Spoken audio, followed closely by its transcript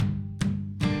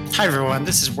Hi everyone,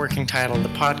 this is Working Title, the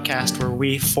podcast where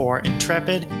we four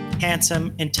intrepid,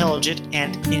 handsome, intelligent,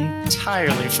 and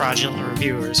entirely fraudulent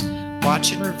reviewers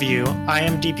watch and review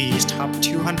IMDb's top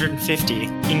 250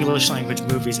 English language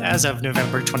movies as of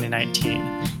November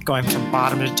 2019, going from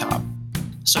bottom to top.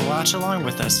 So watch along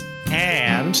with us,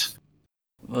 and...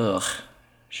 Ugh,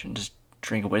 shouldn't just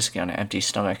drink whiskey on an empty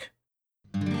stomach.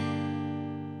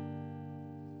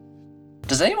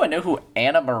 Does anyone know who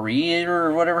Anna Marie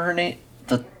or whatever her name?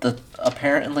 The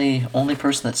apparently only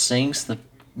person that sings, the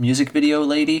music video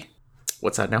lady?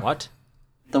 What's that now? What?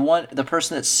 The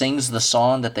person that sings the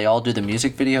song that they all do the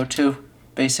music video to,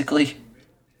 basically.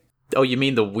 Oh, you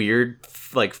mean the weird,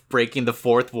 like, breaking the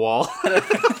fourth wall?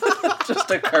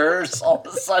 Just occurs all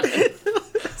of a sudden.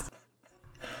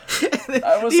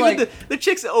 I was even like... The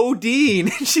chick's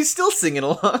ODing, and she's still singing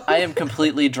along. I am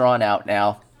completely drawn out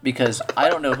now, because I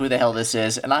don't know who the hell this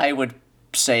is, and I would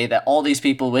say that all these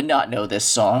people would not know this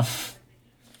song.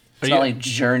 It's not like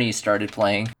Journey started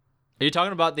playing. Are you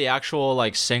talking about the actual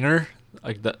like singer,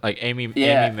 like Amy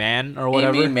Mann or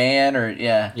whatever? Amy Mann or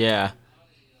Yeah.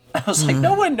 I was like,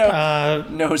 no one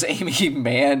knows Amy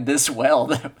Mann this well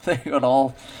that they would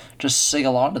all just sing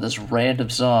along to this random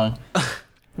song.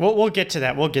 We'll get to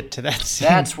that. We'll get to that soon.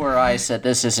 That's where I said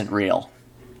this isn't real.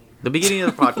 The beginning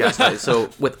of the podcast, so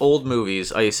with old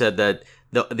movies, I said that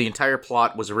the entire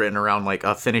plot was written around like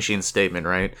a finishing statement,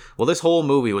 right? Well, this whole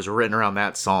movie was written around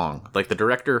that song. Like the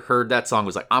director heard that song,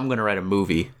 was like, I'm going to write a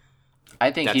movie.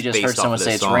 I think he just heard someone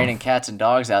say it's raining cats and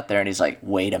dogs out there, and he's like,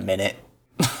 wait a minute.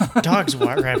 Dogs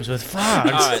what rhymes with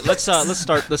frogs. All right, let's start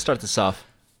this off.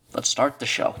 Let's start the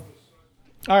show.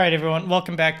 All right, everyone.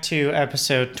 Welcome back to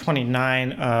episode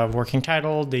 29 of Working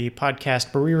Title, the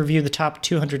podcast where we review the top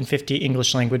 250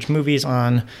 English language movies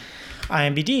on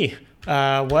IMDb.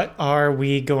 What are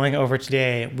we going over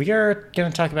today? We are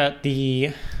going to talk about the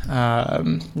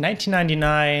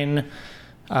 1999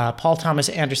 Paul Thomas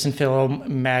Anderson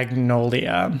film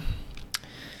Magnolia.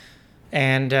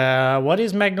 And what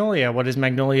is Magnolia? What is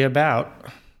Magnolia about?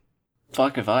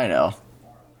 Fuck if I know.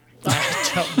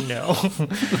 I don't know.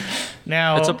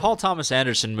 Now, It's a Paul Thomas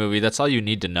Anderson movie. That's all you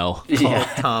need to know. Paul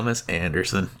Thomas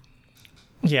Anderson.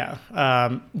 Yeah.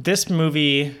 This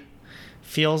movie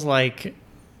feels like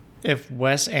if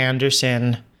Wes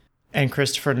Anderson and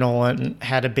Christopher Nolan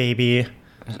had a baby,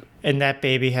 and that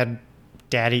baby had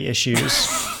daddy issues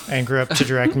and grew up to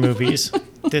direct movies,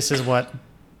 this is what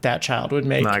that child would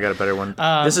make. No, I got a better one.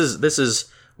 This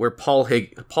is where Paul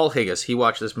Haggis, he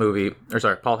watched this movie,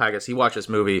 Paul Haggis, he watched this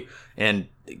movie and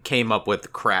came up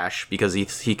with Crash because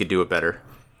he could do it better.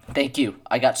 Thank you.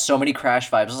 I got so many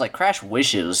Crash vibes. I was like, Crash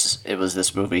wishes it was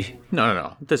this movie.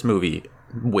 No. This movie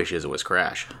wishes it was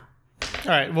Crash.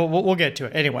 All right, well, we'll get to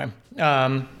it. Anyway,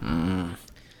 so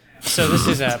this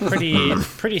is a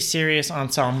pretty serious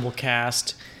ensemble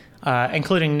cast,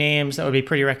 including names that would be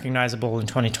pretty recognizable in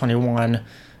 2021.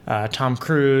 Tom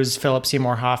Cruise, Philip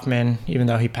Seymour Hoffman, even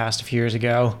though he passed a few years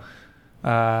ago,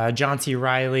 John C.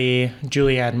 Reilly,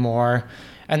 Julianne Moore,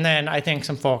 and then I think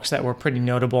some folks that were pretty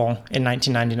notable in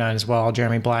 1999 as well,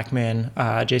 Jeremy Blackman,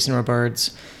 Jason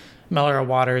Robards, Melora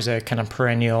Waters, a kind of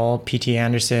perennial, P.T.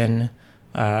 Anderson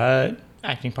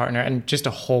acting partner, and just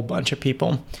a whole bunch of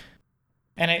people.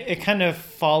 And it kind of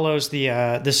follows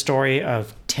the story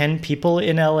of 10 people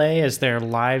in LA as their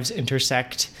lives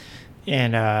intersect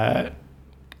in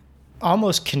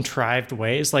almost contrived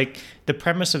ways. Like, the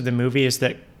premise of the movie is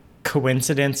that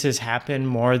coincidences happen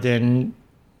more than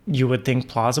you would think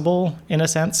plausible, in a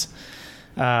sense.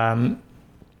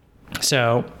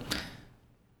 So,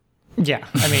 yeah,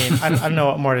 I mean, I don't know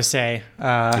what more to say.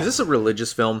 Is this a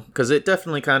religious film? Because it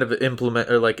definitely kind of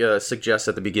suggests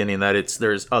at the beginning that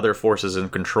there's other forces in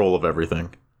control of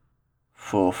everything.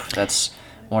 Oof, that's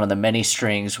one of the many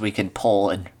strings we can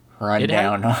pull and run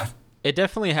down on. It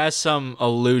definitely has some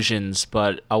allusions,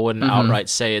 but I wouldn't outright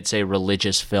say it's a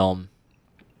religious film.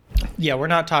 Yeah, we're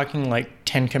not talking like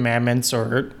Ten Commandments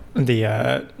or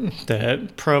the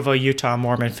Provo, Utah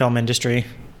Mormon film industry.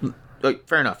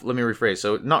 Fair enough. Let me rephrase.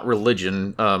 So not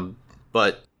religion,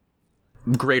 but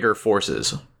greater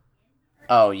forces.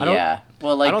 Oh, yeah.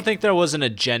 Well, I don't think there was an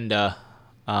agenda.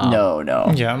 No.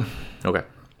 Yeah. Okay.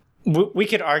 We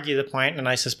could argue the point, and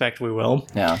I suspect we will.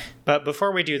 Yeah. But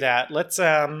before we do that, let's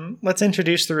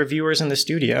introduce the reviewers in the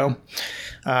studio.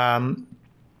 Now,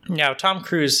 Tom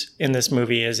Cruise in this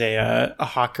movie is a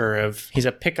hawker he's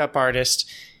a pickup artist.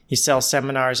 He sells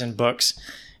seminars and books.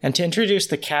 And to introduce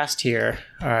the cast here,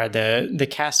 the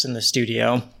cast in the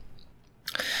studio,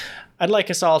 I'd like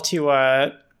us all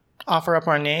to offer up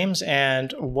our names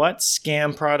and what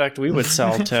scam product we would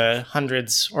sell to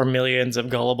hundreds or millions of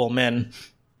gullible men.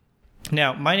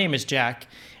 Now, my name is Jack,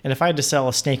 and if I had to sell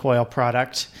a snake oil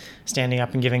product, standing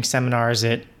up and giving seminars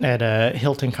at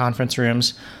Hilton conference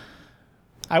rooms,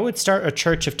 I would start a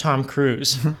church of Tom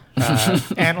Cruise,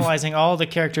 analyzing all the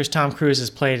characters Tom Cruise has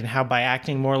played and how by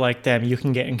acting more like them, you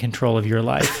can get in control of your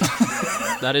life.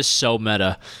 That is so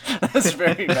meta. That's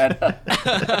very meta.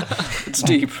 It's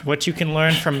deep. What you can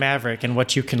learn from Maverick and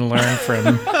what you can learn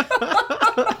from...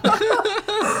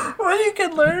 What you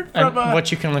can learn from...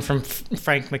 what you can learn from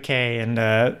Frank McKay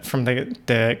and from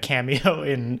the cameo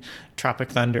in Tropic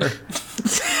Thunder.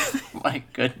 My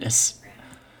goodness.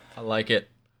 I like it.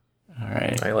 All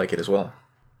right. I like it as well.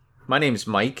 My name's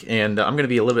Mike, and I'm going to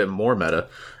be a little bit more meta.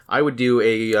 I would do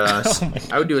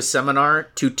a seminar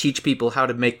to teach people how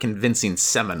to make convincing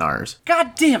seminars.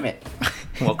 God damn it.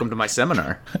 Welcome to my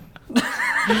seminar.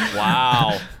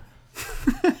 Wow.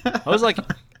 I was like,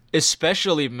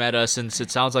 especially meta since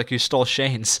it sounds like you stole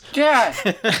Shane's. Yeah.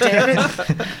 Damn it.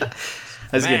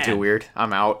 That's getting too weird.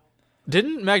 I'm out.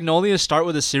 Didn't Magnolia start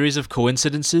with a series of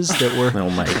coincidences that were... Oh,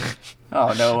 Mike.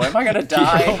 Oh no, am I gonna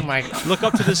die? Oh my God. Look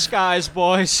up to the skies,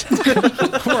 boys.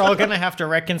 We're all going to have to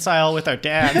reconcile with our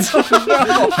dads.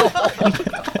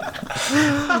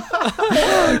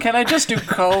 Can I just do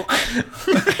coke?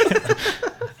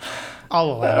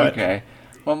 I'll allow it. Okay.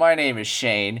 Well, my name is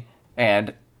Shane,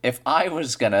 and if I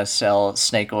was gonna sell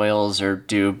snake oils or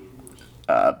do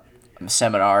a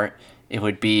seminar, it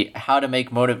would be how to make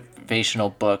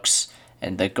motivational books.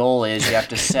 And the goal is you have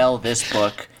to sell this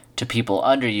book to people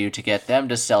under you to get them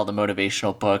to sell the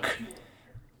motivational book,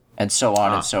 and so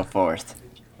on and so forth.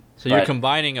 So you're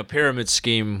combining a pyramid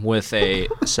scheme with a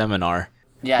seminar.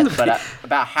 Yeah, but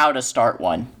about how to start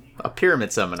one. A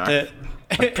pyramid seminar.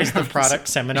 The product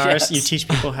seminars. Yes. You teach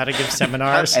people how to give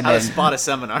seminars. And How to then, spot a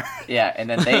seminar. yeah, and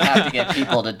then they have to get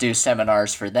people to do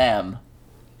seminars for them.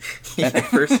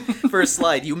 First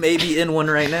slide. You may be in one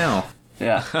right now.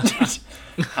 Yeah.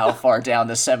 How far down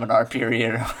the seminar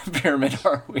pyramid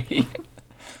are we?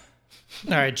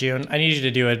 All right, June, I need you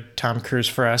to do a Tom Cruise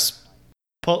for us.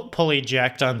 Pull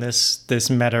eject on this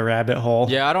meta rabbit hole.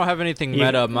 Yeah, I don't have anything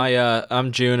meta.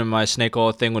 I'm June, and my snake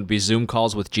oil thing would be Zoom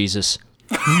calls with Jesus.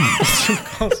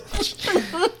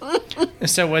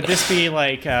 So would this be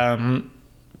like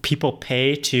people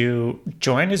pay to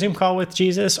join a Zoom call with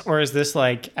Jesus, or is this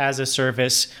like as a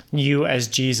service, you as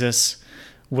Jesus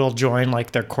will join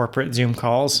like their corporate Zoom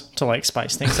calls to like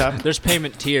spice things up? There's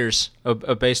payment tiers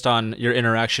based on your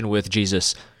interaction with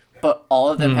Jesus. But all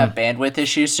of them have bandwidth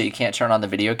issues, so you can't turn on the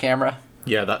video camera.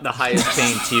 Yeah, the highest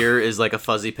paying tier is like a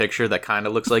fuzzy picture that kind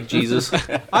of looks like Jesus.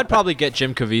 I'd probably get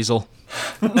Jim Caviezel.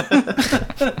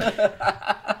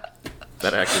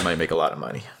 That actually might make a lot of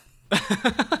money.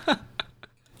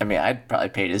 I mean, I'd probably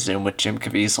pay to Zoom with Jim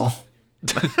Caviezel.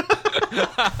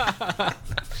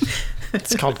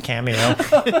 It's called Cameo.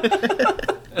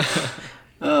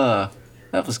 That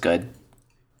was good.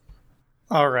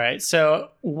 All right.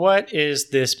 So what is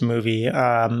this movie?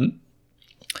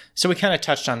 So we kind of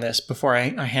touched on this before I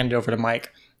hand it over to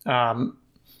Mike.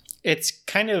 It's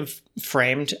kind of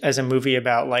framed as a movie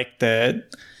about like the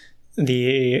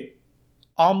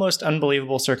almost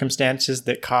unbelievable circumstances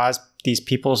that cause these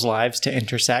people's lives to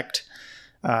intersect.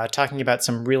 Talking about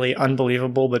some really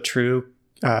unbelievable but true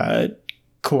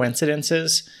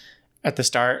coincidences at the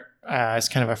start as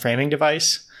kind of a framing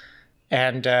device.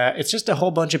 And it's just a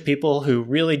whole bunch of people who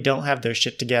really don't have their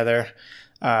shit together,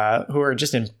 who are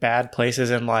just in bad places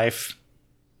in life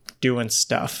doing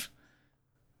stuff.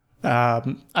 I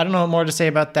don't know what more to say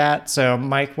about that. So,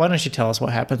 Mike, why don't you tell us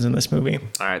what happens in this movie?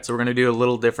 All right, so we're going to do a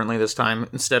little differently this time.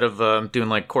 Instead of doing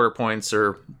like quarter points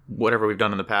or whatever we've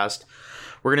done in the past,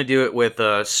 we're going to do it with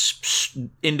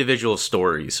individual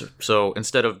stories. So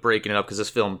instead of breaking it up, because this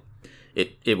film,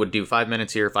 it would do 5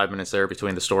 minutes here, 5 minutes there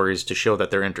between the stories to show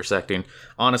that they're intersecting.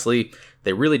 Honestly,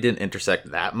 they really didn't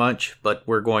intersect that much, but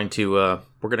we're going to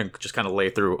just kind of lay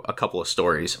through a couple of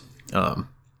stories.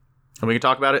 And we can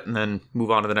talk about it and then move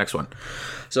on to the next one.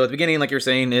 So at the beginning, like you were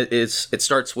saying, it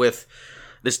starts with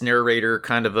this narrator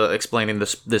kind of explaining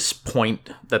this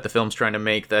point that the film's trying to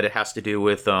make, that it has to do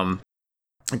with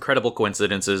incredible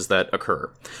coincidences that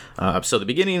occur. So the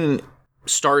beginning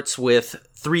starts with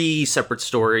 3 separate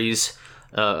stories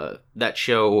that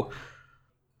show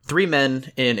 3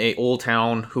 men in a old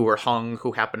town who were hung,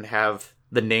 who happen to have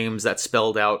the names that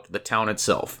spelled out the town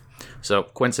itself. So,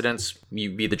 coincidence,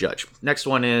 you be the judge. Next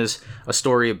one is a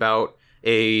story about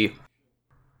a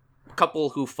couple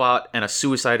who fought in a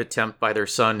suicide attempt by their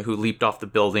son who leaped off the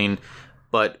building,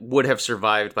 but would have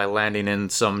survived by landing in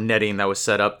some netting that was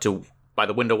set up by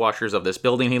the window washers of this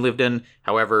building he lived in.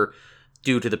 However,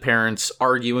 due to the parents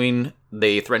arguing.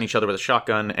 They threaten each other with a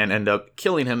shotgun and end up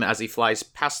killing him as he flies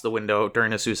past the window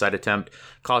during a suicide attempt,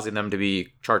 causing them to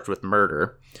be charged with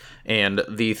murder. And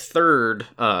the third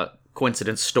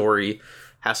coincidence story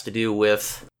has to do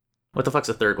with... What the fuck's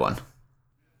the third one?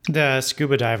 The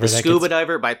scuba diver. The Scuba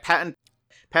Diver by Patton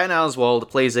Oswalt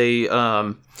plays a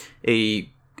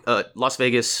Las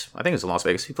Vegas, I think it's in Las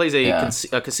Vegas. He plays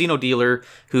a casino dealer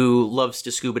who loves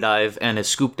to scuba dive and is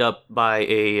scooped up by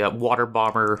a water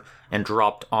bomber and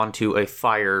dropped onto a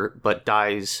fire, but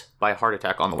dies by a heart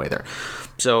attack on the way there.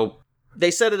 So they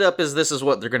set it up as this is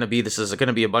what they're going to be. This is going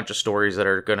to be a bunch of stories that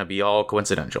are going to be all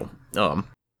coincidental.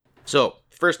 So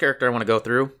first character I want to go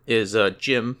through is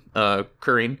Jim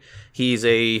Curring. He's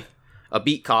a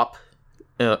beat cop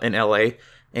in LA,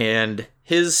 and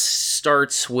his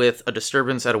starts with a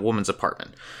disturbance at a woman's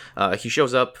apartment. He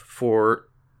shows up for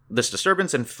this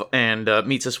disturbance and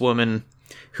meets this woman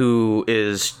who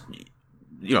is,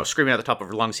 screaming at the top of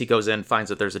her lungs. He goes in, finds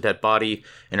that there's a dead body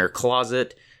in her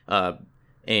closet,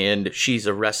 and she's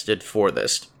arrested for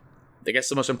this. I guess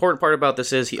the most important part about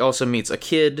this is he also meets a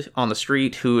kid on the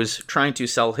street who is trying to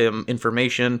sell him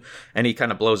information, and he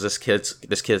kind of blows this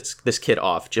kid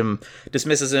off. Jim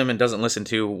dismisses him and doesn't listen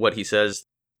to what he says,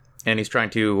 and he's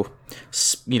trying to,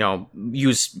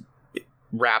 use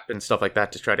rap and stuff like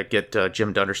that to try to get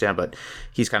Jim to understand, but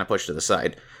he's kind of pushed to the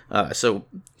side. So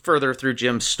further through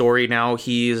Jim's story now,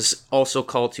 he's also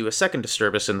called to a second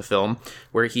disturbance in the film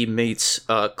where he meets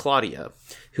Claudia,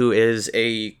 who is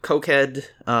a cokehead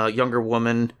younger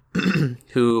woman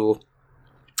who,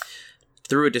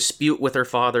 through a dispute with her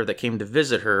father that came to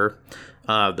visit her,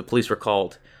 the police were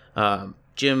called.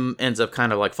 Jim ends up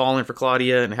kind of like falling for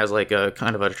Claudia and has like a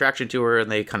kind of an attraction to her,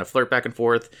 and they kind of flirt back and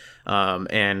forth,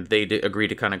 and they agree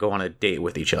to kind of go on a date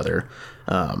with each other.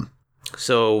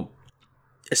 So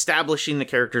establishing the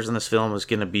characters in this film is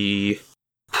going to be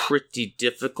pretty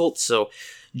difficult. So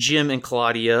Jim and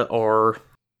Claudia are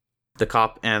the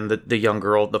cop and the young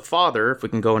girl. The father, if we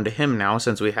can go into him now,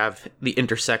 since we have the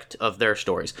intersect of their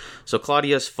stories. So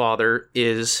Claudia's father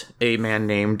is a man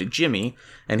named Jimmy,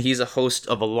 and he's a host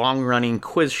of a long-running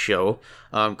quiz show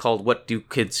called What Do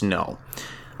Kids Know?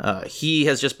 He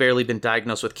has just barely been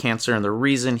diagnosed with cancer, and the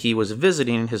reason he was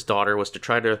visiting his daughter was to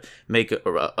try to make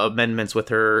amendments with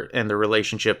her and the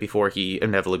relationship before he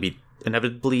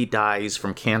inevitably dies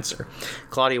from cancer.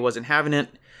 Claudia wasn't having it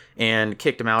and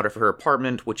kicked him out of her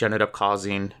apartment, which ended up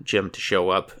causing Jim to show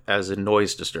up as a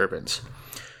noise disturbance.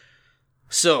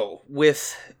 So,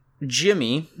 with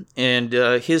Jimmy and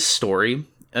his story,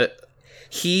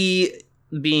 he,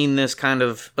 being this kind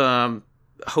of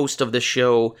host of this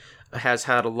show, has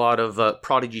had a lot of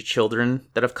prodigy children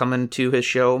that have come into his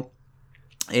show.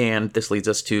 And this leads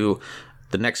us to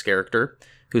the next character,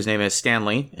 whose name is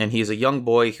Stanley. And he's a young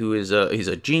boy who is he's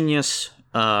a genius,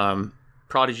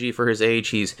 prodigy for his age.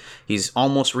 He's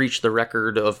almost reached the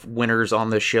record of winners on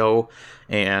this show.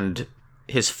 And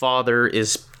his father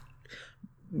is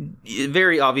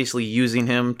very obviously using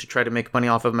him to try to make money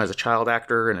off of him as a child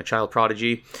actor and a child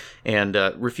prodigy, and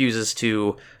refuses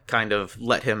to kind of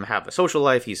let him have a social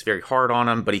life. He's very hard on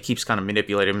him, but he keeps kind of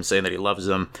manipulating him, saying that he loves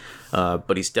him,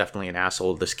 but he's definitely an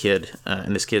asshole, this kid,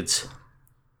 and this kid's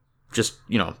just,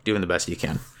 doing the best he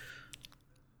can.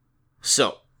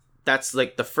 So that's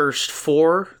like the first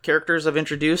 4 characters I've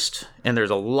introduced, and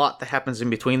there's a lot that happens in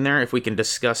between there. If we can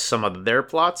discuss some of their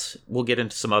plots, we'll get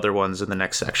into some other ones in the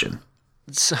next section.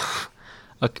 So,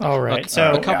 All right.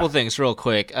 A couple things real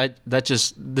quick.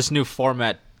 This new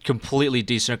format completely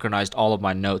desynchronized all of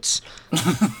my notes.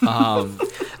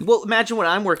 Well, imagine what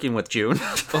I'm working with, June.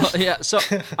 Well, yeah. So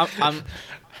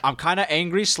I'm kind of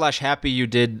angry / happy you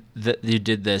did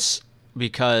this,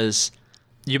 because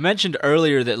you mentioned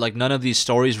earlier that like none of these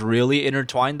stories really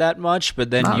intertwined that much, but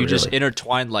then you just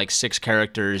intertwined like 6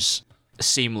 characters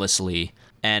seamlessly,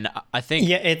 and I think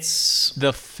it's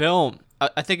the film.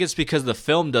 I think it's because the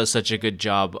film does such a good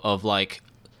job of like,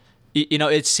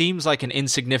 it seems like an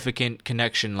insignificant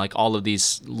connection, like all of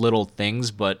these little things,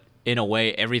 but in a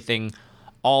way, everything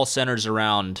all centers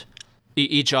around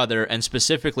each other, and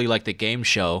specifically like the game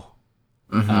show.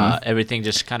 Mm-hmm. Everything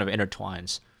just kind of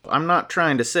intertwines. I'm not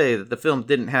trying to say that the film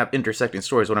didn't have intersecting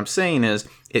stories. What I'm saying is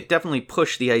it definitely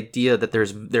pushed the idea that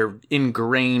they're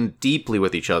ingrained deeply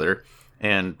with each other.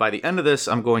 And by the end of this,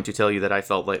 I'm going to tell you that I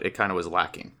felt like it kind of was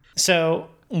lacking. So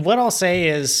what I'll say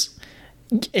is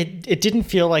it didn't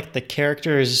feel like the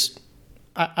characters...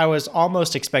 I was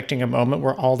almost expecting a moment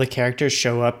where all the characters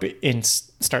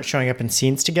start showing up in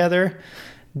scenes together.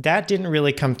 That didn't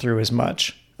really come through as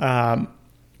much.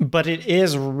 But it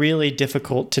is really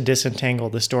difficult to disentangle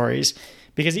the stories,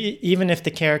 because even if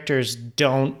the characters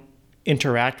don't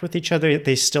interact with each other,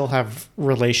 they still have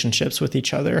relationships with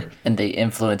each other. And they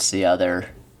influence the other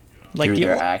through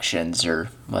their actions or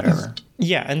whatever.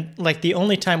 Yeah, and like the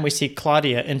only time we see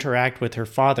Claudia interact with her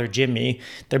father, Jimmy,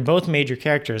 they're both major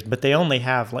characters, but they only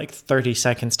have like 30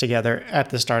 seconds together at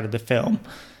the start of the film.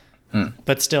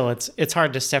 But still, it's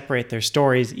hard to separate their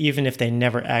stories, even if they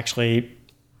never actually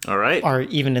All right. are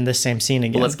even in the same scene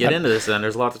again. Well, let's get into this then.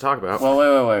 There's a lot to talk about.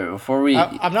 Well, wait. Before we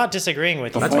I'm not disagreeing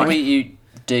with you. before we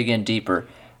dig in deeper,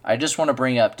 I just want to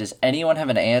bring up, does anyone have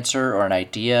an answer or an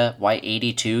idea why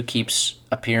 82 keeps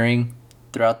appearing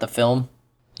throughout the film?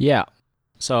 Yeah.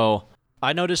 So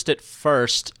I noticed it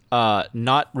first,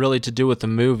 not really to do with the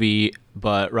movie,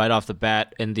 but right off the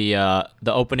bat in the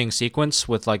opening sequence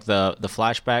with like the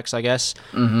flashbacks, I guess.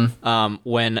 Mm-hmm.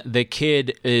 When the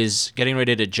kid is getting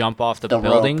ready to jump off the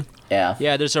building. Rope. Yeah.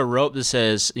 Yeah, there's a rope that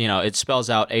says, it spells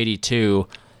out 82.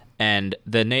 And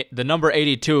the number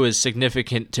 82 is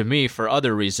significant to me for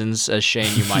other reasons, as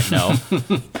Shane, you might know.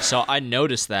 So I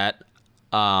noticed that.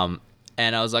 And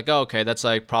I was like, oh, okay, that's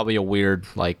like probably a weird,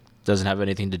 like, doesn't have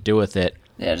anything to do with it.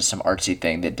 Yeah, just some artsy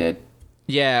thing they did.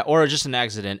 Yeah, or just an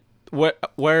accident.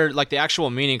 Where like the actual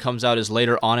meaning comes out is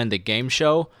later on in the game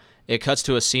show. It cuts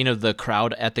to a scene of the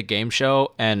crowd at the game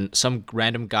show, and some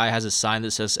random guy has a sign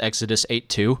that says Exodus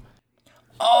 8:2.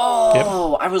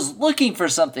 Oh, I was looking for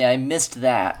something. I missed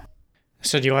that.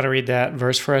 So do you want to read that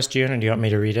verse for us, June, or do you want me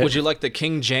to read it? Would you like the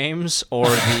King James or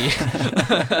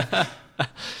the...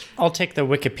 I'll take the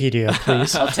Wikipedia,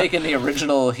 please. I'll take in the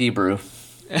original Hebrew.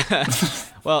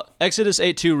 Well, Exodus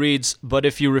 8:2 reads, "But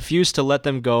if you refuse to let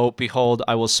them go, behold,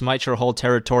 I will smite your whole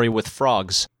territory with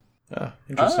frogs."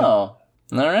 Interesting. Oh,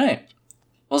 all right.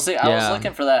 Well, see, I was Yeah.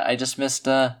 looking for that. I just missed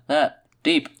that.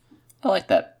 Deep. I like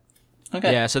that.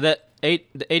 Okay. Yeah, so that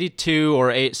the 82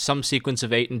 or 8, some sequence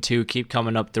of 8 and 2 keep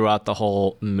coming up throughout the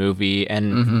whole movie,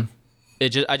 and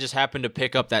I just happened to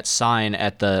pick up that sign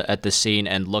at the scene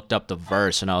and looked up the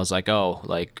verse, and I was like, oh,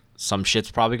 like some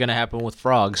shit's probably gonna happen with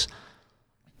frogs.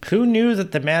 Who knew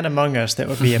that the man among us that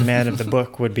would be a man of the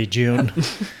book would be June?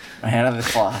 Man of the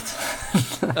cloth.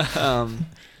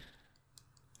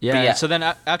 Yeah, so then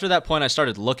after that point, I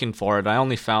started looking for it. I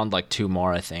only found like 2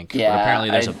 more, I think. Yeah, but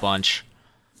apparently there's a bunch.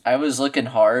 I was looking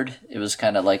hard. It was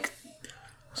kind of like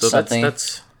So something.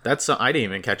 that's I didn't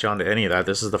even catch on to any of that.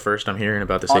 This is the first I'm hearing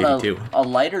about this On 82. a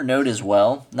lighter note as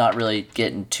well, not really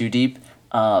getting too deep.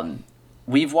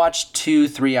 We've watched 2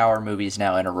 3-hour movies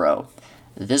now in a row.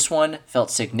 This one felt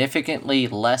significantly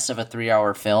less of a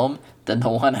 3-hour film than the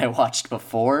one I watched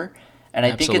before. And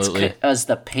I think it's because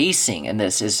the pacing in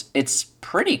this it's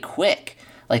pretty quick.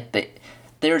 Like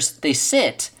they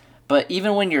sit, but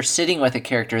even when you're sitting with a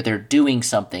character, they're doing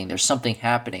something. There's something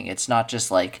happening. It's not just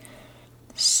like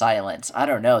silence. I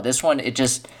don't know. This one, it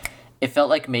felt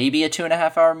like maybe a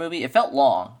 2.5-hour movie. It felt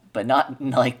long, but not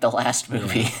like the last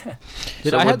movie.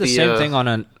 Did So I with had the the, same thing on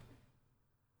an...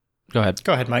 Go ahead.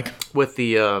 Go ahead, Mike. With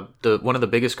the one of the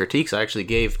biggest critiques I actually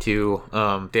gave to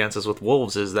Dances with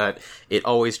Wolves is that it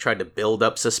always tried to build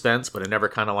up suspense, but it never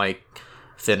kind of like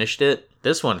finished it.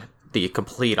 This one, the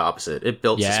complete opposite. It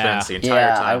built suspense the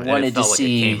entire time. I and wanted it felt to like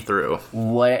see it came through.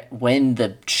 when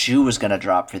the shoe was going to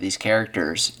drop for these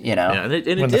characters, you know? Yeah, and it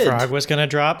When did. the frog was going to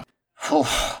drop.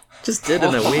 Just did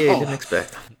in a way I didn't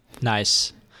expect.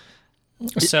 Nice.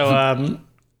 So,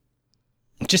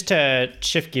 just to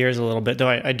shift gears a little bit, though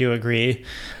I do agree,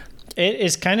 it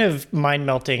is kind of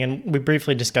mind-melting, and we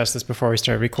briefly discussed this before we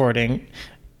started recording.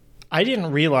 I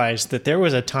didn't realize that there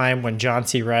was a time when John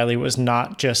C. Reilly was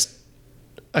not just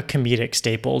a comedic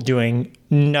staple doing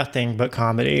nothing but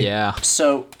comedy. Yeah.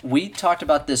 So we talked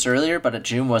about this earlier, but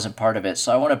June wasn't part of it,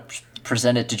 so I want to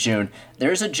present it to June.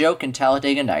 There's a joke in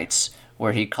Talladega Nights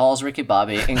where he calls Ricky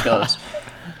Bobby and goes,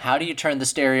 "How do you turn the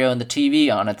stereo and the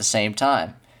TV on at the same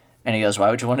time?" And he goes, "Why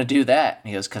would you want to do that?" And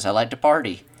he goes, "Because I like to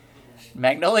party."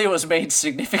 Magnolia was made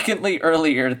significantly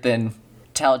earlier than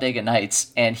Talladega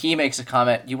Nights, and he makes a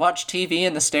comment, "You watch TV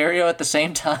and the stereo at the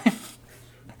same time?"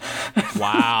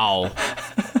 Wow.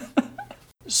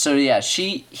 So yeah,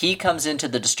 he comes into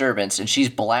the disturbance and she's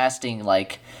blasting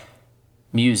like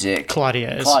music.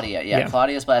 Claudia, yeah.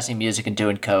 Claudia's blasting music and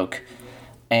doing coke,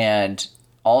 and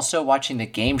also watching the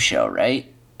game show,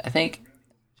 right? I think.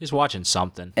 She's watching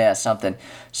something. Yeah, something.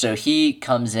 So he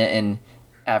comes in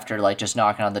after like just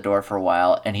knocking on the door for a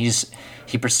while, and he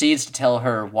proceeds to tell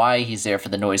her why he's there for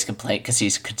the noise complaint, because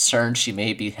he's concerned she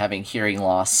may be having hearing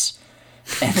loss,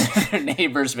 and her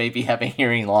neighbors may be having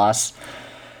hearing loss.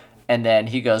 And then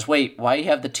he goes, "Wait, why you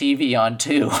have the TV on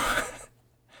too?"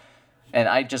 And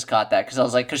I just got that because I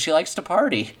was like, "Because she likes to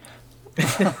party."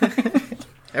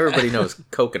 Everybody knows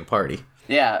Coke and party.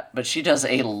 Yeah, but she does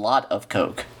a lot of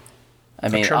coke. I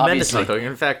mean, a tremendous amount of obviously, coke.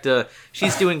 In fact,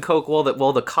 she's doing coke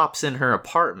while the cop's in her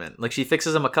apartment. Like, she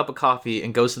fixes him a cup of coffee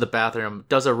and goes to the bathroom,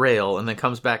 does a rail, and then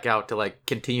comes back out to like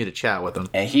continue to chat with him.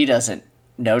 and he doesn't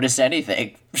notice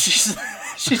anything. She's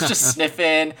just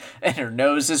sniffing, and her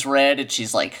nose is red, and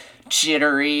she's like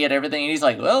jittery and everything. And he's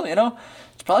like, well,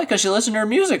 it's probably because you listen to her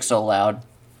music so loud.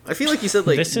 I feel like you said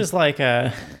like This is like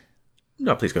a.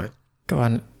 No, please go ahead. Go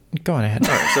on ahead.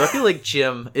 So I feel like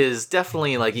Jim is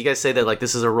definitely like, you guys say that like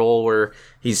this is a role where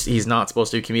he's not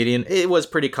supposed to be a comedian. It was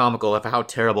pretty comical of how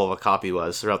terrible of a cop he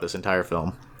was throughout this entire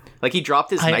film. Like, he dropped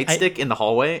his nightstick in the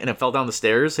hallway and it fell down the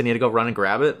stairs and he had to go run and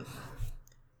grab it.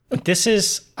 This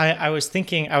is. I was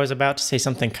thinking. I was about to say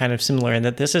something kind of similar in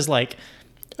that this is like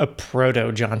a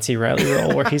proto John C. Reilly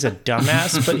role where he's a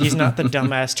dumbass, but he's not the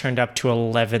dumbass turned up to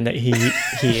 11 that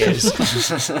he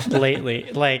is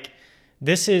lately. Like,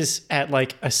 this is at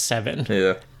like a 7.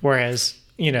 Yeah. Whereas,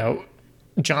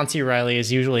 John C. Reilly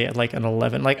is usually at like an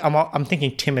 11. Like, I'm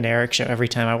thinking Tim and Eric show every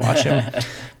time I watch him.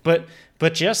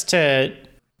 But just to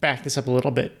back this up a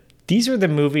little bit, these are the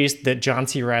movies that John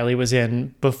C. Reilly was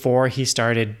in before he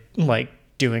started like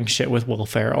doing shit with Will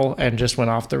Ferrell and just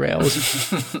went off the rails.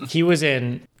 He was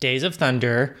in Days of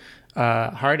Thunder,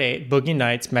 Hard 8, Boogie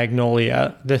Nights,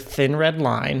 Magnolia, The Thin Red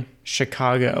Line,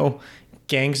 Chicago,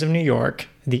 Gangs of New York,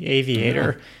 The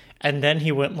Aviator, and then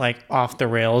he went like off the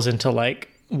rails into like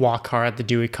Walk Hard, The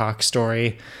Dewey Cox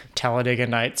Story, Talladega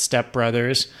Nights, Step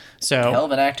Brothers. So Hell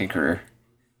of an acting career.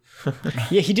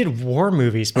 yeah, he did war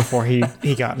movies before he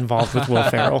got involved with Will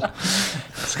Ferrell.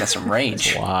 He's got some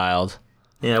range. Wild.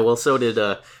 Yeah, well, so did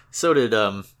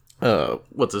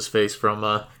what's his face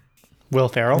from Will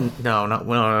Ferrell?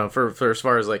 No, for as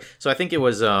far as like, so I think it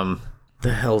was the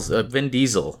hell's Vin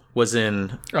Diesel was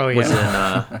in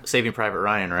Saving Private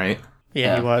Ryan, right?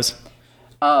 Yeah, he Yeah. was.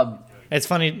 It's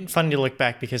funny to look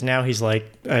back because now he's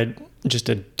like just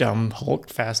a dumb Hulk,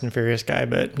 Fast and Furious guy.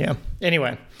 But yeah.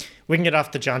 Anyway, we can get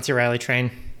off the John C. Reilly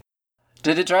train.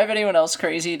 Did it drive anyone else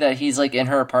crazy that he's like in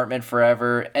her apartment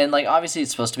forever? And like, obviously it's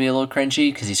supposed to be a little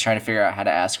cringy because he's trying to figure out how to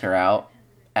ask her out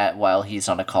while he's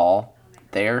on a call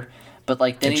there. But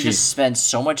like, then he just spends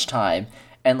so much time,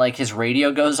 and like his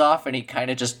radio goes off and he kind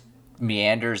of just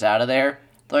meanders out of there.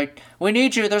 Like, we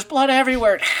need you. There's blood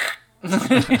everywhere.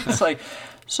 It's like,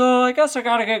 so I guess I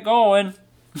gotta get going.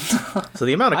 So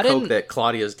the amount of coke that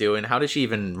Claudia's doing, how does she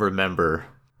even remember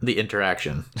the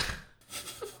interaction?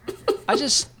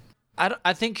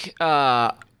 I think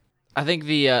the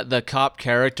cop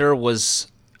character was,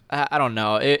 I don't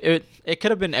know, it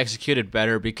could have been executed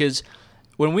better, because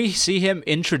when we see him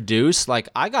introduced, like,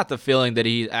 I got the feeling that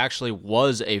he actually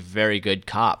was a very good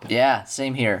cop. Yeah,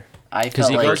 same here. I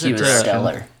felt he like goes he was into-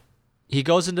 stellar. He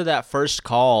goes into that first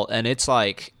call, and it's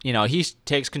like, he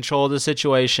takes control of the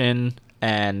situation,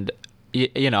 and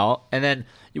and then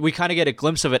we kind of get a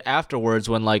glimpse of it afterwards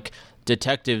when like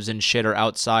detectives and shit are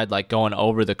outside like going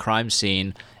over the crime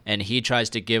scene, and he tries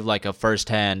to give like a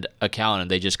first-hand account and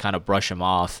they just kind of brush him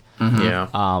off. Mm-hmm.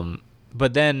 Yeah.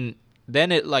 But then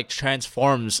it like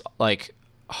transforms like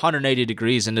 180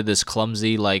 degrees into this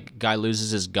clumsy like guy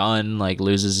loses his gun, like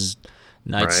loses his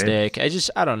nightstick.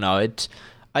 I don't know,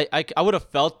 I would have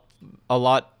felt a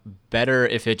lot better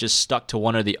if it just stuck to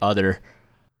one or the other.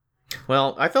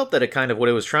 Well, I felt that it kind of, what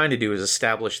it was trying to do is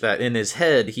establish that in his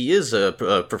head, he is a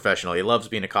professional. He loves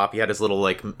being a cop. He had his little,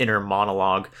 like, inner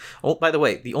monologue. Oh, by the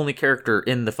way, the only character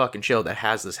in the fucking show that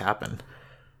has this happen.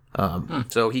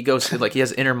 So he goes, like, he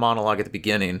has inner monologue at the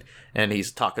beginning, and he's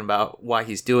talking about why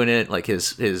he's doing it, like,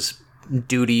 his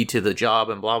duty to the job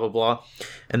and blah, blah, blah.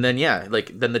 And then, yeah,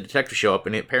 like, then the detectives show up,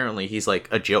 and apparently he's, like,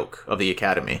 a joke of the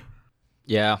academy.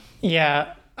 Yeah.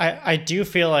 Yeah, I do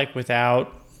feel like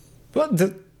without... Well,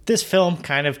 this film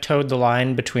kind of towed the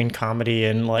line between comedy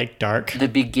and like dark. The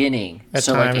beginning. At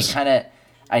so like times. it kind of,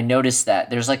 I noticed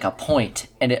that there's like a point,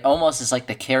 and it almost is like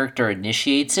the character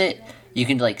initiates it. You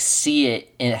can like see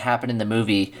it happen in the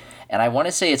movie. And I want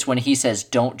to say it's when he says,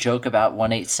 "Don't joke about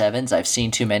 187s. I've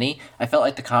seen too many." I felt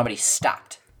like the comedy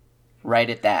stopped right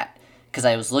at that, because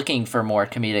I was looking for more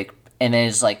comedic, and then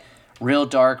it's like real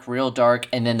dark,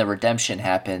 and then the redemption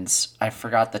happens. I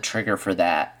forgot the trigger for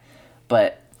that,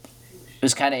 but it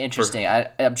was kind of interesting.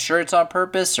 I'm sure it's on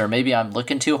purpose, or maybe I'm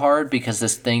looking too hard because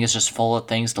this thing is just full of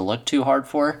things to look too hard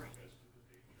for.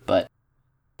 But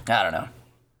I don't know.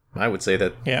 I would say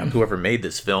that whoever made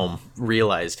this film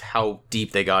realized how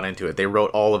deep they got into it. They wrote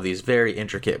all of these very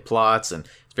intricate plots and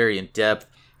it's very in depth,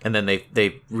 and then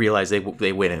they realized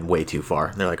they went in way too far.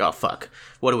 And they're like, oh fuck,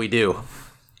 what do we do?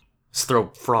 Let's throw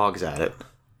frogs at it.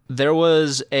 There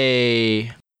was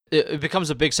it becomes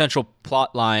a big central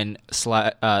plot line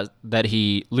that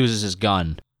he loses his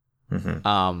gun.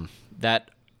 Mm-hmm. That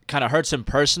kind of hurts him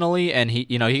personally, and he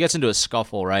gets into a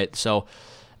scuffle, right? So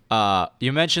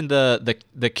you mentioned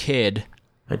the kid.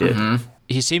 I did. Mm-hmm.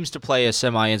 He seems to play a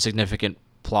semi-insignificant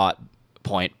plot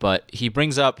point, but he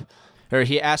brings up, or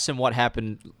he asks him what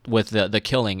happened with the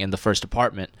killing in the first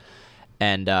apartment,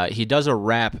 and he does a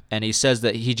rap, and he says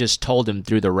that he just told him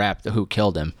through the rap who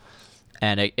killed him,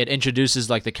 and it introduces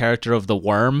like the character of the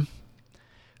worm,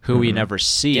 who we never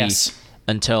see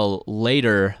until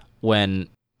later when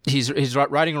he's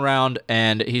riding around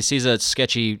and he sees a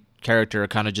sketchy character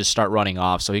kind of just start running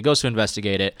off, so he goes to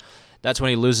investigate it. That's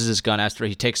when he loses his gun after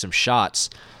he takes some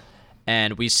shots.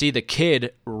 And we see the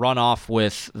kid run off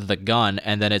with the gun,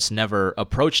 and then it's never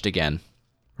approached again.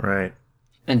 Right.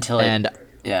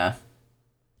 Yeah,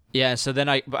 so then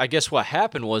I guess what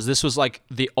happened was this was like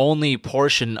the only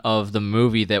portion of the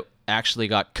movie that actually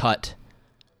got cut.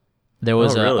 There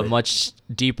was a much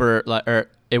deeper, or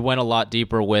it went a lot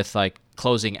deeper with like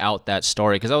closing out that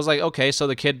story, because I was like, okay, so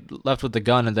the kid left with the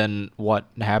gun, and then what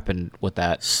happened with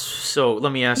that? So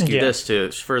let me ask you this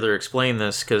to further explain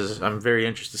this, because I'm very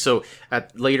interested. So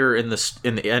later in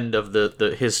the end of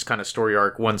his kind of story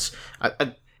arc, once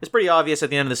it's pretty obvious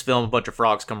at the end of this film, a bunch of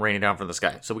frogs come raining down from the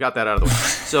sky. So we got that out of the way.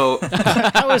 So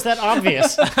how is that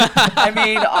obvious? I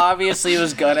mean, obviously it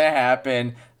was gonna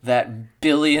happen. That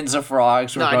billions of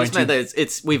frogs were going to... I just meant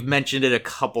that we've mentioned it a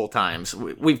couple times.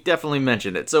 We've definitely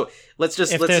mentioned it. So let's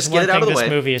just get it out of the way. This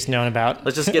movie is known about.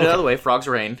 Let's just get it out of the way. Frogs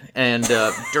rain. And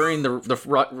during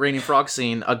the raining frog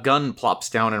scene, a gun plops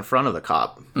down in front of the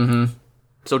cop. Mm-hmm.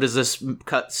 So does this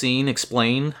cut scene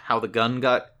explain how the gun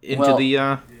got into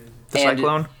the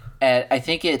cyclone? And I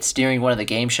think it's during one of the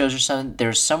game shows or something.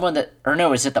 There's someone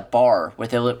it's at the bar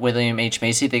with William H.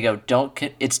 Macy. They go,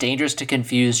 it's dangerous to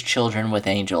confuse children with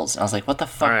angels. And I was like, what the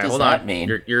fuck does that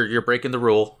mean? You're breaking the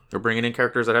rule. They're bringing in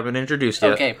characters that haven't been introduced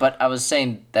yet. Okay, but I was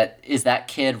saying is that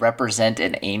kid represent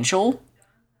an angel?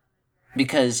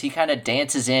 Because he kind of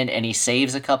dances in and he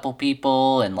saves a couple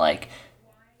people and like,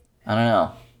 I don't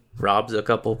know. Robs a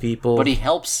couple people. But he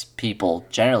helps people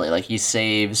generally. Like he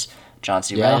saves John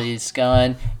C. Reilly's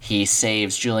gun. He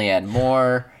saves Julianne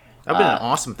Moore. That would be an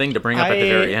awesome thing to bring up at the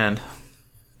very end.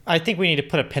 I think we need to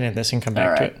put a pin in this and come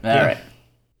back to it. All right.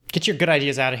 Get your good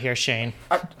ideas out of here, Shane.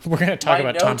 We're going to talk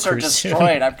about Tom Cruise. My notes are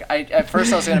destroyed. At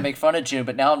first I was going to make fun of June,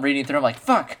 but now I'm reading through. I'm like,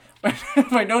 fuck.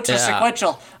 My notes are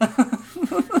sequential.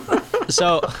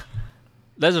 So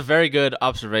that's a very good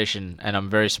observation, and I'm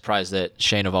very surprised that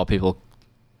Shane, of all people,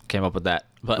 came up with that.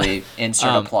 But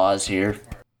insert applause here.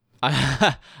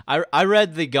 I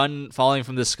read the gun falling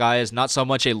from the sky as not so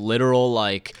much a literal,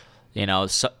 like,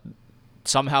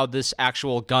 somehow this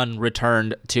actual gun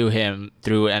returned to him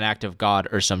through an act of God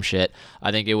or some shit.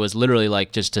 I think it was literally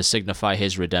like just to signify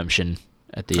his redemption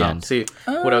at the end. See,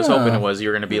 what I was hoping was you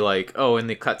were going to be like, in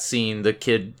the cutscene, the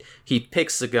kid, he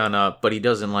picks the gun up, but he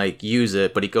doesn't like use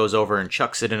it, but he goes over and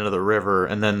chucks it into the river,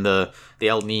 and then the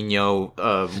El Nino,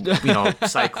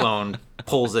 cyclone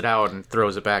pulls it out and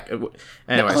throws it back.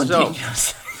 Anyway,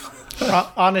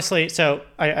 honestly, so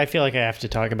I feel like I have to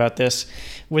talk about this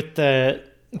with the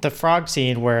frog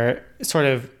scene, where sort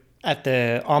of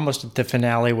almost at the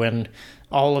finale, when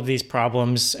all of these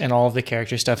problems and all of the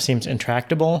character stuff seems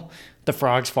intractable, the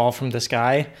frogs fall from the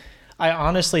sky. I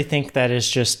honestly think that is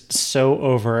just so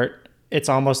overt. It's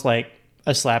almost like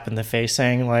a slap in the face,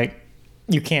 saying like,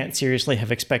 you can't seriously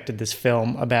have expected this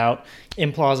film about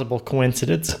implausible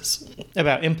coincidences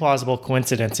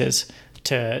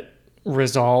to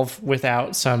resolve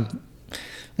without some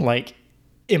like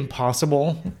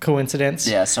impossible coincidence.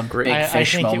 Yeah, some big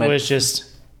fish I think moment. It was just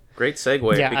great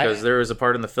segue, because there is a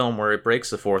part in the film where it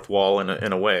breaks the fourth wall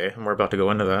in a way, and we're about to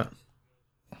go into that.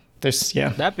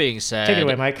 That being said, take it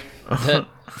away, Mike. The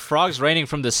frogs raining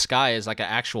from the sky is like an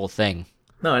actual thing.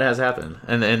 No, it has happened,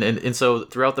 and so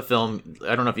throughout the film,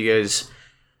 I don't know if you guys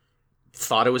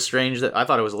thought it was strange. That I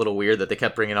thought it was a little weird that they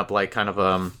kept bringing up like kind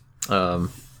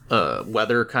of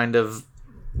weather kind of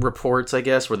reports, I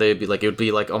guess, where they'd be like, it would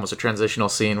be like almost a transitional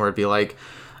scene where it'd be like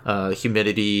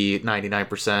humidity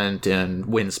 99% and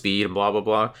wind speed and blah blah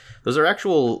blah. Those are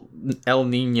actual El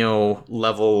Nino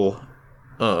level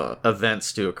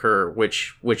events to occur,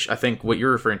 which I think what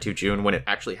you're referring to, June, when it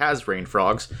actually has rained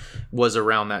frogs, was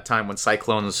around that time when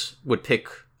cyclones would pick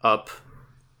up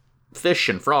fish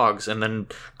and frogs and then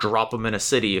drop them in a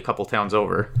city a couple towns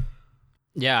over.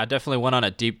 Yeah, I definitely went on a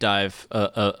deep dive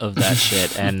of that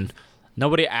shit, and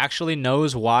nobody actually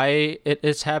knows why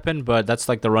it's happened, but that's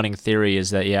like the running theory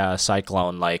is that, a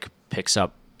cyclone like picks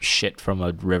up shit from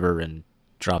a river and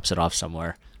drops it off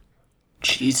somewhere.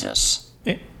 Jesus.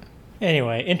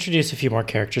 Anyway, introduce a few more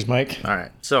characters, Mike. All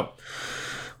right, so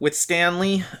with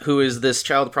Stanley, who is this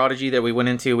child prodigy that we went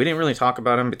into. We didn't really talk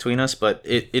about him between us, but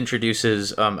it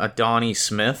introduces a Donnie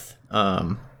Smith,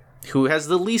 who has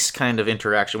the least kind of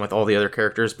interaction with all the other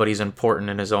characters, but he's important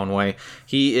in his own way.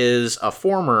 He is a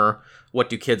former What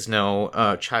Do Kids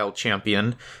Know child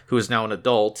champion who is now an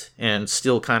adult and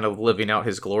still kind of living out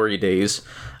his glory days.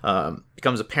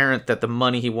 Becomes apparent that the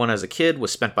money he won as a kid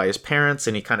was spent by his parents,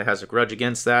 and he kind of has a grudge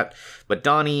against that. But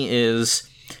Donnie is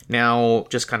now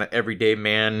just kind of everyday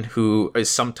man who is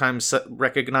sometimes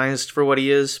recognized for what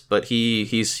he is, but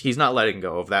he's not letting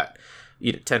go of that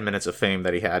 10 minutes of fame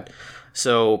that he had.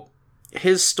 So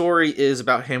his story is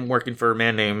about him working for a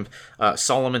man named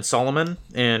Solomon,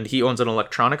 and he owns an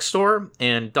electronics store,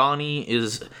 and Donnie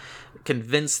is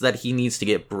convinced that he needs to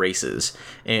get braces,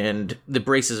 and the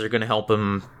braces are going to help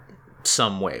him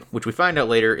some way, which we find out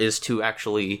later is to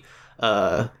actually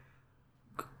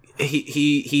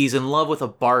he's in love with a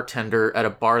bartender at a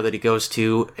bar that he goes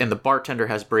to, and the bartender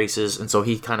has braces, and so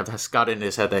he kind of has got it in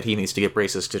his head that he needs to get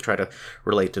braces to try to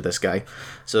relate to this guy.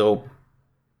 So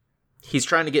he's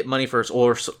trying to get money for his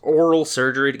oral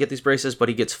surgery to get these braces, but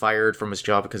he gets fired from his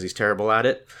job because he's terrible at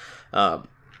it.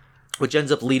 Which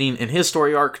ends up leading in his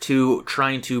story arc to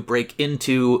trying to break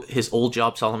into his old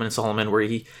job, Solomon & Solomon, where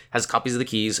he has copies of the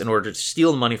keys in order to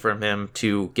steal money from him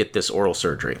to get this oral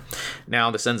surgery.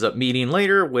 Now, this ends up meeting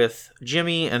later with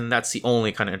Jimmy, and that's the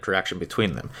only kind of interaction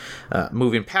between them.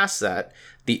 Moving past that,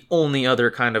 the only other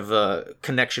kind of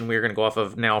connection we're going to go off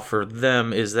of now for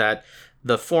them is that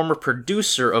the former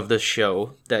producer of this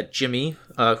show, that Jimmy,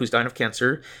 who's dying of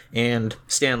cancer, and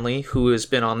Stanley, who has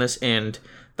been on this, and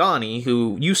Donnie,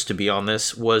 who used to be on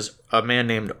this, was a man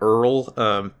named Earl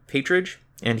Patridge,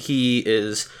 and he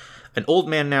is an old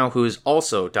man now who is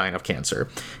also dying of cancer,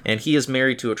 and he is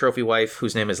married to a trophy wife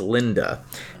whose name is Linda.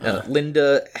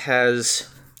 Linda has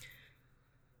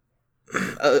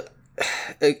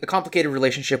a complicated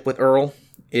relationship with Earl.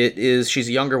 She's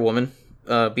a younger woman,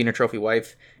 being a trophy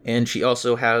wife, and she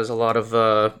also has a lot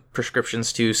of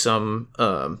prescriptions to some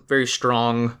very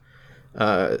strong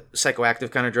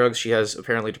psychoactive kind of drugs. She has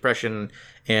apparently depression,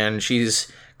 and she's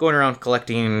going around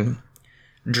collecting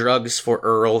drugs for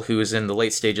Earl, who is in the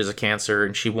late stages of cancer,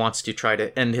 and she wants to try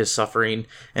to end his suffering.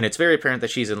 And it's very apparent that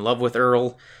she's in love with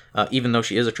Earl, even though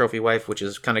she is a trophy wife, which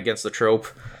is kind of against the trope.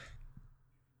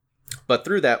 But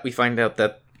through that, we find out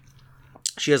that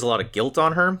she has a lot of guilt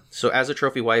on her. So as a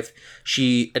trophy wife,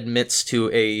 she admits to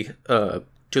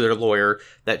their lawyer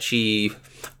that she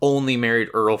only married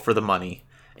Earl for the money,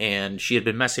 and she had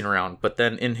been messing around. But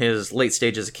then in his late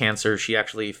stages of cancer, she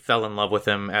actually fell in love with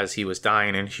him as he was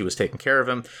dying, and she was taking care of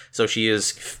him. So she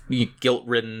is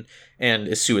guilt-ridden and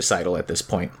is suicidal at this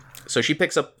point. So she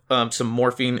picks up some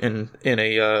morphine in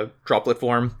a droplet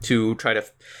form to try to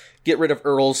get rid of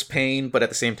Earl's pain, but at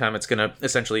the same time, it's going to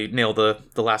essentially nail the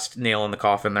last nail in the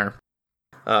coffin there.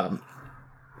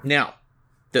 Now,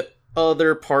 the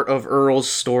other part of Earl's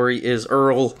story is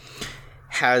Earl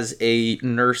has a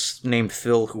nurse named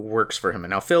Phil who works for him.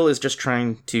 And now Phil is just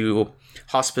trying to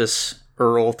hospice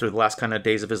Earl through the last kind of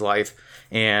days of his life.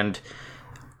 And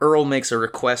Earl makes a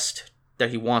request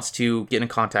that he wants to get in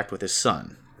contact with his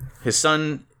son. His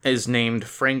son is named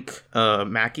Frank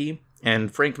Mackey. And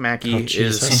Frank Mackey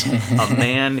is a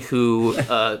man who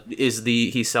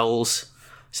he sells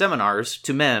seminars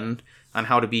to men on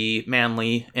how to be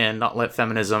manly and not let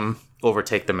feminism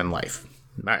overtake them in life.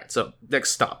 All right, so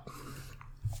next stop.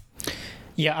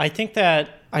 Yeah, I think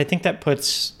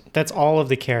that's all of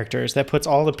the characters. That puts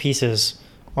all the pieces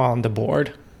on the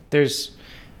board. There's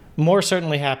more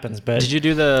certainly happens, but did you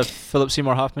do the Philip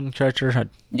Seymour Hoffman character?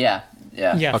 Yeah.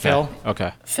 Okay. Phil.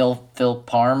 Okay. Phil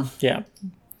Parm. Yeah.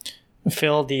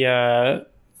 Phil, the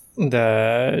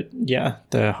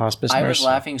hospice nurse. I was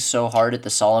laughing so hard at the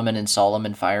Solomon &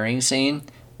 Solomon firing scene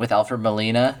with Alfred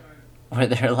Molina, where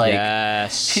they're like,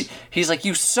 yes. He's like,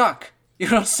 you suck. You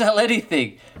don't sell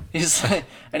anything. He's like,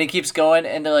 and he keeps going,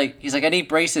 and they're like, he's like, I need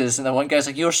braces. And the one guy's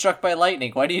like, you were struck by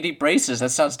lightning. Why do you need braces?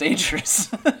 That sounds dangerous.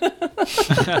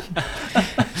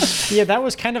 Yeah, that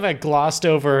was kind of a glossed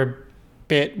over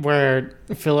bit where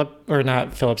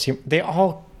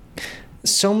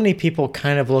so many people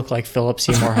kind of look like Philip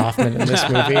Seymour Hoffman in this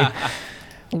movie.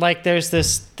 Like, there's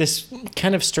this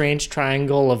kind of strange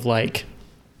triangle of like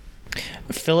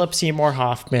Philip Seymour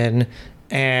Hoffman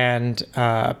and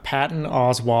Patton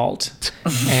Oswalt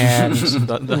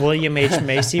and William H.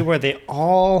 Macy, where they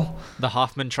all the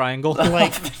Hoffman triangle,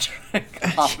 like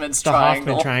Hoffman's the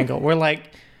triangle. Hoffman triangle. We're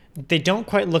like, they don't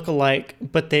quite look alike,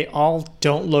 but they all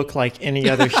don't look like any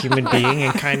other human being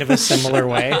in kind of a similar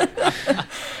way.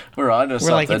 We're onto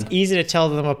something. Like, it's easy to tell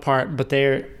them apart, but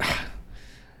they're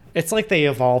It's like they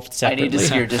evolved I separately. need to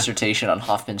see your dissertation on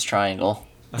Hoffman's triangle.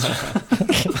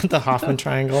 The Hoffman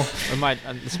triangle.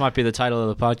 This might be the title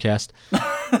of the podcast.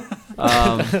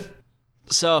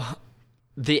 So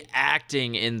the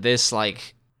acting in this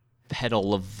like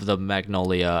Petal of the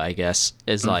Magnolia, I guess,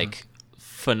 is like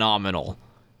phenomenal.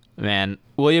 Man,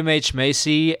 William H.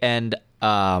 Macy and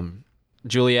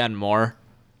Julianne Moore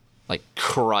like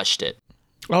crushed it.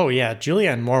 Oh yeah,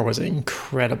 Julianne Moore was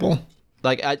incredible.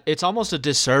 Like it's almost a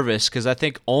disservice because I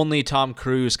think only Tom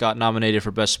Cruise got nominated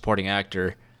for Best Supporting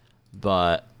Actor,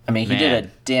 but I mean, he did a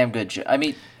damn good job. I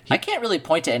mean, I can't really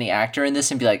point to any actor in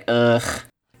this and be like, ugh.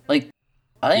 Like,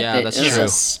 I think that it was a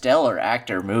stellar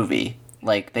actor movie.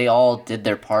 Like, they all did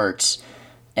their parts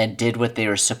and did what they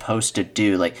were supposed to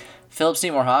do. Like, Philip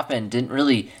Seymour Hoffman didn't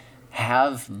really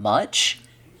have much,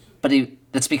 but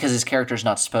that's because his character's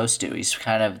not supposed to. He's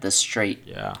kind of the straight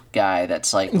guy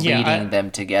that's, like, leading them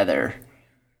together.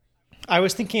 I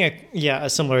was thinking, a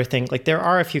similar thing. Like, there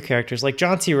are a few characters. Like,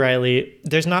 John C. Reilly,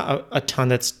 there's not a ton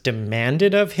that's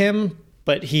demanded of him,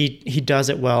 but he does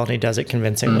it well, and he does it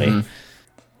convincingly. Mm-hmm.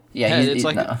 Yeah, it's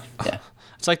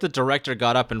like the director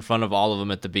got up in front of all of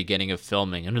them at the beginning of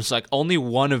filming and was like, only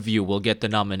one of you will get the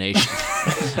nomination.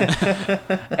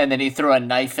 And then he threw a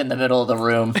knife in the middle of the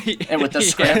room and with the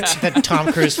script. Then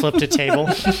Tom Cruise flipped a table.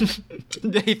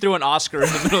 He threw an Oscar in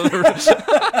the middle of the room.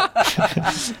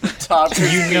 Tom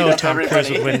Cruise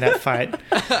would win that fight.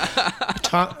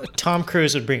 Tom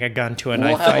Cruise would bring a gun to a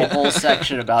knife fight. We'll have a whole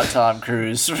section about Tom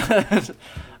Cruise. Yeah,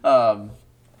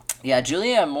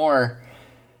 Julianne Moore,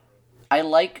 I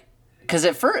like... Because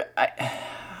at first,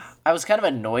 I was kind of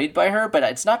annoyed by her, but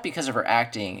it's not because of her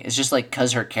acting. It's just like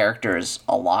because her character is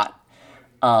a lot.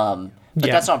 But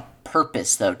that's on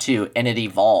purpose, though, too, and it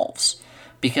evolves.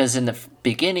 Because in the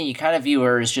beginning, you kind of view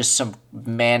her as just some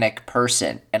manic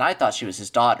person, and I thought she was his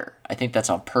daughter. I think that's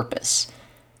on purpose.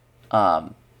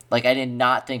 Like, I did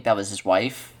not think that was his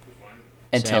wife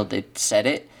until they said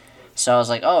it. So I was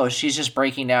like, oh, she's just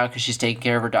breaking down because she's taking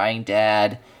care of her dying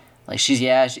dad. Like,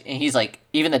 and he's like,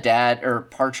 even the dad, or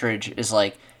Partridge, is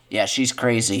like, yeah, she's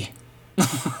crazy.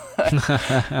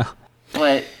 But,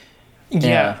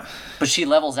 yeah. But she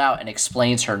levels out and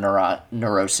explains her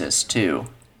neurosis, too.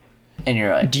 And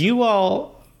you're like... Do you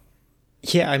all...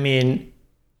 Yeah, I mean...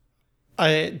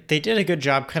 they did a good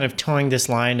job kind of towing this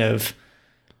line of...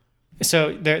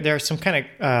 So there are some kind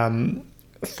of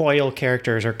foil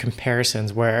characters or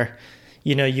comparisons where...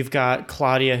 You know, you've got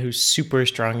Claudia, who's super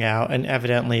strung out and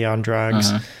evidently on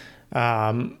drugs.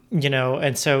 You know,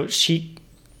 and so she,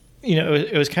 you know,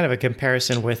 it was kind of a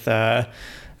comparison with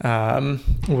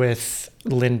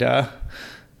Linda.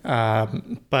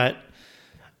 But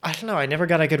I don't know. I never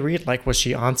got a good read. Like, was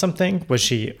she on something? Was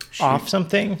she off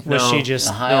something? Was she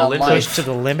just pushed to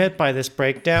the limit by this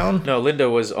breakdown? No, Linda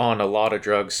was on a lot of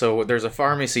drugs. So there's a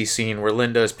pharmacy scene where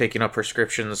Linda is picking up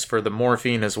prescriptions for the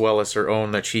morphine as well as her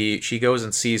own that she goes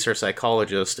and sees her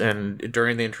psychologist. And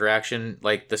during the interaction,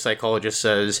 like, the psychologist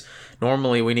says,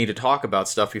 normally we need to talk about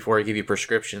stuff before I give you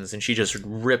prescriptions. And she just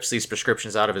rips these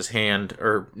prescriptions out of his hand,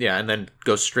 and then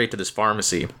goes straight to this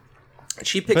pharmacy.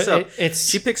 She picks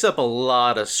up a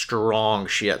lot of strong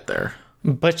shit there.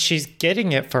 But she's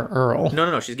getting it for Earl.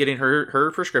 No. She's getting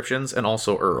her prescriptions and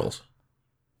also Earl's.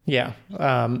 Yeah.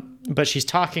 But she's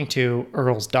talking to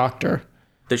Earl's doctor.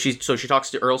 So she talks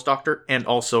to Earl's doctor and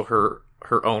also her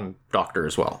own doctor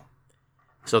as well.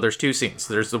 So there's two scenes.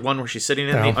 There's the one where she's sitting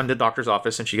in the doctor's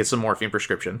office and she gets a morphine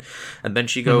prescription. And then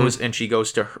she goes and she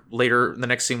goes to later, the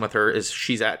next scene with her is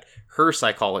she's at her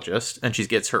psychologist and she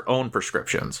gets her own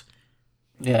prescriptions.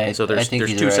 Yeah, so there's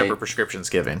two separate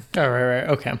prescriptions given. Oh, right.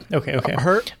 Okay.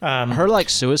 Her like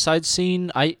suicide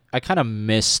scene, I kind of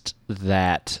missed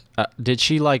that. Did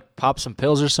she like pop some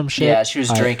pills or some shit? Yeah, she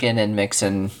was drinking and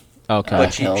mixing. Okay,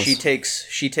 but she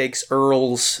takes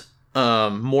Earl's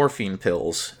morphine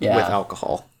pills with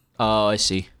alcohol. Oh, I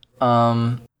see.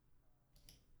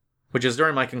 Which is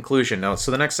during my conclusion note. So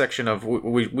the next section of I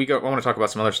want to talk about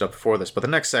some other stuff before this, but the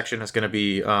next section is going to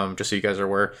be just so you guys are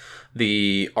aware,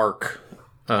 the arc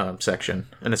section,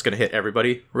 and it's going to hit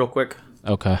everybody real quick.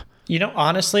 Okay. You know,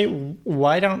 honestly,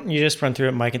 why don't you just run through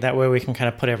it, Mike, and that way we can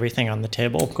kind of put everything on the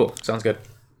table. Cool. Sounds good.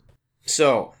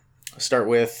 So, I'll start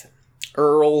with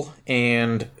Earl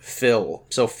and Phil.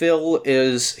 So Phil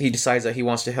he decides that he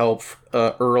wants to help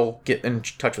Earl get in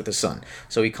touch with his son.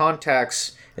 So he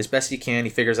contacts as best he can. He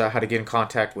figures out how to get in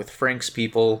contact with Frank's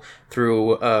people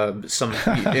through in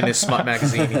his smut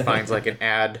magazine. He finds like an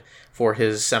ad for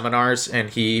his seminars, and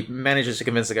he manages to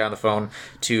convince the guy on the phone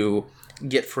to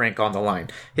get Frank on the line.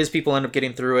 His people end up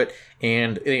getting through it,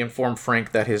 and they inform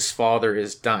Frank that his father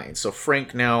is dying. So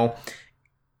Frank now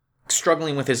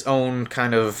struggling with his own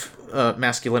kind of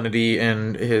masculinity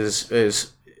and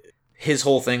his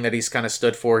whole thing that he's kind of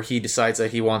stood for. He decides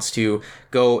that he wants to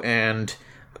go and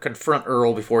confront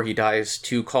Earl before he dies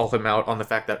to call him out on the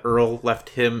fact that Earl left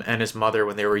him and his mother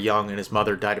when they were young, and his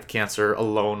mother died of cancer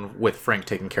alone with Frank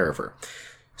taking care of her.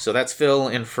 So that's Phil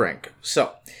and Frank.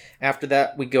 So after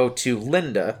that, we go to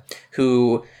Linda,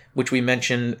 who, which we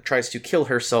mentioned, tries to kill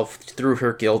herself through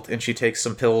her guilt, and she takes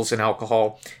some pills and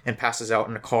alcohol and passes out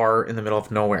in a car in the middle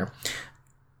of nowhere.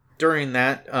 During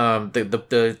that,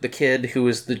 the kid who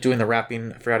was doing the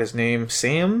rapping, I forgot his name,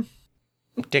 Sam?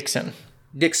 Dixon.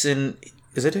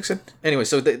 Is it Dixon? Anyway,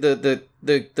 so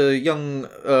the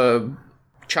young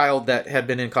child that had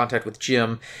been in contact with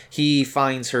Jim, he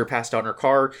finds her passed out in her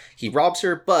car. He robs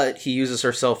her, but he uses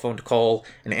her cell phone to call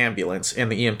an ambulance,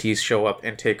 and the EMTs show up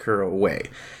and take her away.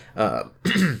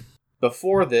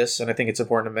 Before this, and I think it's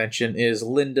important to mention, is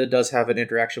Linda does have an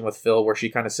interaction with Phil where she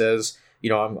kind of says,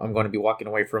 I'm going to be walking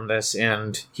away from this,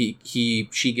 and she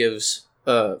gives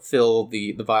Phil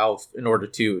the vial in order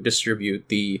to distribute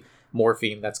the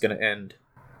morphine that's going to end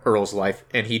Earl's life,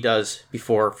 and he does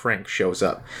before Frank shows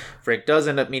up. Frank does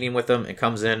end up meeting with him and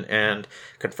comes in and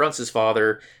confronts his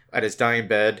father at his dying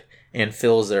bed, and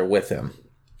Phil's there with him.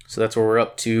 So that's where we're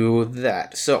up to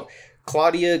that. So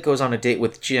Claudia goes on a date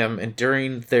with Jim, and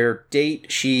during their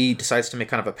date, she decides to make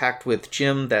kind of a pact with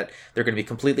Jim that they're going to be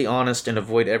completely honest and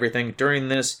avoid everything. During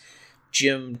this,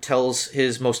 Jim tells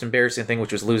his most embarrassing thing,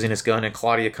 which was losing his gun, and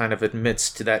Claudia kind of admits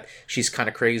to that she's kind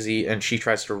of crazy, and she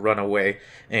tries to run away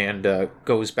and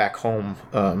goes back home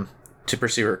to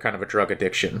pursue her kind of a drug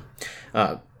addiction.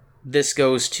 This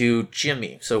goes to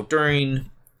Jimmy. So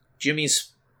during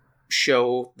Jimmy's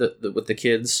show with the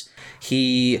kids,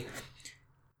 he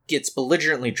gets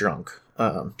belligerently drunk,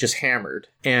 just hammered,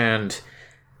 and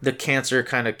the cancer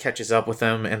kind of catches up with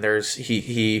him, and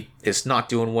he is not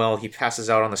doing well. He passes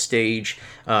out on the stage.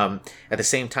 At the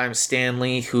same time,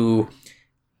 Stanley, who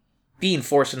being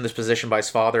forced in this position by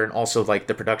his father and also like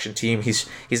the production team, he's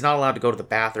not allowed to go to the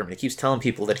bathroom. He keeps telling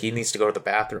people that he needs to go to the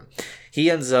bathroom.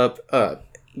 He ends up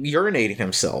urinating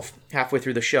himself halfway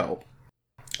through the show,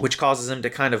 which causes him to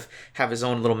kind of have his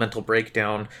own little mental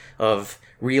breakdown of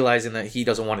realizing that he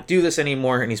doesn't want to do this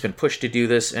anymore, and he's been pushed to do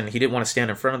this, and he didn't want to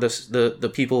stand in front of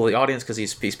the people, the audience, because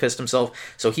he's pissed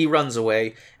himself. So he runs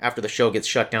away after the show gets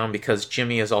shut down because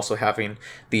Jimmy is also having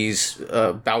these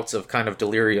bouts of kind of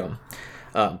delirium.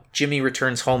 Jimmy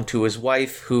returns home to his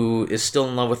wife, who is still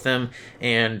in love with him,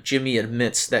 and Jimmy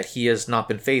admits that he has not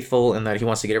been faithful and that he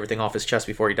wants to get everything off his chest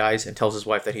before he dies, and tells his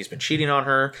wife that he's been cheating on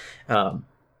her.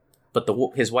 But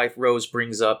his wife, Rose,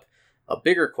 brings up a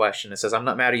bigger question. It says, I'm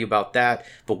not mad at you about that,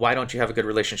 but why don't you have a good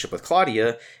relationship with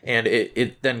Claudia? And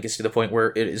it then gets to the point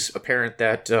where it is apparent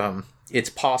that it's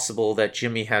possible that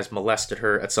Jimmy has molested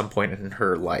her at some point in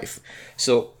her life.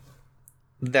 So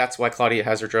that's why Claudia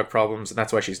has her drug problems, and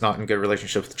that's why she's not in good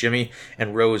relationship with Jimmy,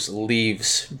 and Rose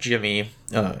leaves Jimmy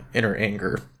in her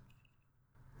anger.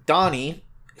 Donnie,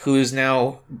 who is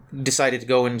now decided to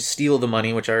go and steal the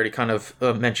money, which I already kind of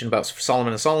mentioned about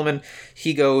Solomon and Solomon.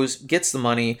 He goes, gets the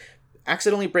money,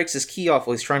 accidentally breaks his key off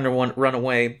while he's trying to run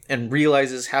away, and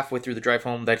realizes halfway through the drive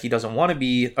home that he doesn't want to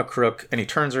be a crook, and he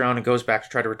turns around and goes back to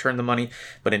try to return the money,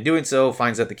 but in doing so,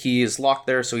 finds that the key is locked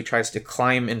there, so he tries to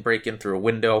climb and break in through a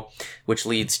window, which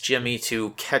leads Jimmy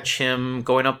to catch him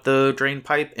going up the drain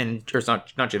pipe, or it's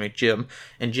not Jimmy, Jim,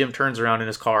 and Jim turns around in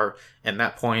his car, and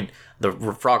at that point, the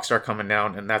frogs start coming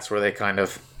down, and that's where they kind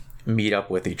of meet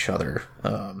up with each other.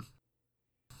 I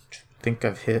think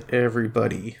I've hit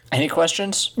everybody. Any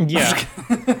questions? Yeah.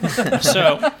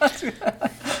 So,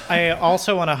 I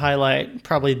also want to highlight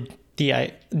probably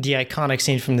the iconic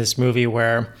scene from this movie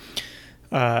where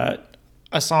a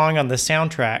song on the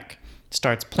soundtrack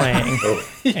starts playing,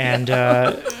 and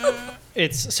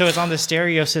it's on the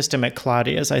stereo system at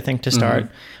Claudia's, I think, to start,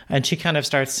 and she kind of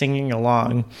starts singing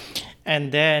along,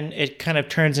 and then it kind of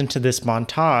turns into this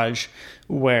montage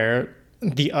where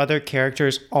the other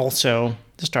characters also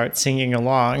start singing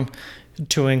along,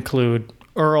 to include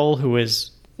Earl, who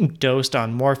is dosed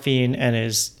on morphine and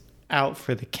is out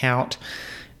for the count,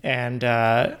 and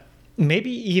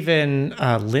maybe even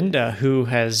Linda, who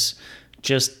has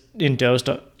just indosed,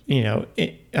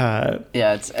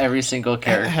 it's every single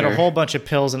character. Had a whole bunch of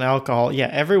pills and alcohol. Yeah,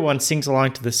 everyone sings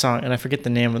along to the song, and I forget the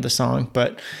name of the song,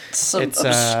 but it's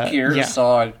obscure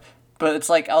song. But it's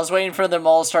like I was waiting for them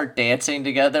all to start dancing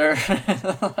together.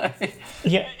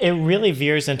 Yeah, it really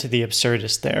veers into the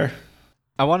absurdist there.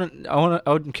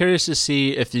 I'm curious to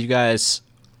see if you guys,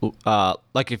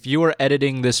 if you were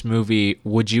editing this movie,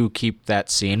 would you keep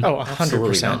that scene? Oh,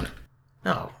 100%.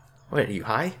 No. Wait, are you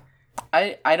high?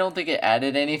 I don't think it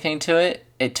added anything to it.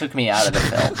 It took me out of the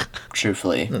film,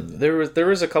 truthfully. There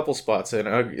was a couple spots, and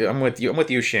I'm with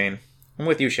you, Shane.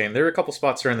 There were a couple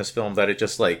spots during this film that it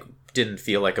just like didn't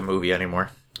feel like a movie anymore.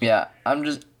 Yeah,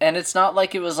 and it's not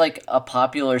like it was like a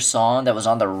popular song that was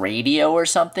on the radio or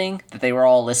something that they were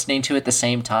all listening to at the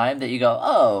same time that you go,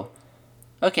 oh,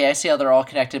 okay, I see how they're all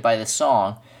connected by this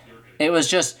song. It was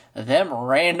just them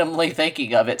randomly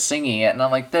thinking of it, singing it, and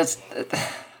I'm like, it's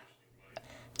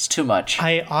too much.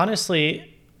 I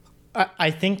honestly, I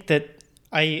think that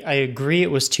I agree it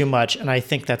was too much, and I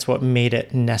think that's what made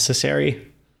it necessary.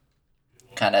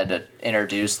 Kind of to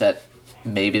introduce that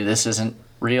maybe this isn't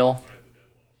real.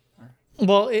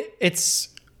 Well, it's.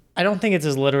 I don't think it's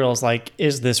as literal as like,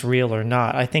 is this real or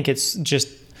not? I think it's just.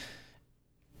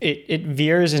 It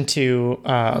veers into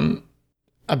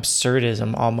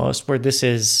absurdism almost, where this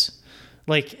is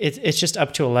like it's just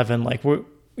up to 11. Like we're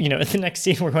in the next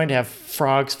scene we're going to have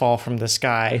frogs fall from the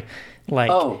sky,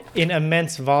 like in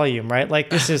immense volume, right? Like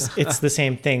it's the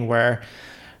same thing where.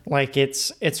 Like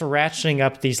it's ratcheting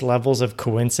up these levels of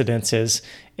coincidences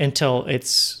until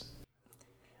it's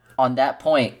on that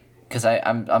point, because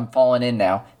I'm falling in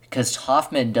now, because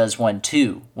Hoffman does one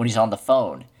too when he's on the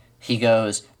phone. He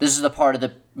goes, "This is the part of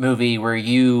the movie where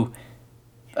you,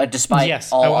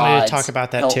 despite all I wanted odds, to talk about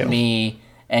that help too. me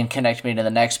and connect me to the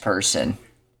next person."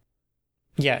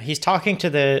 Yeah, he's talking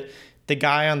to the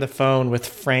guy on the phone with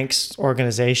Frank's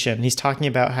organization. He's talking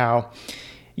about how.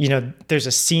 There's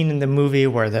a scene in the movie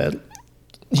where the,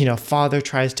 father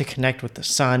tries to connect with the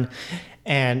son,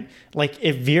 and like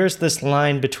it veers this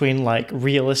line between like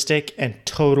realistic and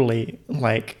totally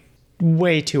like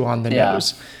way too on the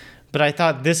nose. But I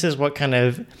thought this is what kind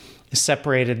of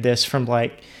separated this from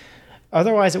like,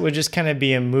 otherwise it would just kind of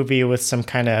be a movie with some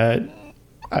kind of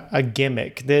a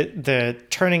gimmick. The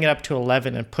turning it up to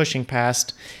 11 and pushing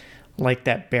past like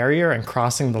that barrier and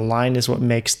crossing the line is what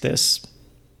makes this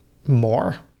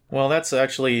more. Well, that's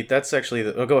actually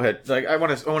go ahead. Like I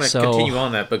want to continue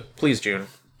on that, but please, June.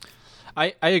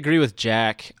 I agree with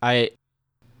Jack. It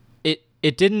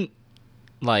didn't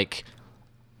like,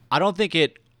 I don't think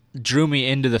it drew me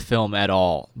into the film at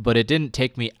all, but it didn't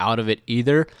take me out of it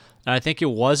either. And I think it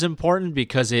was important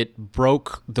because it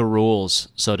broke the rules,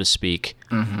 so to speak.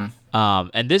 Mm-hmm.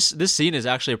 And this scene is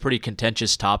actually a pretty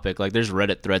contentious topic. Like there's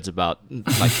Reddit threads about,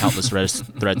 like countless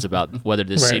Reddit threads about whether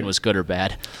this scene was good or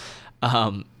bad.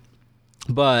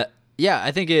 But yeah,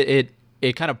 I think it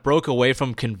kind of broke away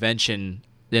from convention.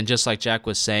 And just like Jack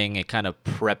was saying, it kind of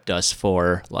prepped us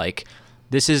for like,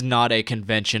 this is not a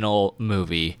conventional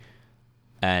movie.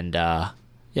 And yeah,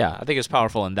 I think it's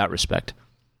powerful in that respect.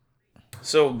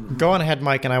 So go on ahead,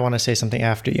 Mike, and I want to say something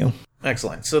after you.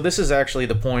 Excellent. So this is actually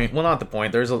the point. Well, not the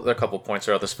point. There's a couple points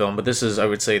throughout this film, but this is, I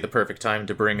would say, the perfect time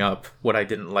to bring up what I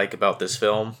didn't like about this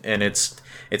film. And it's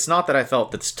not that I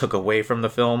felt this took away from the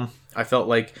film. I felt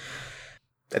like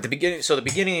at the beginning. So the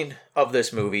beginning of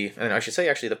this movie, and I should say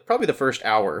actually probably the first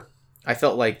hour, I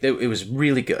felt like it was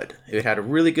really good. It had a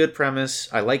really good premise.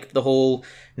 I liked the whole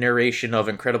narration of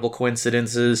incredible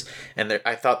coincidences, and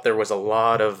I thought there was a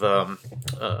lot of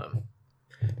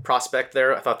prospect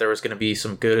there. I thought there was going to be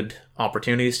some good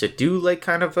opportunities to do like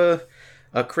kind of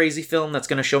a crazy film that's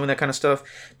going to show me that kind of stuff.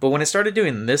 But when it started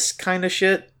doing this kind of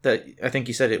shit, that I think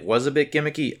you said it was a bit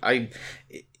gimmicky,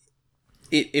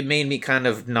 it made me kind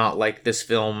of not like this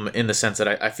film in the sense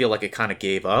that I feel like it kind of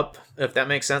gave up, if that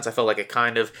makes sense. I felt like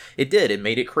it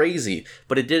made it crazy,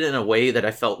 but it did it in a way that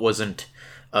I felt wasn't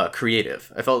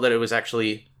creative. I felt that it was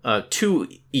actually too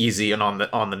easy and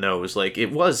on the nose. Like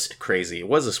it was crazy. It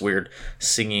was this weird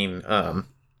singing, and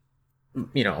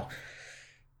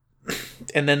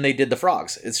then they did the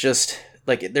frogs. It's just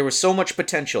like there was so much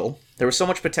potential. There was so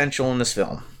much potential in this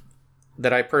film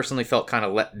that I personally felt kind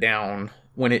of let down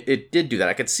when it did do that.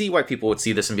 I could see why people would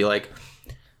see this and be like,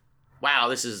 wow,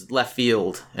 this is left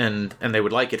field, and they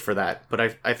would like it for that.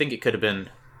 But I think it could have been,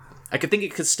 I could think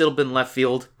it could still have been left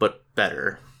field, but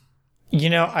better.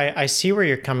 I see where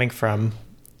you're coming from,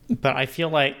 but I feel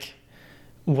like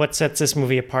what sets this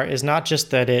movie apart is not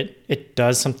just that it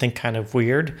does something kind of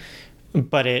weird,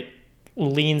 but it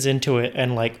leans into it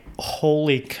and like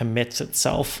wholly commits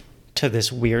itself to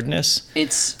this weirdness.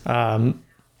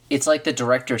 It's like the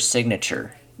director's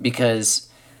signature, because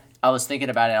I was thinking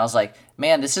about it and I was like,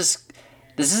 man, this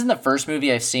isn't the first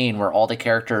movie I've seen where all the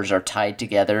characters are tied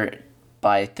together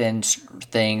by thin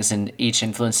things and each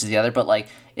influences the other. But like,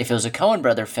 if it was a Coen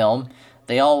brother film,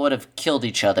 they all would have killed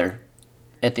each other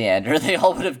at the end, or they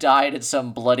all would have died in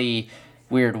some bloody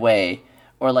weird way,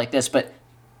 or like this. But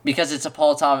because it's a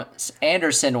Paul Thomas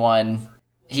Anderson one,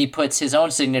 he puts his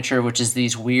own signature, which is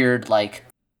these weird like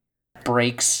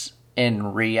breaks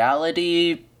in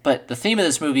reality, but the theme of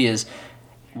this movie is,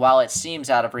 while it seems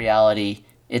out of reality,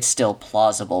 it's still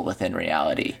plausible within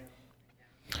reality.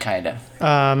 Kind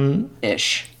of.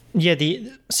 Ish. Yeah,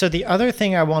 so the other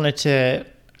thing I wanted to,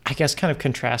 I guess, kind of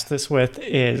contrast this with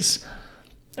is,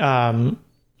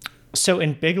 so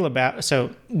in Big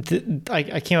Lebowski,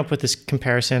 I came up with this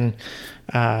comparison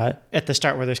at the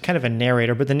start where there's kind of a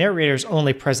narrator, but the narrator is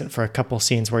only present for a couple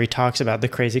scenes where he talks about the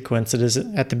crazy coincidence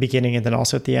at the beginning and then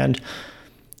also at the end.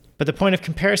 But the point of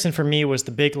comparison for me was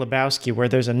the Big Lebowski, where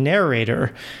there's a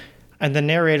narrator, and the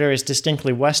narrator is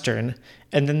distinctly Western,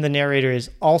 and then the narrator is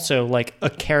also like a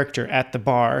character at the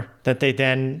bar that they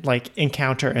then like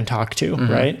encounter and talk to,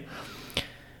 right?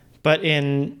 But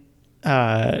in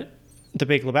the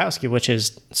Big Lebowski, which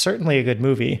is certainly a good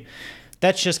movie,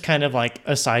 that's just kind of like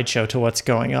a sideshow to what's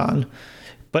going on.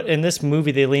 But in this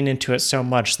movie, they lean into it so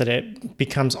much that it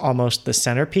becomes almost the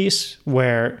centerpiece,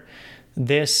 where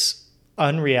this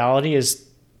unreality is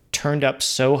turned up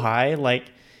so high,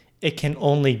 like it can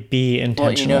only be intentional.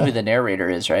 Well, you know who the narrator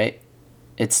is, right?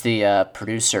 It's the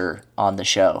producer on the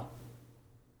show.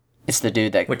 It's the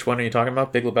dude that... Which one are you talking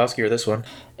about? Big Lebowski or this one?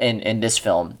 In this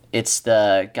film. It's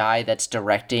the guy that's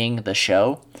directing the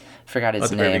show. Forgot his name. At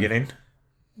the very beginning?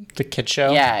 The kid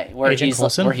show? Yeah, where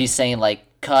he's saying, like,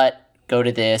 cut, go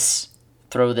to this,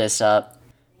 throw this up.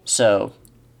 So,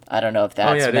 I don't know if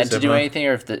that's meant to do anything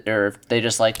or if they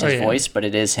just liked his voice, but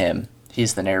it is him.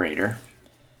 He's the narrator.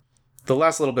 The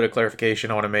last little bit of clarification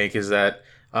I want to make is that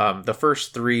the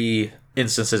first 3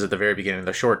 instances at the very beginning,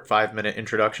 the short 5-minute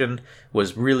introduction,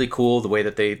 was really cool. The way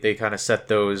that they kind of set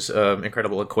those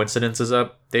incredible coincidences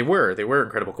up. They were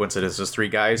incredible coincidences. 3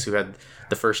 guys who had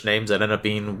the first names that ended up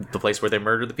being the place where they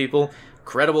murdered the people.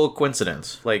 Incredible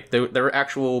coincidence. Like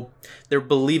they're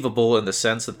believable in the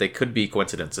sense that they could be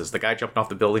coincidences. The guy jumping off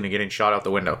the building and getting shot out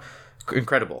the window.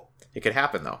 Incredible. It could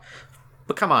happen though.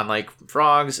 But come on, like,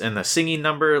 frogs and the singing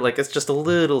number, like, it's just a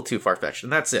little too far-fetched.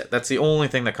 And that's it. That's the only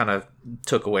thing that kind of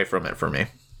took away from it for me.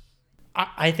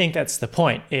 I think that's the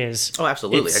point, is... Oh,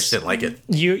 absolutely. I just didn't like it.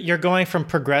 You're going from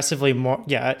progressively more...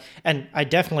 Yeah, and I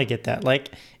definitely get that.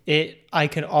 Like, I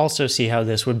could also see how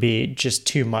this would be just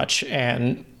too much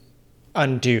and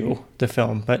undo the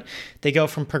film. But they go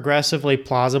from progressively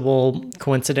plausible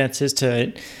coincidences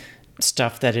to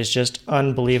stuff that is just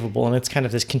unbelievable. And it's kind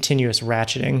of this continuous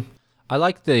ratcheting. I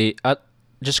like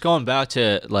just going back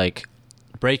to like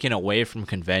breaking away from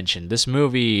convention. This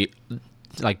movie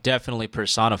like definitely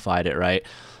personified it, right?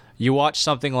 You watch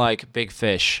something like Big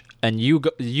Fish, and you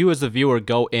as the viewer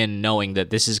go in knowing that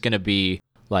this is going to be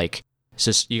like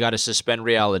you got to suspend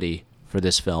reality for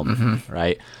this film,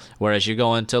 right? Whereas you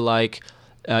go into like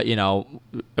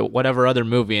whatever other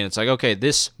movie, and it's like, okay,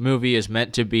 this movie is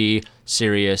meant to be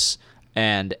serious,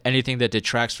 and anything that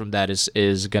detracts from that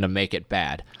is going to make it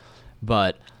bad.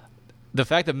 But the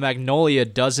fact that Magnolia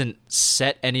doesn't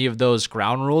set any of those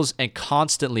ground rules and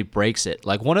constantly breaks it.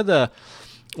 Like one of the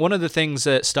things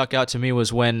that stuck out to me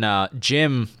was when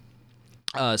Jim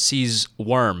sees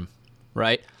Worm,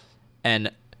 right?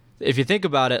 And if you think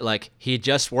about it, like he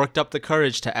just worked up the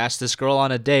courage to ask this girl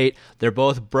on a date. They're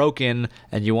both broken,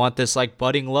 and you want this like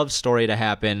budding love story to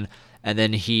happen, and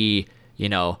then he,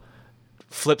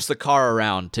 flips the car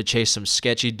around to chase some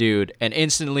sketchy dude, and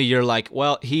instantly you're like,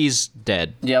 well, he's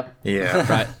dead. Yep.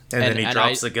 Yeah. Right. and then he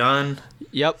drops the gun.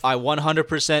 Yep. I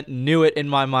 100% knew it in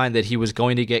my mind that he was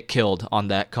going to get killed on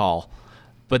that call,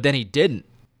 but then he didn't.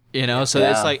 So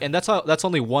it's like, and that's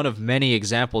only one of many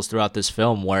examples throughout this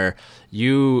film where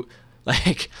you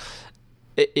like,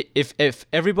 if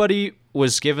everybody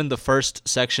was given the first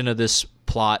section of this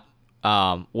plot,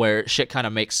 where shit kind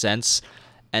of makes sense,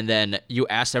 and then you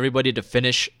asked everybody to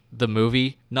finish the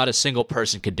movie, not a single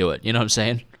person could do it. You know what I'm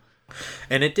saying?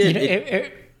 And it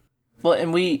did. Well,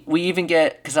 and we even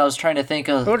get, because I was trying to think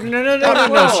of... Oh,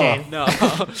 no, Shane. No.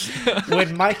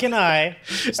 When Mike and I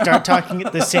start talking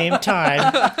at the same time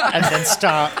and then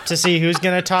stop to see who's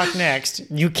going to talk next,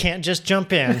 you can't just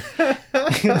jump in.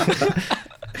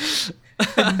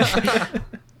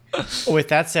 With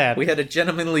that said... We had a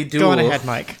gentlemanly duel. Go on ahead,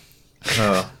 Mike.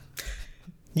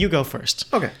 You go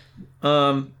first. Okay.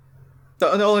 The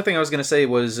only thing I was going to say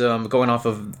was going off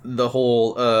of the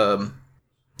whole...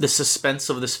 the suspense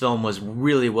of this film was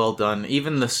really well done.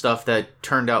 Even the stuff that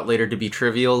turned out later to be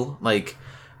trivial, like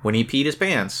when he peed his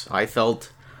pants, I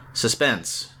felt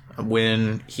suspense.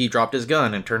 When he dropped his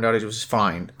gun and turned out it was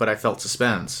fine, but I felt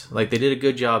suspense. Like they did a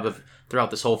good job of,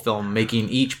 throughout this whole film, making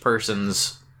each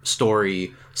person's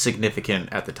story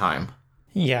significant at the time.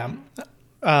 Yeah.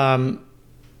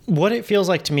 What it feels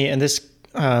like to me, and this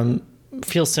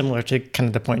feels similar to kind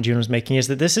of the point June was making, is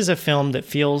that this is a film that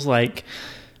feels like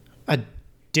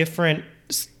different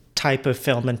type of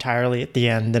film entirely at the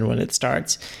end than when it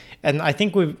starts. And I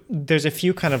think there's a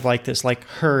few kind of like this, like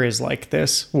Her is like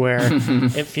this, where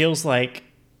it feels like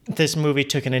this movie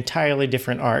took an entirely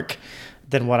different arc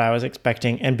than what I was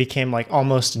expecting and became like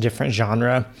almost a different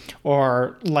genre.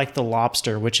 Or like The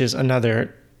Lobster, which is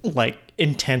another like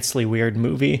intensely weird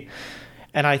movie.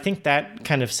 And I think that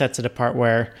kind of sets it apart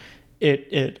where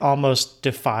it almost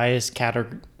defies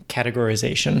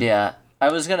categorization. Yeah. I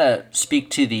was going to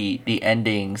speak to the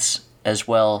endings as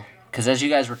well, because as you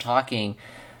guys were talking,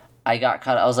 I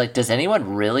was like, does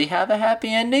anyone really have a happy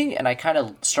ending? And I kind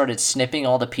of started snipping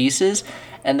all the pieces,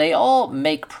 and they all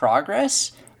make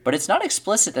progress, but it's not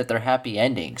explicit that they're happy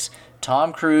endings.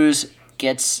 Tom Cruise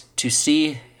gets to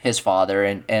see his father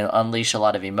and unleash a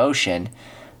lot of emotion,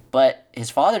 but his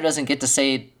father doesn't get to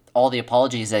say all the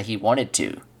apologies that he wanted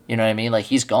to. You know what I mean? Like,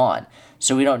 he's gone.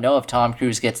 So we don't know if Tom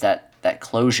Cruise gets that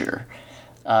closure.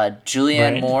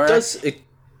 Julianne Moore...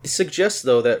 It suggests,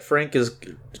 though, that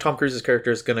Tom Cruise's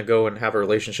character is going to go and have a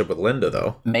relationship with Linda,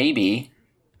 though. Maybe.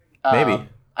 Maybe.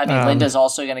 I mean, Linda's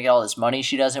also going to get all this money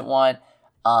she doesn't want.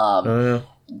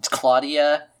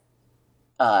 Claudia,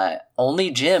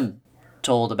 only Jim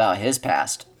told about his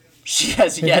past. She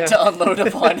has yet to unload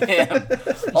upon him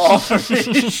all her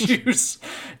issues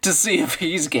to see if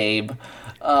he's game.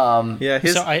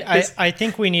 I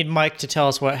think we need Mike to tell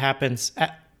us what happens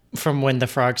from when the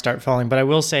frogs start falling. But I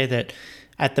will say that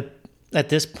at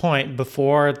this point,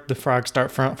 before the frogs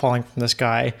start falling from the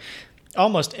sky,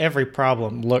 almost every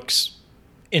problem looks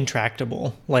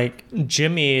intractable. Like,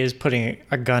 Jimmy is putting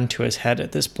a gun to his head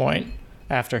at this point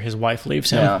after his wife leaves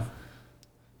him.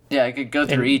 Yeah, I could go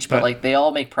through each, but like, they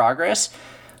all make progress,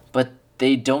 but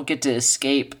they don't get to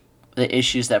escape the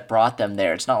issues that brought them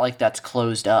there. It's not like that's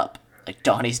closed up. Like,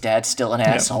 Donnie's dad's still an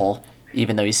asshole,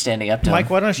 even though he's standing up to him. Mike,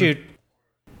 why don't you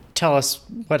tell us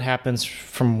what happens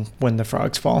from when the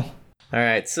frogs fall? All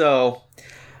right, so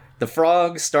the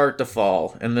frogs start to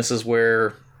fall, and this is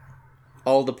where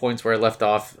all the points where I left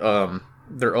off,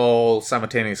 they're all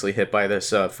simultaneously hit by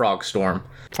this frog storm.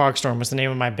 Frogstorm was the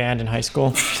name of my band in high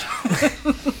school.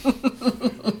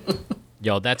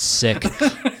 Yo, that's sick.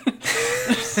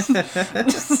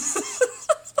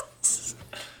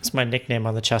 It's my nickname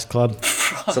on the chess club.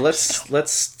 So let's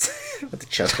with the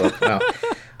chess club. Wow,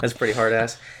 that's pretty hard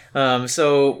ass.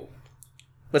 So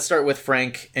let's start with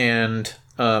Frank and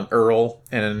Earl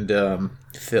and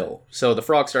Phil. So the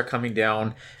frogs start coming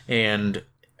down, and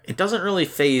it doesn't really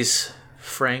phase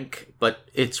Frank, but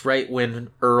it's right when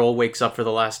Earl wakes up for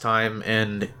the last time,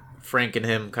 and Frank and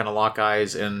him kind of lock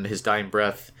eyes, and his dying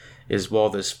breath is while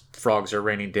this frogs are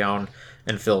raining down,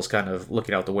 and Phil's kind of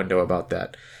looking out the window about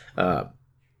that. At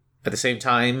the same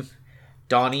time,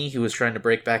 Donnie, who was trying to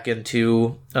break back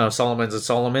into Solomon's and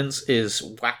Solomon's, is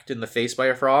whacked in the face by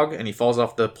a frog, and he falls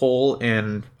off the pole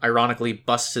and ironically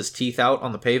busts his teeth out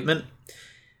on the pavement.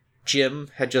 Jim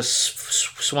had just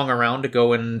swung around to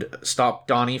go and stop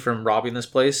Donnie from robbing this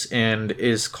place, and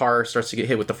his car starts to get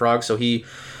hit with the frog, so he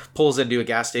pulls into a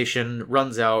gas station,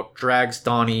 runs out, drags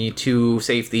Donnie to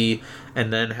safety,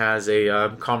 and then has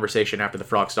a conversation after the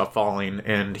frog stopped falling,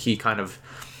 and he kind of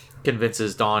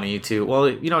convinces Donnie to, well,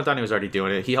 you know, Donnie was already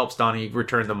doing it. He helps Donnie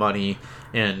return the money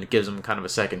and gives him kind of a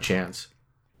second chance.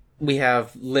 We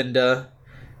have Linda,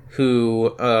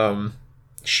 who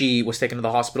she was taken to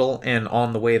the hospital, and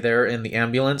on the way there in the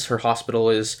ambulance, her hospital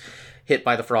is hit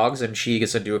by the frogs, and she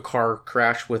gets into a car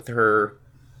crash with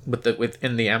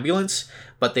in the ambulance,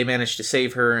 but they manage to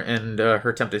save her, and her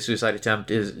attempted suicide attempt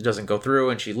doesn't go through,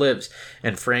 and she lives.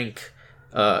 And Frank,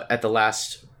 at the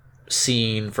last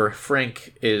scene for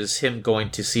Frank, is him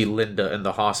going to see Linda in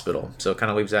the hospital, so it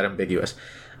kind of leaves that ambiguous.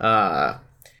 The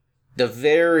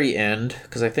very end,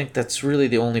 because I think that's really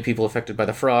the only people affected by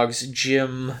the frogs,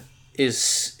 Jim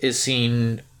is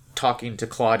seen talking to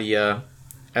Claudia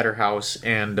at her house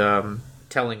and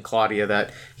telling Claudia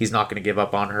that he's not going to give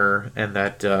up on her, and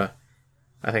that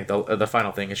I think the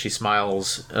final thing is she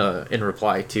smiles in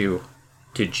reply to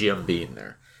Jim being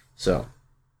there. So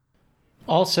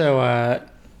also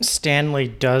Stanley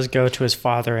does go to his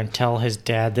father and tell his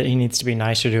dad that he needs to be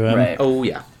nicer to him. Right. Oh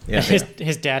yeah.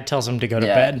 His dad tells him to go to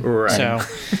bed. Right. So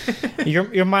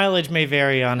your mileage may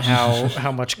vary on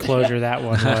how much closure that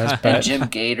one was. But and Jim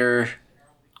Gator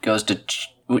goes to.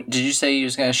 Did you say he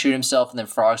was going to shoot himself, and then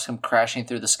frogs come crashing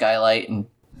through the skylight? And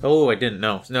oh, I didn't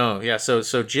know. No, yeah. So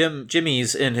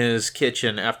Jimmy's in his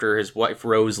kitchen after his wife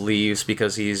Rose leaves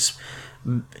because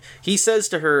he says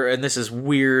to her, and this is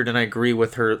weird, and I agree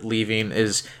with her leaving,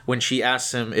 is when she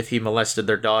asks him if he molested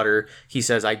their daughter, he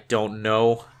says, "I don't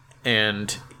know,"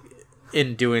 and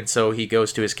in doing so, he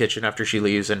goes to his kitchen after she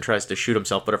leaves and tries to shoot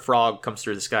himself, but a frog comes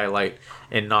through the skylight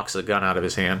and knocks the gun out of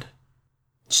his hand.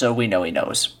 So we know he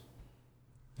knows.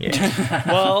 Yeah.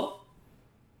 Well,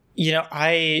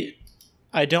 I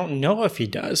don't know if he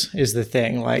does, is the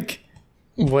thing. Like,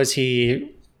 was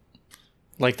he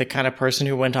like the kind of person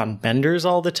who went on benders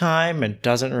all the time and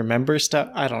doesn't remember stuff?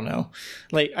 I don't know.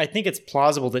 Like, I think it's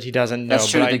plausible that he doesn't know. That's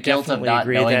true. But The I guilt of definitely not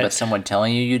agree knowing, that, but someone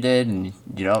telling you did and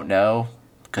you don't know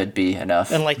could be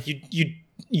enough. and like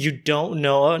you don't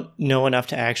know enough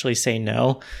to actually say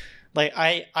no. Like,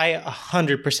 I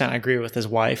 100% agree with his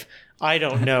wife. I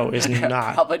don't know is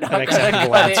not Probably not an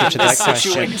acceptable answer to that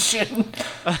question. situation.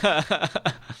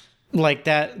 Like,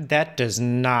 that is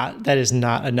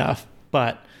not enough.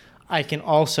 But I can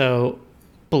also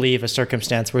believe a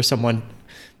circumstance where someone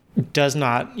does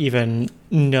not even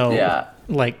know,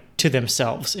 like, to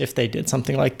themselves if they did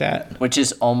something like that. Which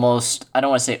is almost, I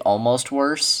don't want to say almost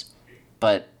worse,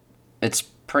 but it's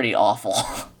pretty awful.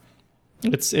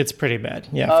 It's pretty bad.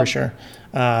 Yeah, for sure.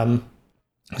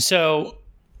 So,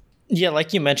 yeah,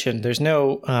 like you mentioned, there's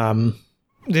no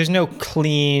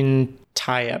clean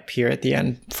tie-up here at the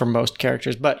end for most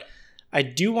characters. But I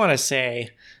do want to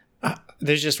say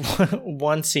there's just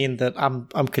one scene that I'm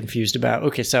confused about.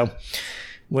 Okay, so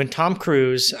when Tom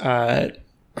Cruise,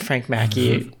 Frank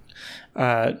Mackey,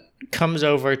 comes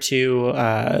over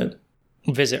to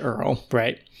visit Earl,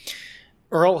 right?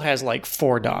 Earl has like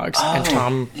 4 dogs, and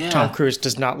Tom Cruise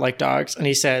does not like dogs, and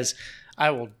he says, "I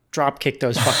will drop kick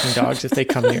those fucking dogs if they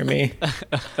come near me."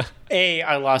 A,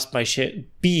 I lost my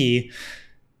shit. B,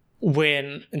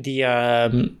 when the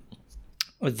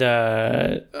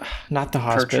not the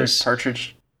hospice.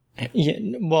 Partridge.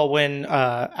 Yeah, well, when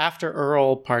after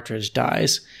Earl Partridge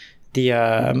dies, the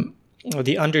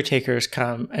Undertakers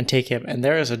come and take him, and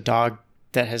there is a dog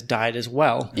that has died as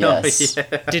well. Yes.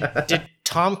 Did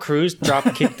Tom Cruise drop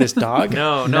kick this dog?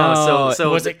 No.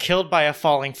 So was it killed by a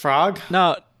falling frog?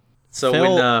 No. So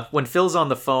Phil, when Phil's on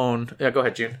the phone, yeah, go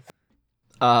ahead, June.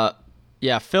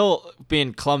 Yeah, Phil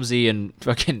being clumsy and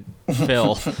fucking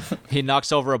Phil, he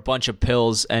knocks over a bunch of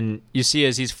pills, and you see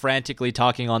as he's frantically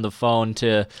talking on the phone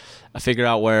to figure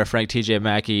out where Frank T.J.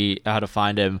 Mackey, how to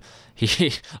find him,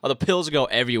 the pills go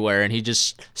everywhere, and he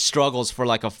just struggles for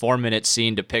like a 4-minute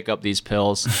scene to pick up these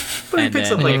pills. But he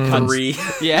picks up like 3.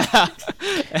 Yeah.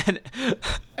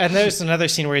 And there's another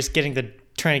scene where he's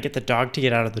trying to get the dog to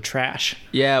get out of the trash.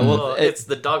 Yeah, well, it's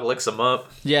the dog licks him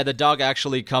up. Yeah, the dog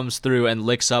actually comes through and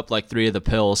licks up like 3 of the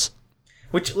pills.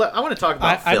 Which I want to talk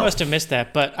about. I must have missed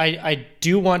that, but I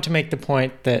do want to make the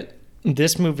point that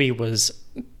this movie was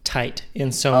tight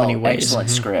in so many ways. Excellent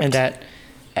script. And that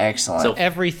Excellent.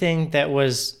 everything that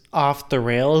was off the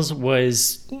rails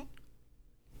was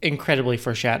incredibly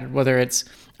foreshadowed. Whether it's,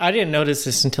 I didn't notice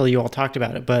this until you all talked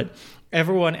about it, but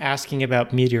everyone asking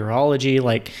about meteorology,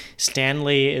 like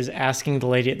Stanley is asking the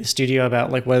lady at the studio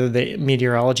about like whether the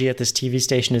meteorology at this TV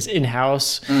station is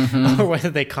in-house or whether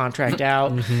they contract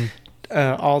out.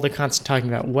 All the constant talking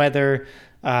about weather.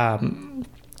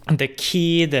 The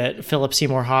key that Philip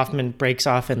Seymour Hoffman breaks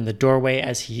off in the doorway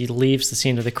as he leaves the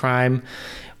scene of the crime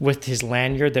with his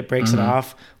lanyard that breaks it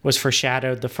off was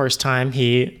foreshadowed the first time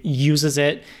he uses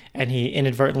it, and he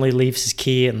inadvertently leaves his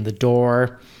key in the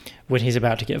door when he's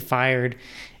about to get fired.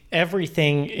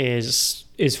 Everything is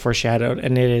foreshadowed,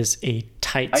 and it is a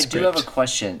tight script. I do have a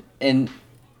question, and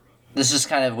this is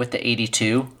kind of with the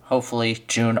 82. Hopefully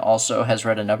June also has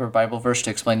read another Bible verse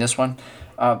to explain this one.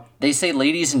 They say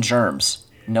ladies and germs.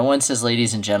 No one says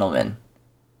ladies and gentlemen.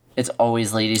 It's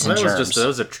always ladies and germs.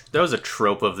 That was a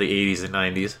trope of the 80s and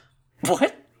 90s.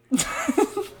 What?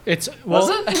 It's Was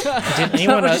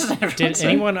it? Did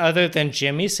anyone other than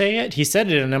Jimmy say it? He said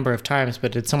it a number of times,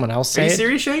 but did someone else say Are you it?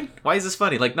 serious, Shane? Why is this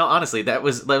funny? Like, no, honestly, that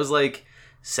was like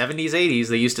 70s, 80s.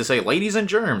 They used to say ladies and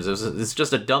germs. It's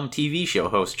just a dumb TV show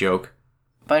host joke.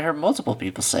 But I heard multiple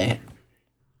people say it.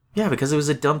 Yeah, because it was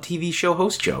a dumb TV show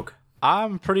host joke.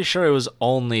 I'm pretty sure it was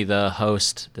only the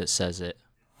host that says it.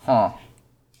 Huh. All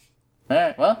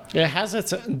right, well. It has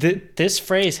its. This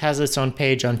phrase has its own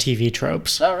page on TV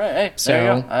tropes. All right, hey,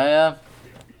 there you go.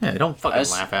 Yeah, don't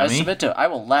fucking laugh at I me. submit to it. I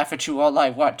will laugh at you all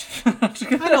I want.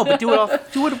 I know, but do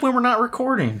it when we're not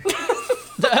recording.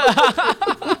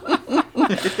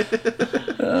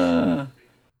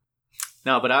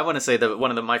 No, but I want to say that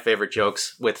one of my favorite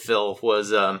jokes with Phil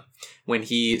was when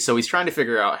he's trying to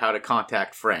figure out how to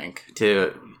contact Frank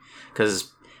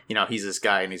because he's this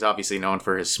guy and he's obviously known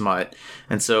for his smut,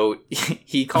 and so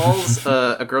he calls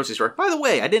a grocery store. By the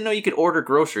way, I didn't know you could order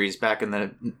groceries back in the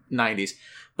 90s,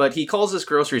 but he calls this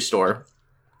grocery store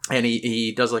and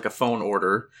he does like a phone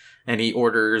order and he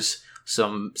orders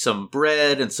some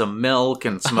bread and some milk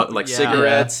and some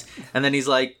cigarettes. And then he's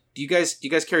like, do you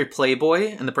guys carry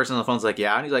Playboy? And the person on the phone's like,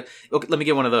 yeah. And he's like, okay, let me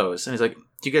get one of those. And he's like,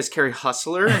 do you guys carry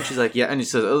Hustler? And she's like, yeah. And he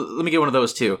says, oh, let me get one of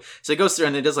those too. So he goes through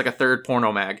and he does like a third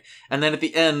porno mag. And then at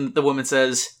the end, the woman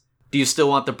says, do you still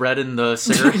want the bread and the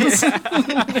cigarettes?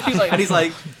 And he's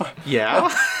like,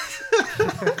 yeah.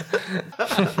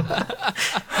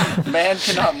 Man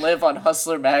cannot live on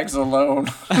Hustler mags alone.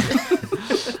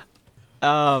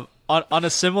 On a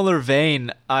similar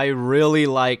vein, I really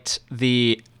liked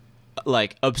the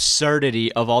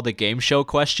absurdity of all the game show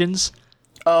questions.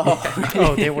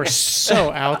 Oh, they were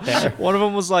so out there. One of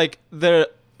them was like the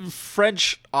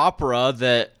French opera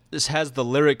that has the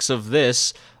lyrics of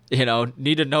this,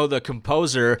 need to know the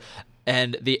composer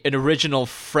and an original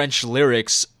French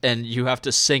lyrics, and you have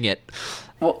to sing it.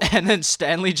 Well, and then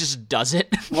Stanley just does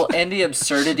it. Well, and the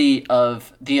absurdity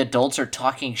of the adults are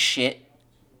talking shit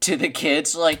to the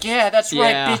kids, like, yeah, that's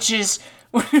right, bitches.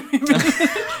 We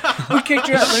kicked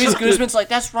your ass. Luis Guzman's like,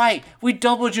 that's right, we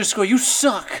doubled your score, you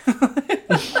suck.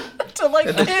 To like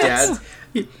and kids.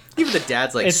 Even the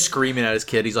dad's like screaming at his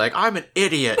kid. He's like, I'm an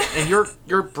idiot, and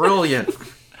you're brilliant.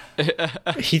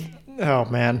 Oh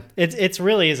man, it's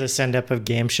really is a send up of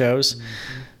game shows.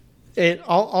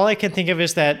 All I can think of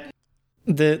is that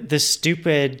the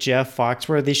stupid Jeff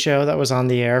Foxworthy show that was on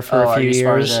the air for a few years.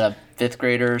 Are you smarter than a 5th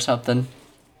grader or something?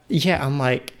 Yeah, I'm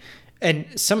like, and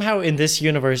somehow in this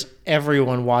universe,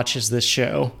 everyone watches this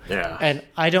show. Yeah, and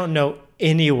I don't know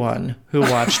anyone who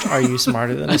watched Are You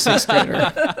Smarter Than a 6th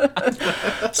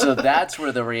Grader? So that's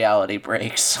where the reality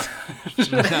breaks. It's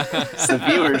the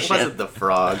viewership. It wasn't the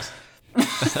frogs.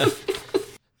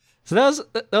 So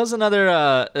that was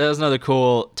another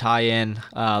cool tie-in.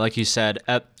 Like you said,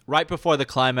 right before the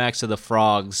climax of the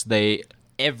frogs,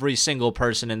 every single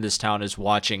person in this town is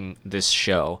watching this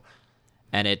show,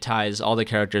 and it ties all the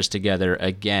characters together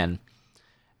again.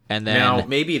 And then now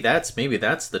maybe that's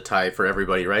the tie for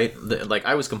everybody, right? Like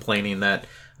I was complaining that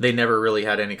they never really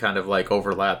had any kind of like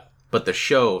overlap, but the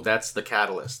show, that's the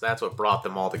catalyst. That's what brought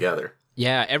them all together.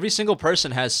 Yeah, every single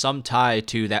person has some tie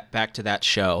to back to that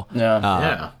show.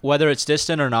 Yeah. Whether it's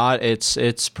distant or not,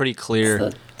 it's pretty clear.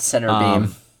 It's the center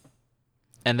beam.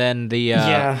 And then the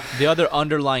other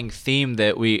underlying theme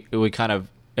that we kind of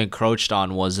encroached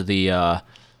on was the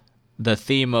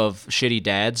theme of shitty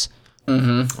dads.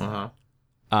 Mm-hmm. Uh-huh.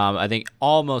 I think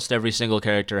almost every single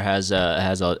character has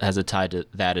a tie to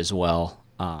that as well.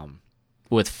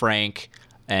 With Frank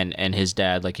and his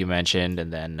dad, like you mentioned,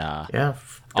 and then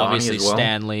obviously as well.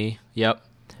 Stanley. Yep.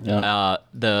 Yeah.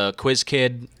 The quiz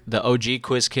kid, the OG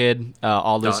quiz kid.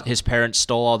 His parents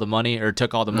stole all the money or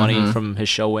took all the money from his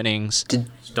show winnings.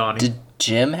 Did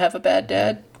Jim have a bad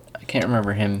dad? I can't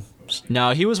remember him.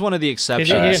 No, he was one of the exceptions.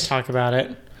 He didn't talk about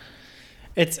it.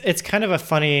 It's kind of a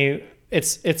funny.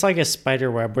 It's like a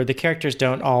spider web where the characters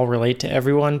don't all relate to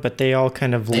everyone, but they all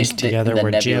kind of link together. The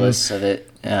where nebulous of it,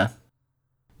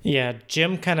 yeah,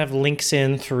 Jim kind of links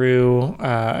in through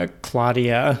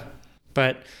Claudia,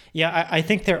 but yeah, I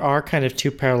think there are kind of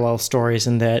two parallel stories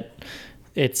in that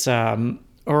it's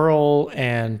Earl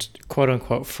and quote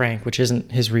unquote Frank, which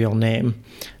isn't his real name.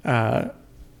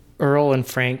 Earl and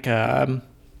Frank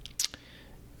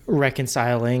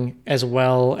reconciling, as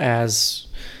well as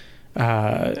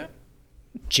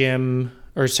Jimmy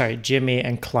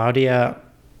and Claudia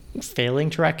failing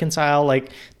to reconcile.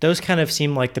 Like those kind of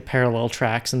seem like the parallel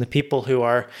tracks, and the people who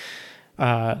are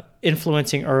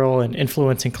influencing Earl and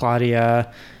influencing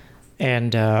Claudia,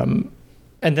 and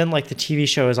then like the TV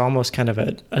show is almost kind of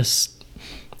a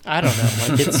I don't know,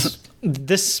 like it's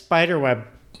this spider web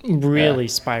really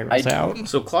spirals out.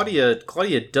 So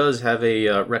Claudia does have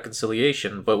a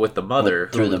reconciliation, but with the mother,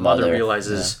 through the mother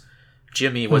realizes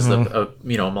Jimmy was the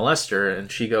molester, and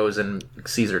she goes and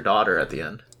sees her daughter at the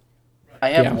end. I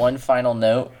have one final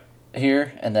note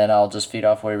here, and then I'll just feed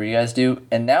off whatever you guys do.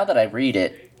 And now that I read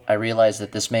it, I realize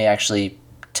that this may actually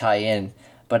tie in.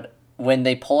 But when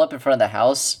they pull up in front of the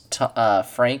house,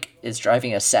 Frank is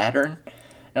driving a Saturn.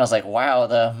 And I was like,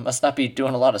 wow, must not be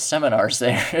doing a lot of seminars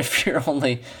there if you're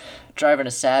only driving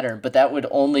a Saturn. But that would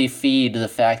only feed the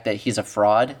fact that he's a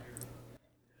fraud.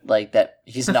 Like, that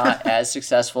he's not as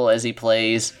successful as he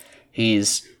plays.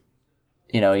 He's,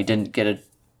 he didn't get a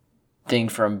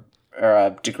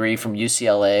degree from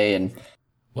UCLA. And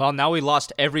well, now we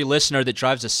lost every listener that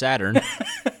drives a Saturn.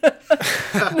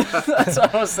 That's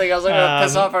what I was thinking. I was like, going to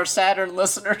piss off our Saturn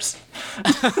listeners.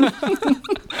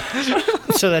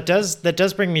 So that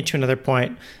does bring me to another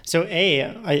point. So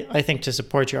I think to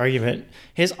support your argument,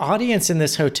 his audience in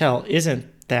this hotel isn't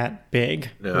that big,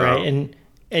 right?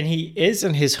 And he is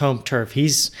in his home turf.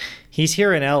 He's he's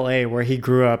here in LA where he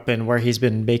grew up and where he's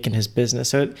been making his business.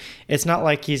 So it's not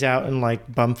like he's out in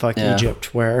like bumfuck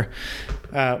Egypt where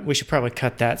we should probably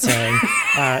cut that saying.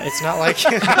 It's not like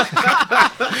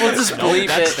We'll just bleep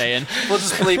it. Staying. We'll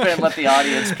just bleep it and let the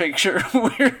audience picture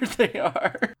where they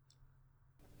are.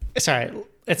 sorry,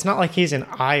 it's not like he's in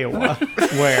Iowa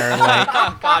where like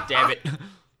God damn it.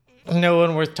 no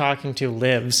one worth talking to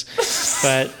lives.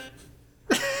 But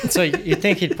so you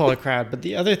think he'd pull a crowd, but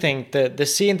the other thing, the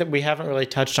scene that we haven't really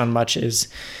touched on much is,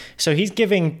 so he's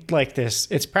giving like this,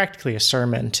 it's practically a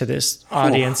sermon to this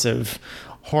audience of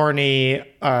horny,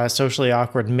 socially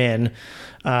awkward men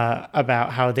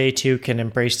about how they too can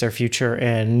embrace their future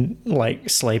and like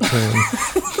slay poon.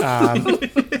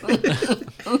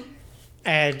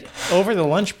 And over the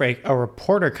lunch break, a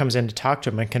reporter comes in to talk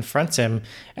to him and confronts him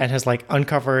and has like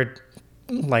uncovered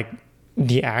like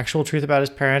the actual truth about his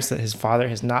parents, that his father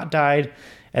has not died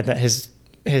and that his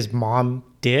mom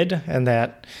did, and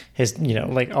that his, you know,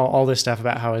 like all this stuff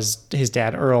about how his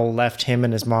dad Earl left him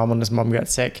and his mom when his mom got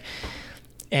sick.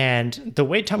 And the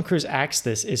way Tom Cruise acts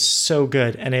this is so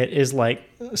good, and it is like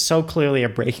so clearly a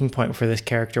breaking point for this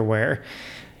character where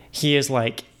he is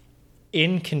like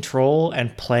in control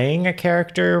and playing a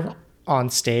character on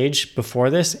stage before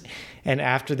this, and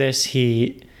after this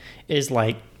he is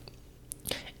like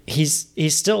he's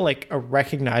still like a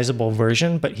recognizable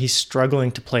version, but he's struggling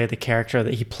to play the character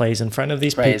that he plays in front of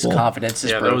these people. His confidence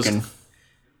is broken.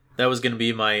 That was going to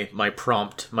be my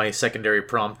prompt. My secondary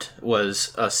prompt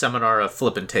was a seminar of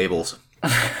flipping tables.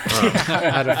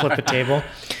 How to flip a table.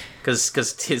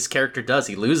 Because his character does,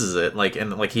 he loses it, like,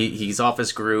 and like he's off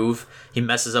his groove, he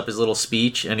messes up his little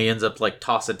speech, and he ends up like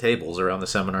tossing tables around the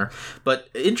seminar. But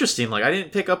interesting, like I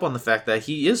didn't pick up on the fact that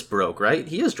he is broke, right?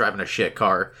 He is driving a shit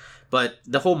car, but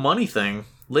the whole money thing,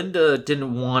 Linda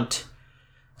didn't want.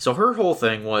 So her whole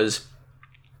thing was,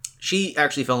 she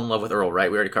actually fell in love with Earl, right?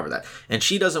 We already covered that, and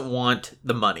she doesn't want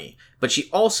the money, but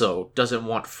she also doesn't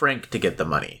want Frank to get the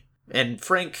money, and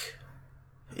Frank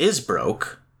is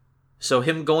broke. So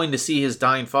him going to see his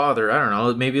dying father, I don't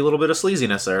know, maybe a little bit of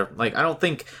sleaziness there. Like I don't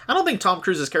think Tom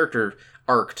Cruise's character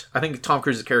arced. I think Tom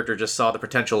Cruise's character just saw the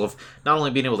potential of not only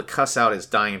being able to cuss out his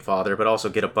dying father, but also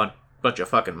get a bunch of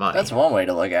fucking money. That's one way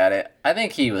to look at it. I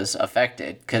think he was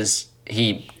affected because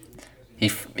he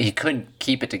couldn't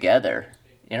keep it together.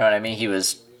 You know what I mean? He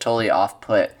was totally off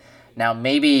put. Now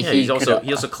maybe he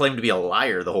also claimed to be a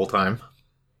liar the whole time.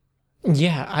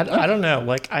 Yeah, I don't know.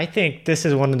 Like, I think this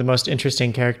is one of the most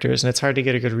interesting characters, and it's hard to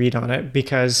get a good read on it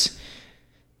because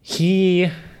he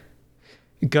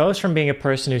goes from being a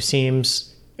person who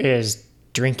is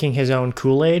drinking his own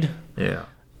Kool-Aid,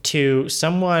 to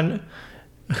someone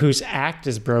whose act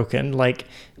is broken. Like,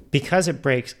 because it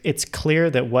breaks, it's clear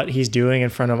that what he's doing in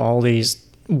front of all these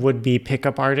would-be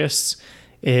pickup artists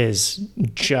is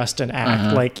just an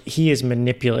act. Like, he is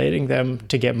manipulating them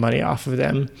to get money off of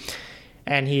them.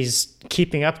 And he's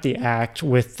keeping up the act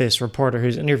with this reporter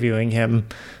who's interviewing him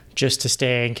just to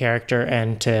stay in character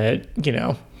and to, you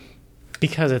know,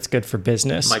 because it's good for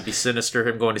business. Might be sinister,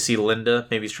 him going to see Linda.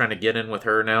 Maybe he's trying to get in with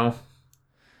her now.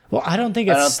 Well, I don't think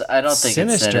it's I don't think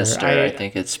sinister. it's sinister. I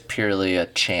think it's purely a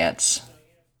chance.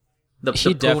 The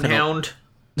poon hound.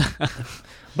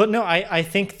 But no, I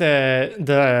think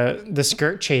the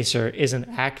skirt chaser is an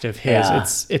act of his. Yeah.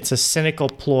 It's a cynical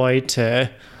ploy to...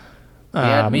 He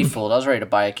had me fooled. I was ready to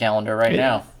buy a calendar right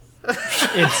now.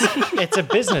 It's a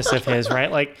business of his,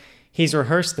 right? Like, he's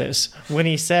rehearsed this. When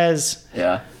he says,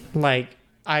 like,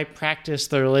 I practice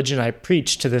the religion I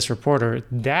preach to this reporter,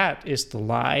 that is the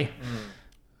lie.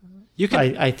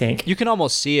 I think. You can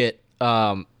almost see it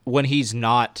when he's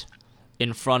not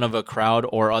in front of a crowd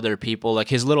or other people. Like,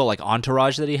 his little, like,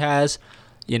 entourage that he has,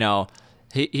 you know,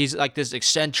 he's like this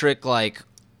eccentric, like,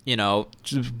 you know,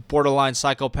 borderline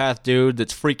psychopath dude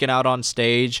that's freaking out on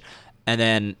stage. And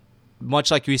then, much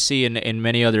like we see in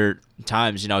many other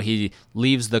times, you know, he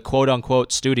leaves the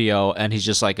quote-unquote studio and he's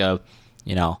just like a,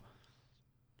 you know,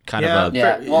 kind of a...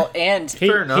 Yeah, well, and...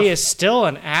 He is still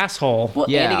an asshole. Well,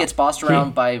 and he gets bossed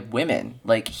around by women.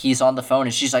 Like, he's on the phone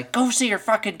and she's like, go see your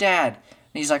fucking dad. And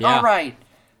he's like, all right.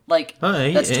 Like,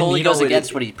 that totally goes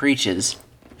against what he preaches.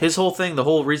 His whole thing, the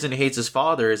whole reason he hates his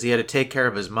father is he had to take care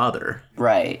of his mother.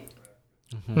 Right.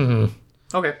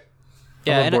 Okay.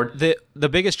 Yeah, and the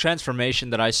biggest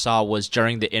transformation that I saw was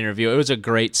during the interview. It was a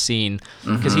great scene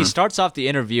because he starts off the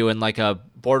interview in like a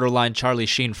borderline Charlie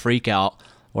Sheen freak out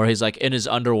where he's like in his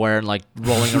underwear and like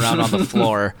rolling around on the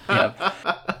floor.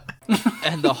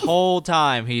 And the whole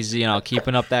time he's, you know,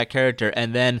 keeping up that character.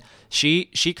 And then she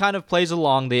kind of plays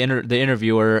along, the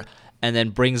interviewer, and then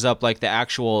brings up like the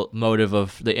actual motive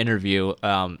of the interview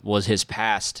was his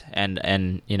past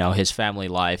and his family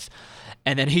life.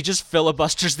 And then he just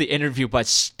filibusters the interview by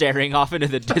staring off into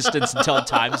the distance until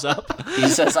time's up. He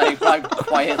says, I'm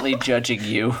quietly judging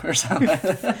you, or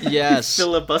something. Yes.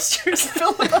 Filibusters.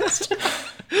 Filibuster.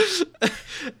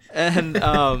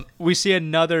 And we see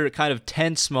another kind of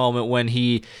tense moment when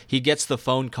he gets the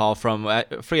phone call from, I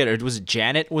forget, was it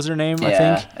Janet was her name,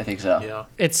 Yeah, I think so. Yeah.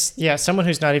 It's someone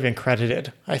who's not even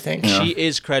credited, I think. She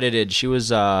is credited. She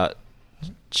was in,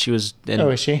 Oh,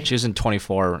 is she? She was in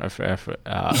 24.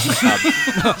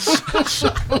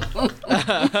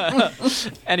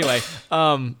 Anyway,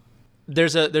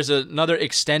 there's another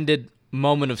extended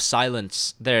moment of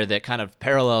silence there that kind of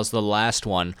parallels the last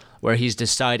one, where he's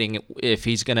deciding if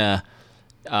he's gonna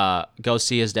go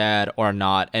see his dad or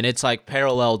not, and it's like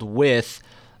paralleled with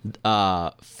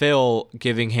Phil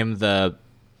giving him the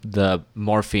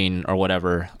morphine or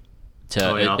whatever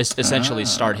to essentially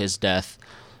start his death.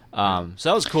 So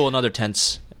that was cool. Another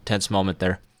tense moment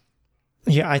there.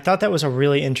 Yeah, I thought that was a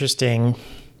really interesting,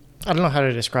 I don't know how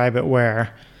to describe it,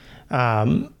 where,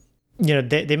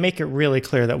 they make it really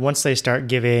clear that once they start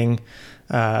giving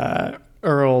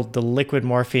Earl the liquid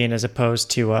morphine as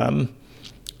opposed to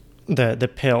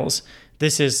the pills,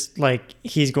 this is like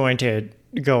he's going to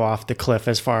go off the cliff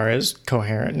as far as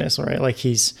coherentness, right? Like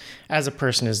he's, as a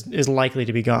person, is likely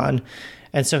to be gone.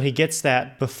 And so he gets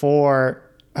that before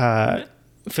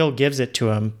Phil gives it to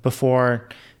him, before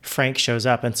Frank shows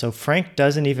up. And so Frank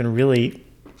doesn't even really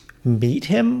meet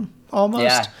him almost.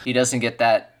 Yeah, he doesn't get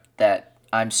that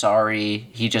I'm sorry.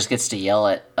 He just gets to yell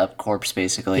at a corpse,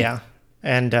 basically. Yeah.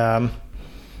 And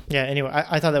anyway,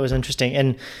 I thought that was interesting.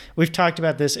 And we've talked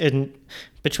about this in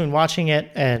between watching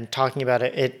it and talking about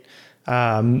it.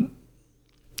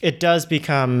 It does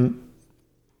become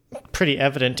pretty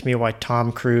evident to me why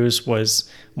Tom Cruise was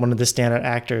one of the standout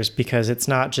actors, because it's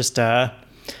not just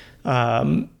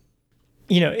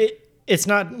it's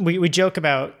not, we joke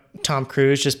about Tom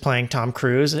Cruise just playing Tom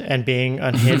Cruise and being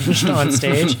unhinged on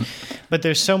stage, but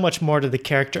there's so much more to the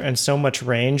character and so much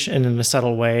range, and in a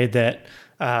subtle way that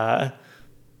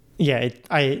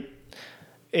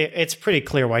it's pretty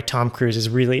clear why Tom Cruise is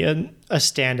really a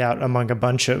standout among a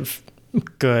bunch of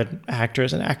good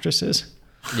actors and actresses.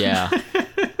 Yeah.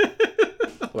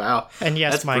 Wow. And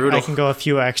yes, That's Mike, brutal. I can go a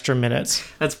few extra minutes.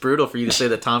 That's brutal for you to say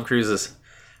that Tom Cruise is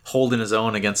holding his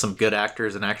own against some good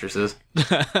actors and actresses.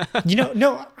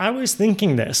 No, I was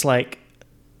thinking this, like,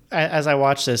 as I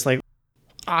watched this, like,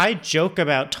 I joke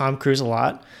about Tom Cruise a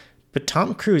lot, but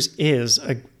Tom Cruise is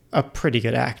a pretty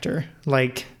good actor.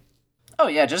 Like, Oh,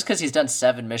 yeah, just because he's done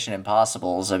 7 Mission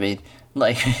Impossibles, I mean,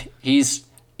 like, he's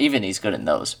good in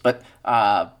those. But,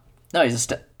 no, he's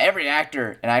just, every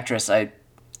actor and actress, I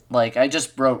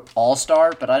just wrote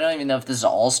All-Star, but I don't even know if this is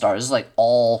All-Star. This is, like,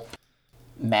 all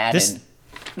Madden.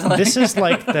 this is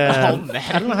like the,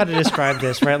 I don't know how to describe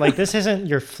this, right? Like, this isn't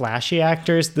your flashy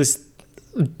actors, this,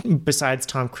 besides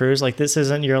Tom Cruise, like, this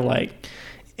isn't your, like,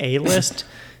 A-list.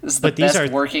 This is the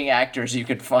best working actors you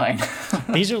could find.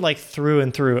 These are, like, through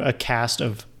and through a cast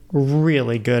of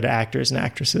really good actors and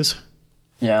actresses.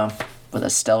 Yeah, with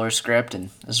a stellar script, and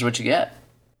this is what you get.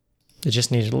 It just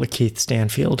needed a Lakeith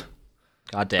Stanfield.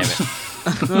 God damn it.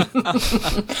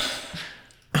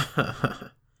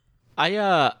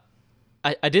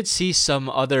 I did see some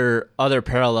other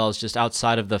parallels just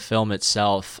outside of the film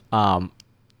itself. At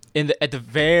the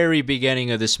very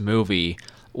beginning of this movie,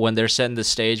 when they're setting the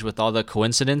stage with all the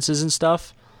coincidences and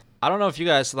stuff, I don't know if you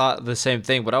guys thought the same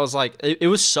thing, but I was like, it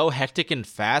was so hectic and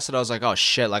fast that I was like, oh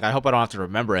shit, like I hope I don't have to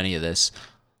remember any of this.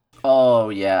 Oh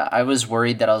yeah, I was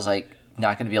worried that I was like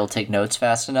not going to be able to take notes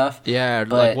fast enough. Yeah,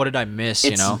 like what did I miss?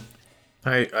 You know.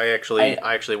 I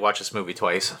actually watched this movie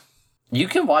twice. You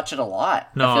can watch it a lot.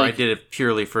 No, I did it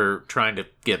purely for trying to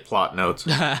get plot notes.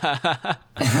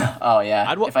 Oh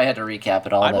yeah, if I had to recap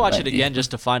it all, I'd watch it again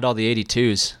just to find all the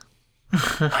 82s.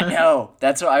 I know.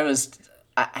 That's what I was.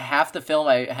 Half the film,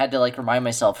 I had to like remind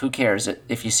myself, who cares?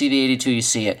 If you see the 82, you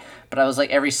see it. But I was like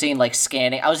every scene, like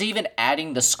scanning. I was even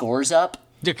adding the scores up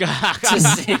to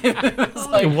see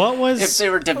if they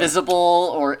were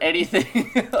divisible or anything.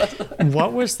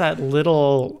 What was that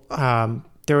little?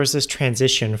 There was this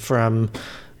transition from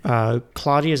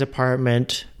Claudia's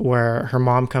apartment where her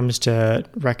mom comes to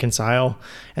reconcile,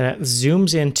 and it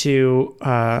zooms into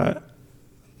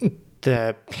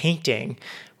the painting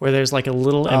where there's like a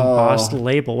little embossed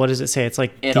label. What does it say? It's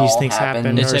like these things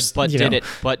happen. It said,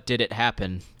 but did it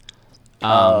happen?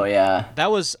 Oh yeah,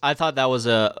 I thought that was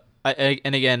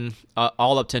and again,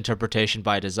 all up to interpretation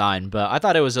by design, but I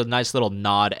thought it was a nice little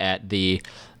nod at the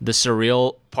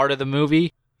surreal part of the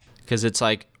movie, because it's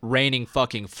like raining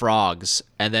fucking frogs,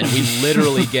 and then we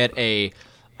literally get a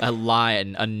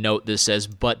line, a note that says,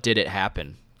 "But did it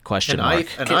happen?" Question mark.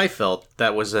 I felt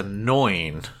that was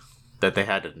annoying that they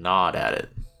had to nod at it.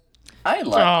 I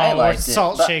liked it.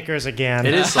 Salt but shakers again.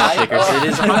 It is salt shakers. It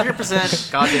is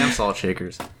 100% goddamn salt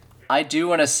shakers. I do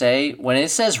want to say, when it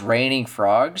says raining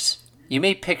frogs, you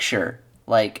may picture,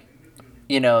 like,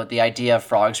 the idea of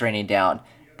frogs raining down.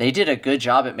 They did a good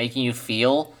job at making you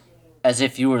feel as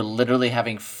if you were literally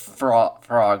having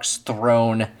frogs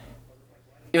thrown.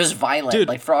 It was violent. Dude,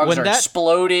 like, frogs are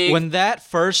exploding. When that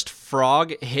first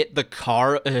frog hit the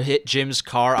car, hit Jim's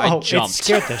car, I jumped. It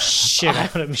scared the shit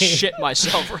out of me. Shit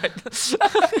myself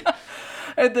right.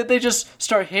 And then they just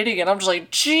start hitting it. I'm just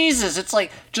like, Jesus! It's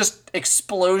like just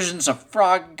explosions of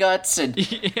frog guts, and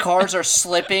cars are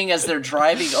slipping as they're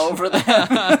driving over them.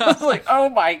 I was like, oh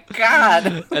my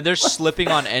God! And they're slipping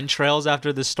on entrails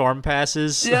after the storm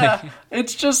passes. Yeah,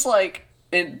 it's just like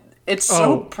it's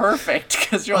so perfect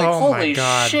because you're like, holy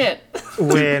shit!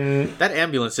 When That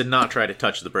ambulance did not try to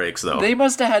touch the brakes, though. They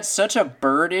must have had such a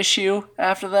bird issue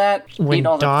after that. when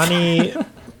Donnie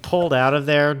pulled out of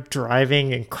there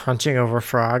driving and crunching over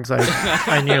frogs,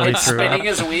 I nearly and threw spinning up.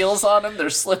 his wheels on him, they're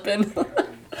slipping.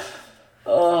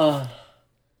 Oh,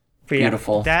 But yeah,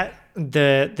 beautiful. that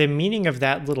the meaning of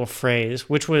that little phrase,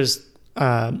 which was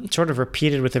sort of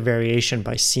repeated with a variation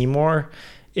by Seymour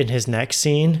in his next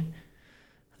scene.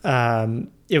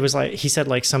 It was like he said,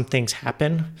 like, some things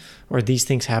happen or these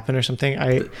things happen or something.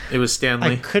 It was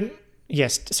Stanley. I couldn't.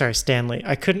 Yes, sorry, Stanley.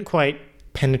 I couldn't quite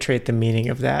penetrate the meaning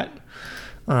of that.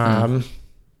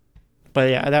 But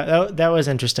yeah, that was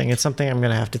interesting. It's something I'm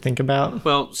gonna have to think about.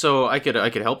 Well, so I could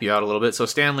help you out a little bit. So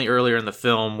Stanley, earlier in the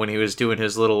film, when he was doing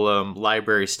his little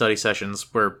library study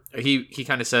sessions, where he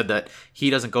kind of said that he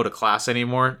doesn't go to class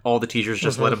anymore. All the teachers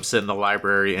just let him sit in the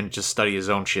library and just study his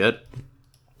own shit.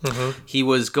 He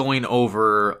was going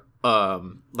over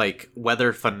like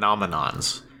weather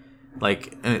phenomenons.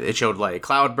 Like, it showed like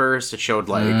cloudbursts. It showed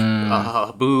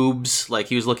like boobs. Like,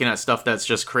 he was looking at stuff that's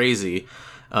just crazy.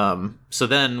 So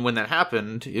then when that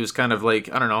happened, it was kind of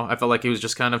like, I don't know, I felt like he was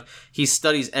just kind of, he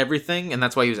studies everything, and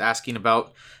that's why he was asking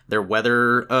about their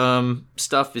weather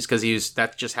stuff, is because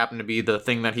that just happened to be the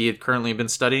thing that he had currently been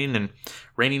studying. And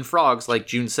raining frogs, like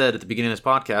June said at the beginning of this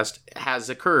podcast, has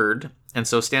occurred. And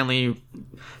so Stanley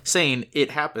saying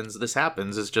it happens, this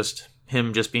happens, is just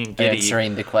him just being giddy.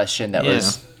 Answering the question that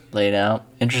was laid out.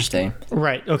 Interesting.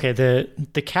 Right. Okay.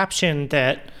 The caption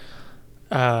that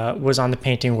was on the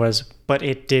painting was, "But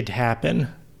it did happen."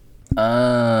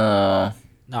 Oh.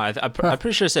 No, I'm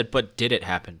pretty sure it said, "But did it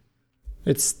happen?"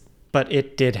 But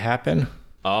it did happen.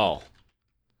 Oh.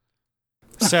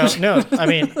 So no, I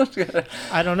mean,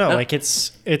 I don't know. Like,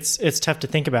 it's tough to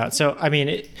think about. So I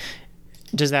mean,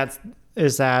 is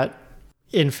that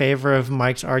in favor of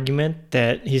Mike's argument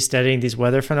that he's studying these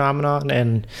weather phenomenon,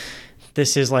 and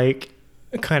this is like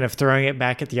kind of throwing it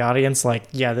back at the audience, like,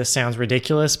 yeah, this sounds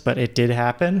ridiculous, but it did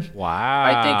happen. Wow.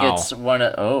 I think it's one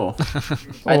of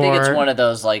I think it's one of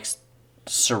those like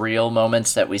surreal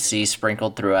moments that we see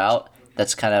sprinkled throughout.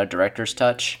 That's kind of a director's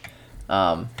touch.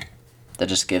 That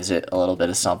just gives it a little bit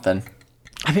of something.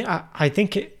 I mean, I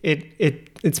think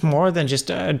it's more than just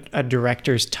a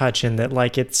director's touch, in that,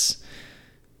 like, it's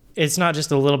not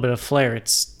just a little bit of flair.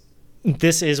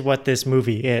 This is what this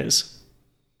movie is,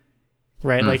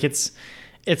 right? Like, it's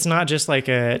not just like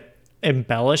a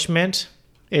embellishment.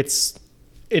 It's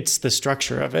the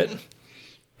structure of it,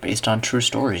 Based on true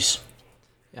stories.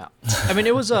 Yeah. I mean,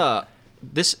 it was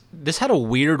this had a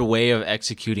weird way of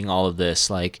executing all of this.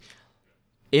 Like,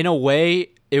 in a way,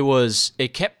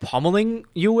 it kept pummeling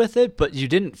you with it, but you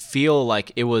didn't feel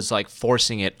like it was like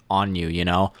forcing it on you, you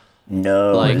know?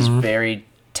 No, Like- it's very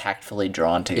tactfully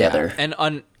drawn together. And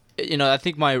I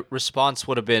think my response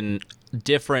would have been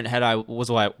different had I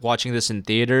was watching this in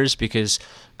theaters, because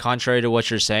contrary to what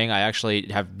you're saying, I actually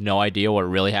have no idea what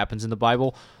really happens in the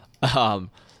Bible.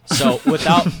 So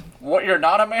without What, you're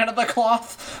not a man of the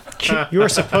cloth? you were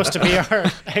supposed to be our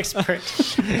expert.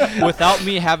 without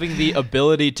me having the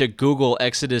ability to Google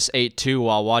Exodus 8:2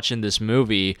 while watching this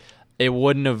movie, it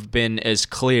wouldn't have been as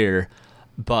clear.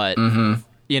 But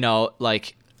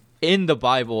like in the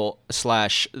Bible /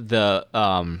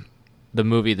 the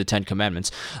movie The Ten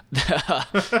Commandments,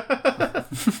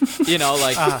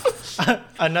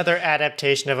 Another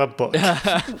adaptation of a book.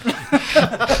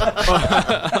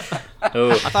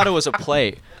 I thought it was a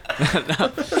play.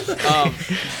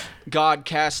 God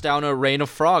cast down a rain of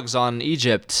frogs on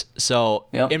Egypt. So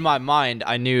in my mind,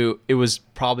 I knew it was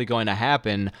probably going to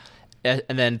happen.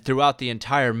 And then throughout the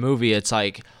entire movie, it's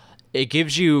like it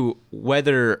gives you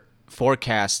weather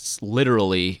forecasts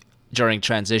literally during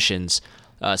transitions,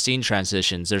 scene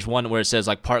transitions. There's one where it says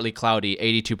like partly cloudy,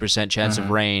 82% chance of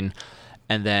rain,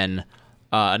 and then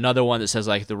another one that says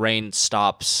like the rain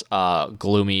stops,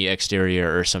 gloomy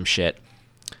exterior or some shit.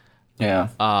 Yeah.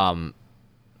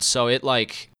 So it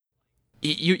like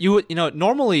you know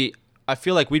normally I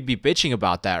feel like we'd be bitching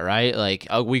about that, right? Like,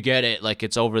 oh, we get it, like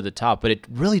it's over the top, but it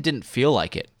really didn't feel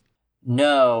like it.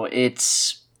 No,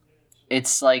 it's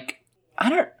like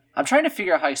I'm trying to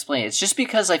figure out how to explain it. It's just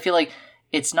because I feel like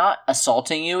it's not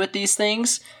assaulting you with these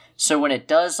things. So when it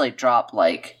does like drop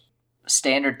like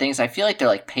standard things, I feel like they're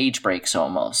like page breaks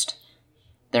almost.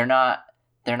 They're not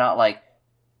like,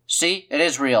 see, it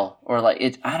is real, or like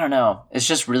it. I don't know. It's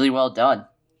just really well done.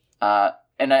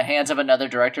 In the hands of another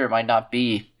director, it might not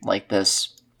be like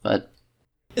this, but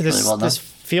it's really well done. This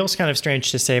feels kind of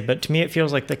strange to say, but to me, it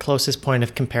feels like the closest point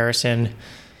of comparison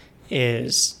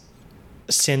is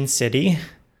Sin City,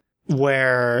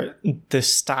 where the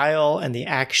style and the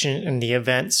action and the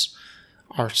events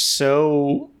are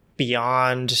so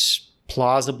beyond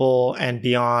plausible and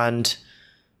beyond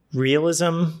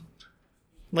realism.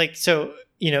 Like, so,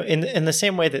 you know, in the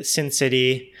same way that Sin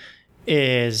City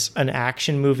is an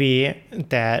action movie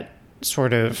that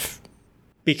sort of,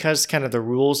 because kind of the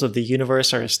rules of the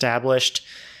universe are established,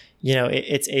 you know,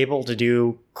 it's able to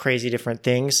do crazy different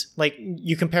things. Like,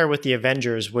 you compare with the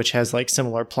Avengers, which has like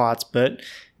similar plots, but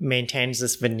maintains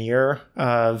this veneer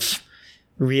of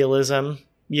realism,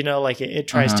 you know, like it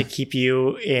tries to keep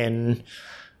you in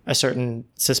a certain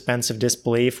suspense of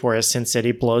disbelief, whereas Sin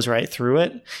City blows right through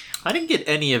it. I didn't get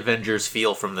any Avengers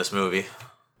feel from this movie.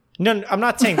 No, I'm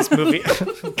not saying this movie.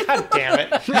 God damn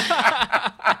it.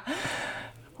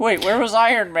 Wait, where was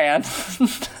Iron Man?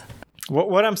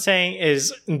 What I'm saying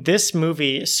is this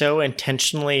movie so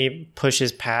intentionally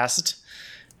pushes past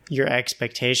your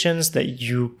expectations that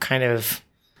you kind of...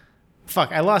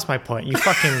 Fuck, I lost my point. You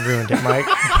fucking ruined it, Mike.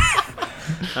 All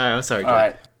right, I'm sorry, Joe. All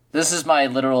right, this is my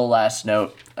literal last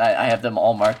note. I have them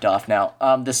all marked off now.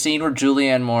 The scene where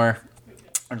Julianne Moore,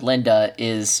 or Linda,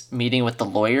 is meeting with the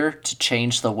lawyer to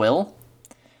change the will.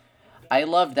 I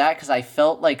loved that because I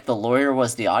felt like the lawyer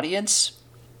was the audience,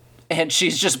 and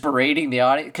she's just berating the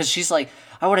audience because she's like,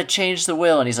 "I want to change the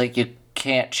will," and he's like, "You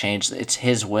can't change it's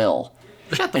his will."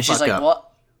 Shut the And she's fuck like, up.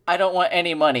 "Well, I don't want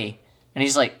any money," and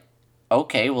he's like,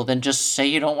 "Okay, well then just say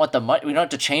you don't want the money. We don't have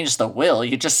to change the will.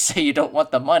 You just say you don't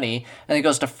want the money." And he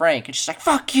goes to Frank, and she's like,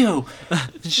 "Fuck you!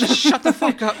 Shut the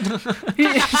fuck up.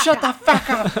 Shut the fuck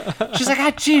up!" She's like,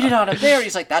 "I cheated on him." There,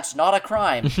 he's like, "That's not a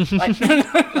crime." Like,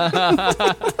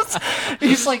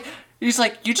 he's like,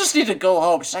 "You just need to go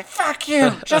home." She's like, "Fuck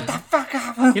you! Shut the fuck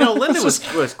up!" You know, Linda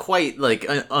was quite like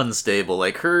unstable.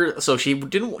 Like so she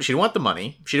didn't want the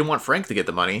money. She didn't want Frank to get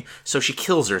the money, so she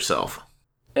kills herself.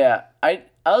 Yeah, I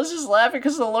was just laughing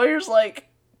because the lawyer's like,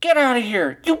 "Get out of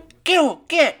here! You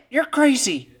get! You're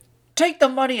crazy! Take the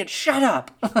money and shut up!"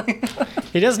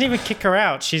 He doesn't even kick her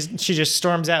out. She just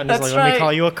storms out and is That's like, "Let me right.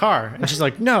 call you a car." And she's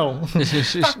like, "No."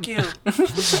 Fuck you!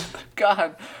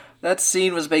 God, that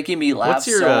scene was making me laugh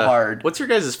so hard. What's your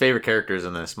guys' favorite characters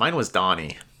in this? Mine was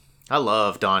Donnie. I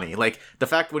love Donnie. Like, the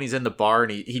fact when he's in the bar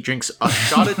and he drinks a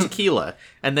shot of tequila,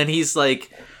 and then he's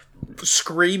like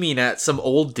screaming at some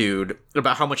old dude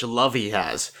about how much love he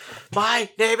has. "My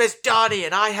name is Donnie,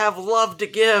 and I have love to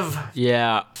give."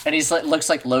 Yeah. And he's like, looks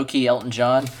like low-key Elton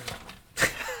John.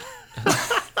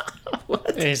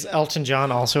 Is Elton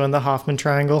John also in the Hoffman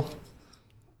triangle?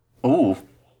 Ooh.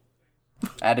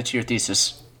 Add it to your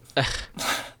thesis.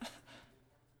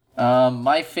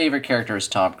 My favorite character is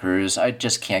Tom Cruise. I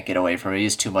just can't get away from it.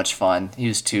 He's too much fun. He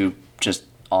was too just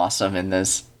awesome in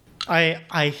this.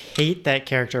 I hate that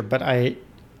character, but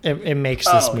it makes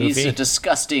this movie. He's a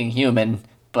disgusting human,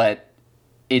 but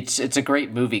it's a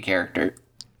great movie character.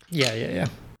 Yeah.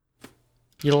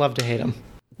 You love to hate him.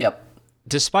 Yep.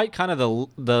 Despite kind of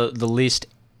the least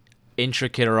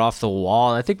intricate or off the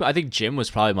wall, I think Jim was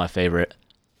probably my favorite.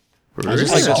 I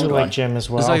do like Jim as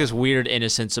well. There's like this weird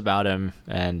innocence about him,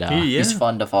 and He's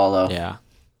fun to follow. yeah.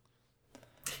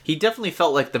 He definitely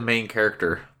felt like the main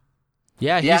character.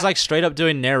 Yeah, he's like straight up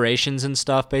doing narrations and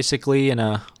stuff, basically in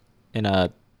a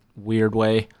weird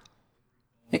way.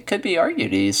 It could be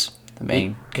argued he's the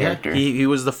main character. He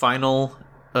was the final.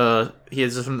 He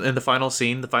is in the final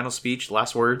scene, the final speech,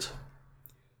 last words.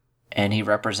 And he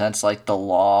represents like the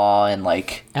law and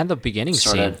like And the beginning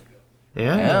sort scene. of.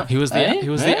 Yeah. Yeah. He was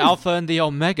the alpha and the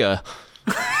omega.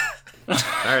 All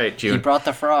right, He June. brought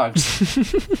the frogs.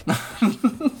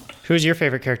 Who's your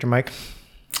favorite character, Mike?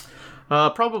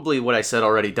 Probably what I said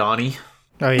already, Donnie.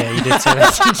 Oh yeah, you did say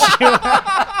that.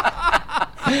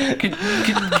 Could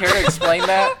Kara explain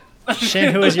that?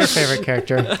 Shane, who is your favorite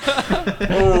character?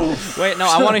 Wait, no,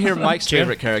 I want to hear Mike's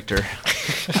favorite character.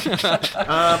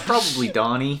 Probably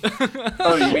Donnie.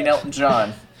 Oh, you mean Elton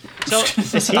John? So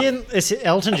is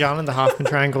Elton John in the Hoffman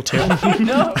Triangle too?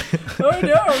 No. Oh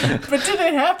no! But did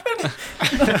it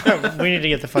happen? We need to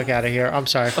get the fuck out of here. I'm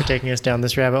sorry for taking us down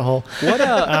this rabbit hole. What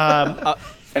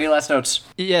Any last notes?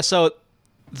 yeah, so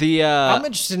the I'm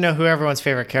interested to know who everyone's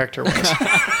favorite character was.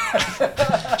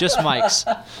 just Mike's.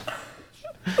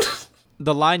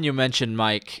 The line you mentioned,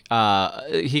 Mike,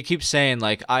 he keeps saying,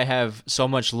 like, I have so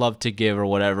much love to give or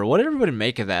whatever. What did everybody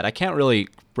make of that? I can't really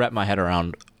wrap my head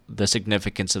around the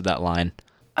significance of that line.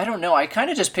 I don't know. I kind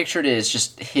of just pictured it as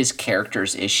just his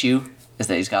character's issue, is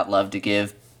that he's got love to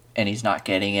give and he's not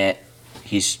getting it.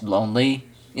 He's lonely,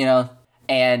 you know?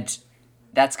 And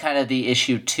that's kind of the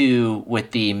issue, too,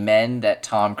 with the men that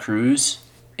Tom Cruise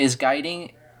is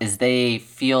guiding, is they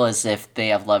feel as if they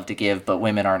have love to give, but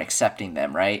women aren't accepting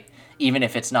them, right? Even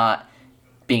if it's not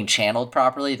being channeled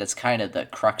properly, that's kind of the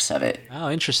crux of it.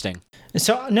 Oh, interesting.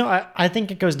 So, no, I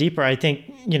think it goes deeper. I think,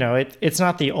 it's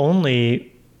not the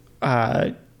only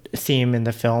theme in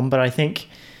the film, but I think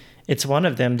it's one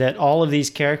of them that all of these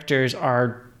characters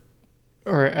are,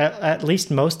 or at least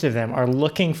most of them, are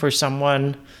looking for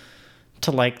someone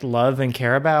to, like, love and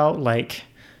care about. Like,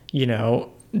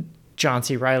 John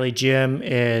C. Reilly Jim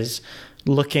is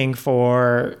looking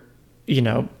for,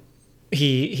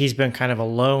 he's been kind of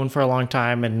alone for a long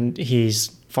time and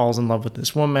falls in love with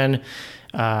this woman.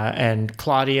 And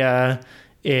Claudia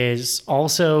is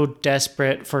also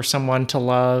desperate for someone to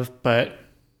love, but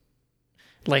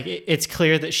like it's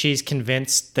clear that she's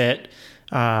convinced that,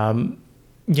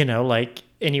 like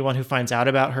anyone who finds out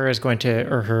about her is going to,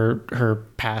 or her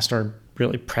past or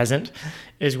really present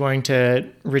is going to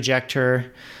reject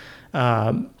her.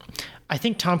 I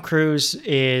think Tom Cruise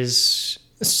is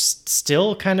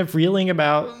still kind of reeling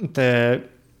about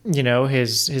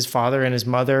his father and his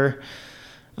mother.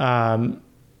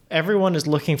 Everyone is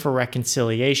looking for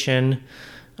reconciliation.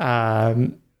 I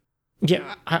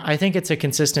think it's a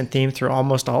consistent theme through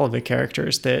almost all of the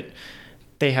characters that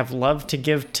they have love to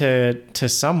give to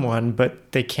someone,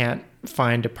 but they can't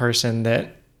find a person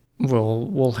that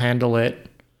will handle it.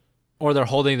 Or they're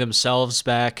holding themselves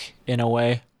back in a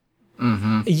way.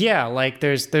 Mm-hmm. Yeah, like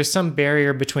there's some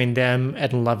barrier between them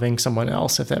and loving someone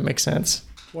else, if that makes sense.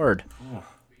 Word.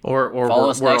 Or Follow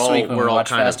us next week when we all watch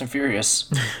kind Fast and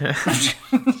Furious.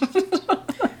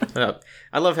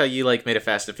 I love how you made a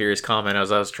Fast and Furious comment. I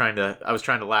was trying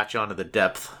to latch on to the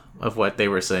depth of what they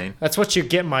were saying. That's what you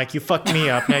get, Mike. You fucked me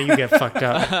up. Now you get fucked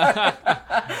up.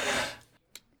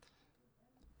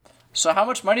 So how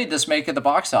much money did this make at the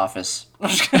box office?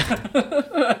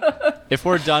 If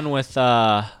we're done with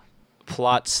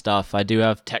plot stuff, I do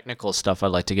have technical stuff I'd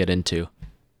like to get into.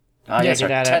 Yes, our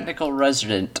get at it. technical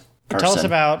resident person. Tell us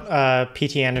about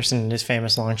P.T. Anderson and his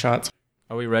famous long shots.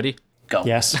 Are we ready? Go.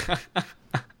 Yes.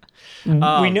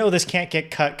 We know this can't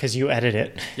get cut because you edit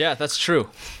it. Yeah, that's true.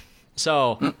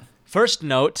 So, first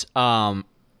note,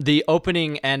 the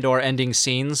opening and or ending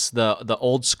scenes, the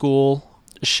old school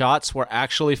shots were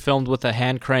actually filmed with a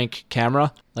hand crank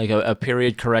camera, like a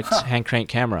period correct hand crank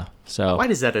camera. So Why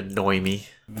does that annoy me?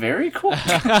 Very cool.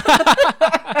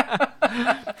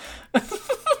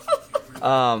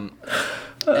 and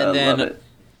then love it.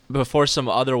 before some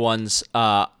other ones,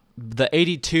 the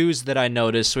 82s that I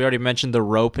noticed, we already mentioned the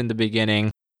rope in the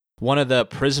beginning. One of the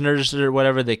prisoners or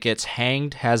whatever that gets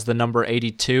hanged has the number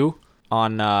 82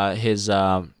 on his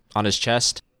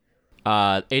chest.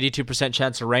 82%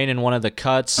 chance of rain in one of the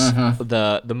cuts. Mm-hmm.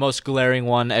 The most glaring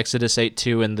one, Exodus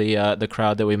 8:2 in the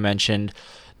crowd that we mentioned.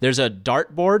 There's a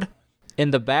dartboard in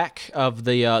the back of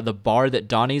the bar that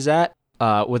Donnie's at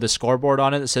with a scoreboard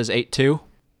on it that says 8-2.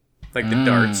 Like the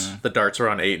darts. The darts were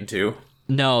on 8 and 2.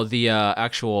 No, the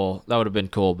actual, that would have been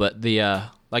cool, but the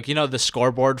the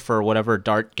scoreboard for whatever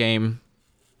dart game.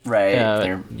 Right.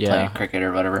 They're yeah. playing cricket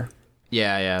or whatever.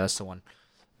 Yeah, that's the one.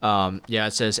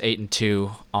 It says 8 and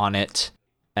 2 on it.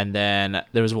 And then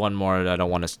there was one more that I don't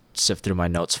want to sift through my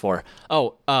notes for.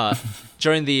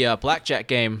 During the blackjack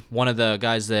game, one of the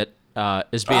guys that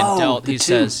is being dealt, he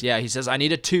says, I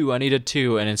need a 2, and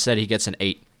instead he gets an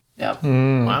 8. Yep.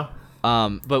 Wow.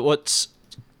 But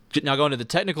now going to the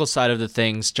technical side of the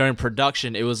things, during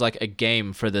production, it was like a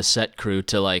game for the set crew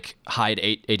to like hide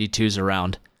 82s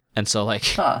around. And so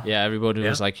everybody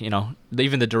was like,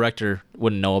 even the director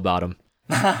wouldn't know about them.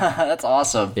 That's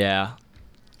awesome. Yeah.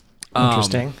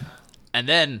 Interesting. And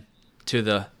then to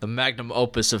the magnum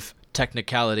opus of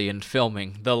technicality and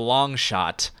filming, the long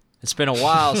shot. It's been a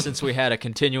while since we had a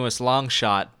continuous long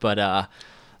shot, but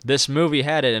this movie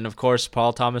had it, and of course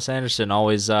Paul Thomas Anderson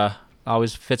always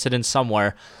fits it in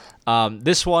somewhere.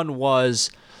 This one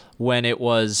was when it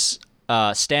was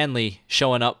Stanley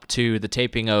showing up to the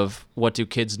taping of What Do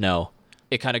Kids Know.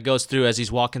 It kind of goes through as he's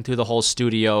walking through the whole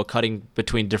studio, cutting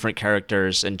between different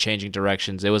characters and changing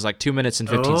directions. It was like 2 minutes and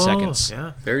 15 seconds.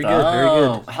 Yeah, very good, very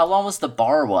good. How long was the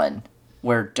bar one?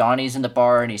 Where Donnie's in the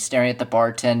bar and he's staring at the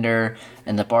bartender,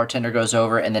 and the bartender goes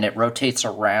over, and then it rotates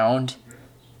around,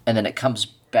 and then it comes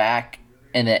back,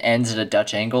 and it ends at a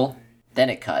Dutch angle. Then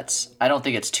it cuts. I don't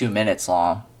think it's 2 minutes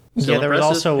long. Yeah, there was impressive?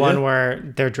 also one Yeah.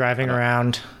 where they're driving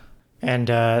around, and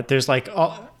there's like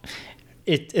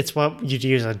it's what you'd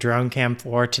use a drone cam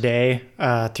for today.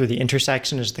 Through the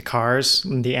intersection is the cars,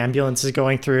 and the ambulance is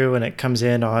going through, and it comes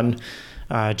in on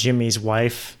Jimmy's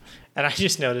wife. And I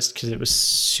just noticed because it was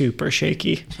super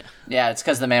shaky. Yeah, it's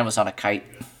because the man was on a kite.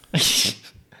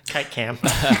 Kite cam.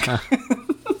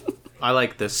 I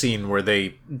like the scene where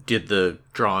they did the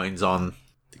drawings on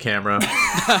the camera.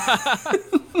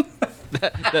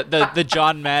 The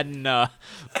John Madden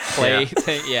play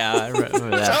thing. Yeah, I remember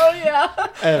that. Oh, yeah.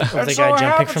 Of the guy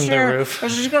jumping from the roof.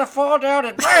 She's going to fall down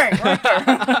and bang right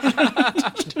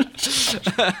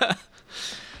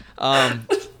there.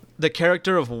 The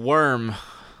character of Worm,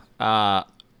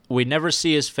 we never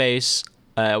see his face.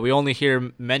 We only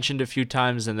hear mentioned a few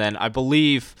times, and then I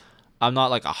believe, I'm not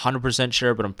like 100%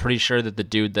 sure, but I'm pretty sure that the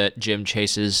dude that Jim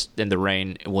chases in the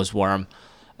rain was Worm.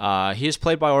 He is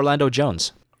played by Orlando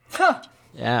Jones. Huh.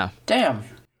 Yeah. Damn.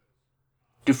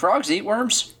 Do frogs eat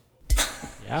worms?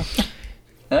 Yeah.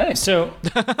 Hey. So,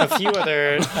 a few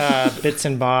other bits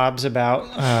and bobs about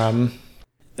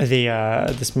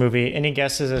this movie. Any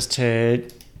guesses as to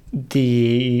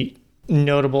the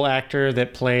notable actor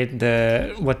that played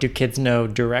the What Do Kids Know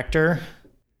director?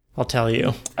 I'll tell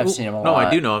you. I've seen him a lot. No, I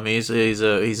do know him. He's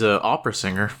a opera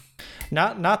singer.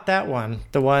 Not that one.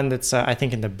 The one that's I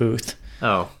think in the booth.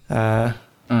 Oh,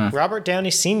 Robert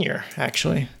Downey Sr.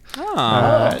 actually.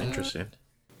 interesting.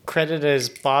 Credited as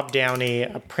Bob Downey,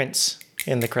 a Prince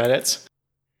in the credits.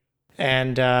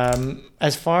 And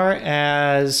as far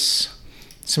as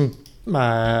some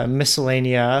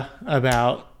miscellanea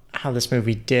about how this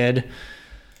movie did,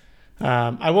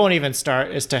 I won't even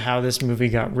start as to how this movie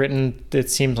got written.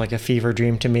 It seems like a fever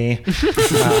dream to me.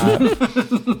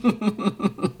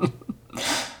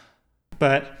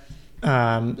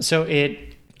 So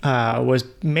it was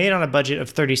made on a budget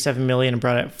of $37 million and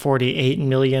brought in $48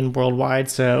 million worldwide.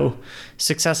 So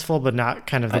successful, but not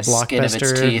kind of the blockbuster. Skin of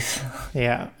its teeth.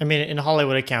 Yeah, I mean, in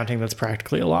Hollywood accounting, that's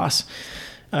practically a loss.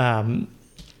 So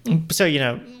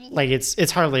like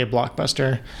it's hardly a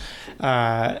blockbuster.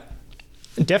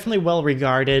 Definitely well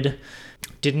regarded.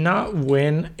 Did not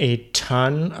win a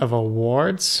ton of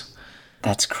awards.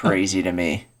 That's crazy to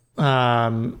me.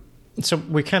 So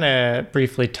we kind of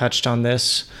briefly touched on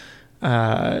this.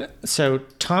 So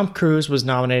Tom Cruise was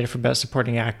nominated for Best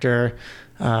Supporting Actor.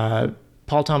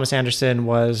 Paul Thomas Anderson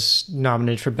was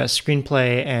nominated for Best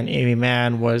Screenplay, and Amy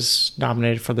Mann was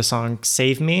nominated for the song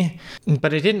 "Save Me,"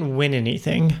 but it didn't win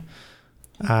anything.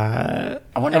 I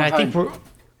wonder And I how... think we're.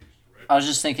 I was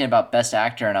just thinking about Best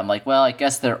Actor, and I'm like, well, I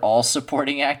guess they're all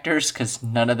supporting actors because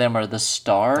none of them are the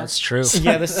star. That's true.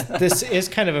 Yeah, this is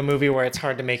kind of a movie where it's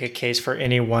hard to make a case for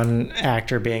any one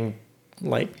actor being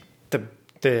like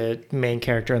the main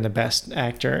character and the best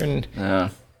actor. And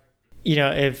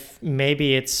if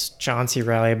maybe it's John C.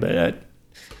 Reilly, but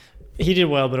he did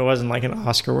well, but it wasn't like an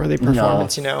Oscar-worthy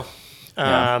performance,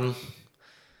 Yeah.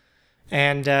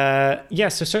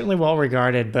 So certainly well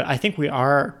regarded, but I think we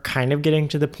are kind of getting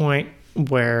to the point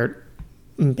where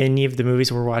many of the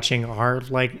movies we're watching are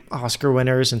like Oscar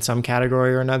winners in some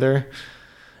category or another.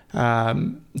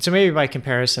 So maybe by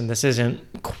comparison, this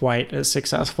isn't quite as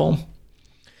successful.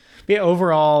 But yeah,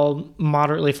 overall,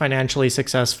 moderately financially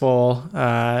successful,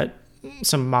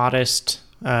 some modest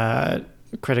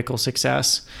critical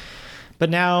success. But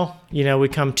now, we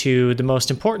come to the most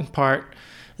important part,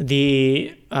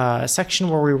 the section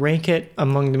where we rank it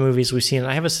among the movies we've seen.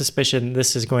 I have a suspicion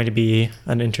this is going to be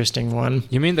an interesting one.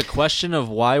 You mean the question of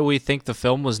why we think the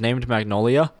film was named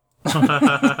Magnolia?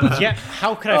 Yeah,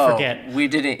 how could I forget? We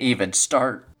didn't even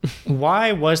start.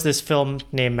 Why was this film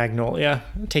named Magnolia?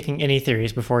 Taking any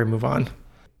theories before we move on.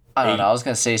 I don't know. I was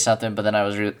going to say something, but then I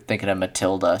was thinking of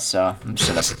Matilda, so I'm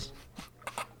just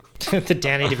going to... The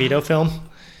Danny DeVito film?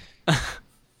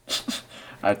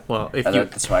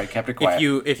 That's why I kept it quiet.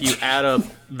 If you add up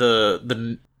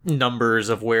the numbers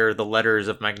of where the letters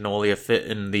of Magnolia fit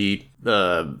in the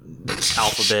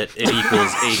alphabet, it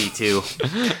equals 82.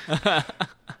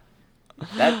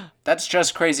 That's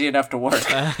just crazy enough to work.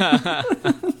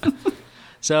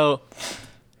 So,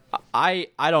 I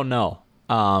don't know.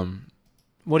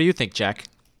 What do you think, Jack?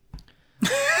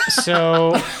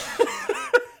 So,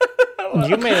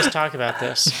 You made us talk about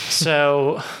this.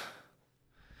 So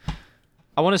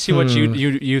I want to see what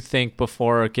you think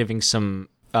before giving some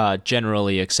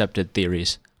generally accepted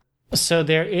theories. So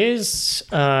there is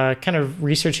kind of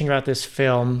researching about this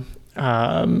film.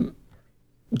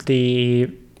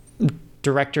 The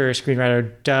director or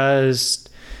screenwriter does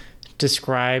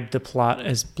describe the plot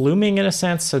as blooming in a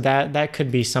sense, so that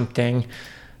could be something.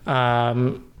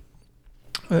 The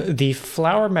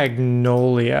flower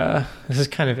Magnolia, this is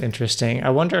kind of interesting. I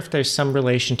wonder if there's some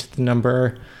relation to the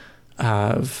number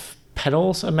of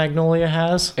petals a magnolia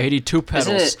has. 82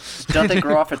 petals. Don't they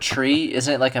grow off a tree?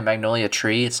 Isn't it like a magnolia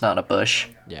tree? It's not a bush.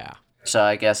 Yeah. So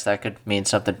I guess that could mean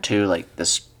something too, like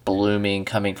this blooming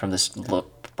coming from this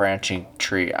branching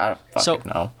tree. I don't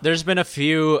fucking know. There's been a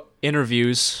few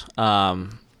interviews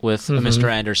with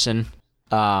Mr. Anderson,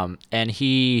 and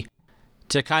he,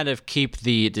 to kind of keep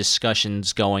the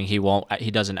discussions going,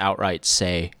 he doesn't outright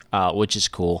say, which is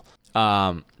cool.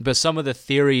 But some of the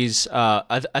theories,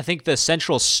 I think the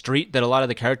central street that a lot of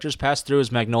the characters pass through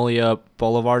is Magnolia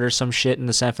Boulevard or some shit in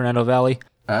the San Fernando Valley.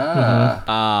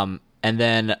 And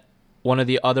then one of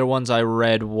the other ones I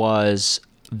read was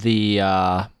the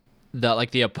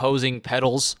opposing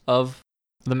petals of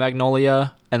the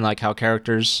Magnolia, and like how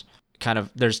characters kind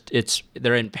of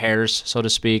they're in pairs, so to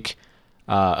speak,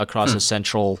 across a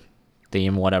central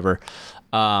theme, whatever.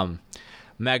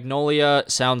 Magnolia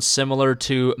sounds similar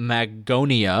to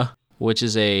Magnolia, which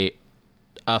is a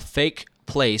fake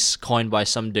place coined by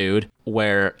some dude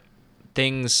where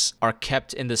things are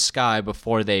kept in the sky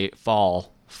before they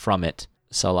fall from it.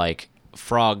 So like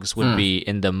frogs would be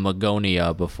in the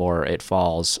Magnolia before it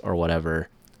falls or whatever.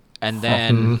 And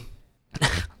then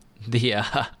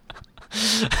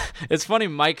it's funny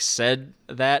Mike said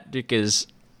that because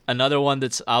another one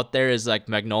that's out there is like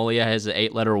Magnolia has an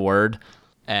 8-letter word,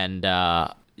 and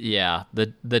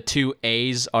the two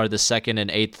A's are the second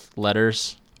and 8th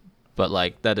letters, but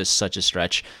like that is such a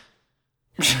stretch.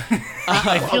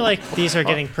 I feel like these are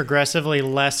getting progressively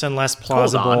less and less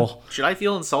plausible. Hold on. Should I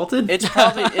feel insulted? It's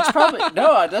probably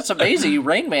no. That's amazing. You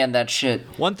Rain Man that shit.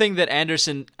 One thing that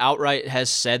Anderson outright has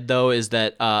said though is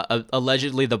that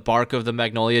allegedly the bark of the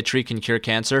magnolia tree can cure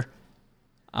cancer.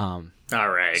 All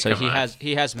right. So come on.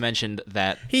 he has mentioned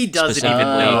that He doesn't specifically,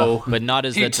 even know. but not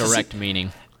as the direct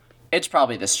meaning. It's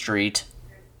probably the street.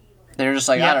 They're just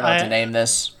like, I don't know what to name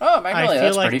this. Oh, Magnolia, I feel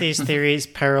that's like pretty. these theories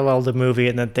parallel the movie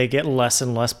and that they get less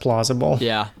and less plausible.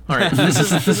 Yeah. All right.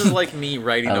 This is like me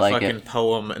writing a like fucking it.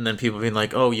 poem and then people being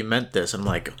like, "Oh, you meant this," and I'm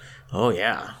like, "Oh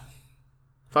yeah."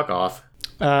 Fuck off.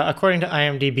 According to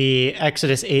IMDb,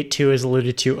 Exodus 8:2 is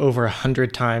alluded to over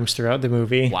 100 times throughout the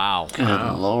movie. Wow. Good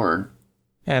lord.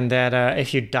 And that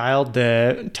if you dialed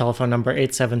the telephone number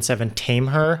 877 Tame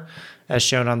Her, as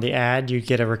shown on the ad, you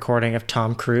get a recording of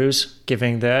Tom Cruise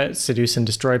giving the Seduce and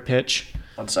Destroy pitch.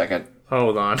 1 second.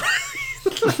 Hold on.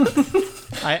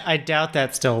 I doubt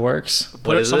that still works.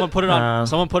 Someone put it on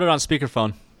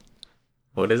speakerphone.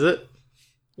 What is it?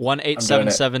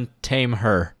 1877 Tame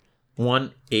Her.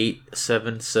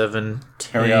 1877.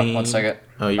 Here we go. 1 second.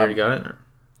 Oh, you already got it?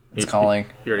 It's calling.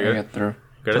 You already Let me got it? get through.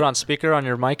 Got Put it on speaker on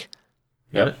your mic.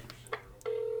 Got it?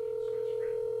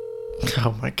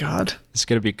 Oh my god. It's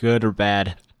gonna be good or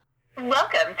bad.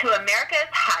 Welcome to America's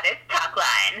hottest talk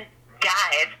line.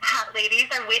 Guys, hot ladies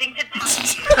are waiting to talk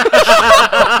to you.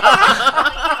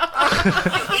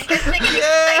 Interesting and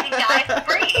exciting guys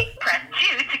free. Press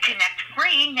 2 to connect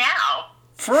free now.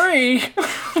 Free?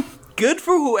 Good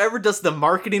for whoever does the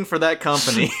marketing for that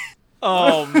company.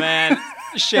 Oh man,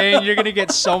 Shane, you're gonna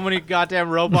get so many goddamn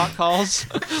robot calls.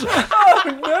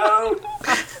 Oh, no.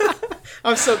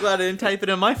 I'm so glad I didn't type it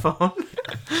in my phone.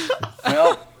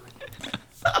 Well,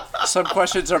 some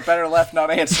questions are better left not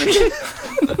answered.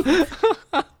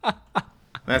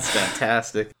 That's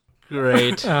fantastic.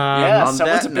 Great. Yeah, on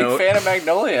someone's a that big note- fan of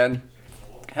Magnolia and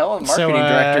hell of a marketing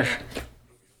director.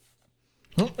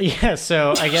 Yeah,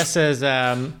 so I guess as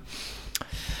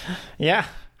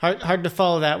hard to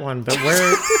follow that one, but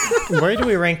where do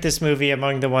we rank this movie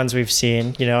among the ones we've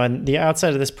seen? You know, and the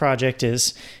outside of this project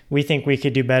is we think we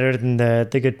could do better than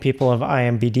the good people of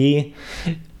IMDb.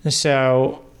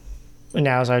 So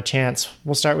now's our chance.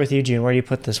 We'll start with you, June. Where do you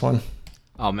put this one?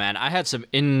 Oh man, I had some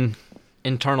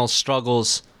internal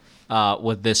struggles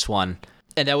with this one,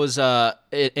 and that was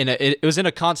it was in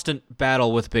a constant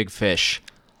battle with Big Fish.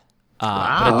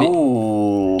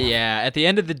 Ooh. At the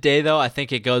end of the day, though, I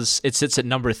think it sits at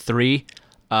number 3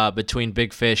 between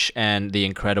Big Fish and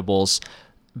The Incredibles,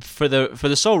 for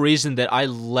the sole reason that I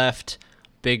left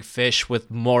Big Fish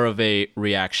with more of a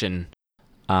reaction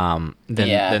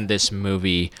than this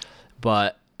movie.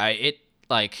 But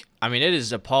it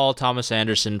is a Paul Thomas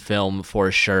Anderson film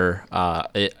for sure.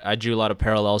 I drew a lot of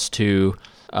parallels to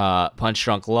Punch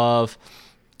Drunk Love,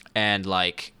 and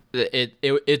like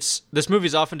it's this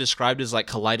movie's often described as like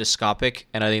kaleidoscopic,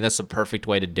 and I think that's the perfect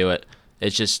way to do it.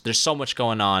 It's just there's so much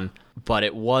going on, but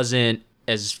it wasn't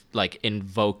as like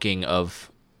invoking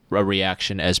of a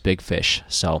reaction as Big Fish.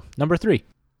 So number 3.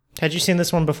 Had you seen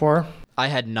this one before? I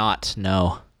had not.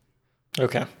 No.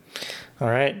 Okay. All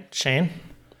right, Shane.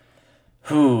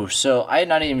 So I had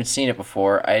not even seen it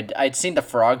before. I'd seen the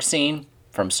frog scene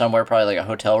from somewhere, probably like a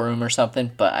hotel room or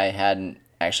something, but I hadn't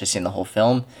actually seen the whole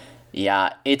film.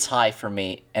 Yeah, it's high for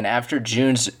me. And after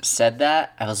June said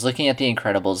that, I was looking at The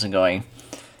Incredibles and going,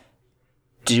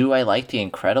 do I like The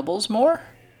Incredibles more?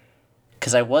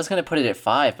 Because I was going to put it at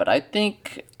 5, but I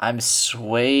think I'm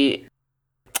sway...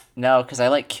 No, because I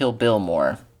like Kill Bill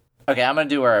more. Okay, I'm going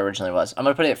to do where I originally was. I'm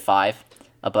going to put it at 5,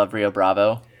 above Rio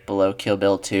Bravo, below Kill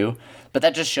Bill 2. But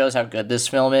that just shows how good this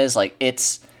film is. Like,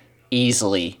 it's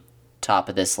easily top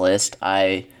of this list.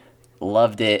 I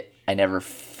loved it.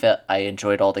 I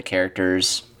enjoyed all the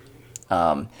characters.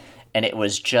 And it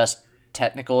was just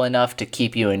technical enough to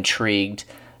keep you intrigued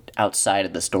outside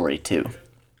of the story, too.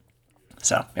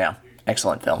 So, yeah,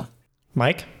 excellent film.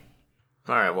 Mike?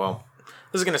 All right, well,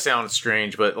 this is going to sound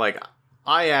strange, but, like,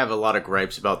 I have a lot of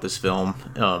gripes about this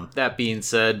film. That being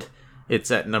said, it's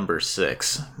at number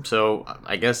 6. So,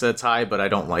 I guess that's high, but I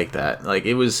don't like that. Like,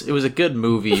 it was a good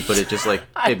movie, but it just, like,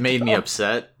 it made me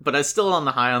upset. But it's still on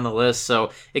the high on the list,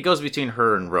 so it goes between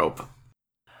her and Rope.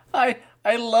 I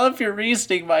love your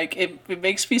reasoning, Mike. It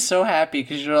makes me so happy,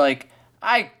 because you're like,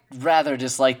 I'd rather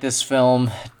dislike this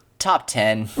film. Top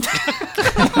 10.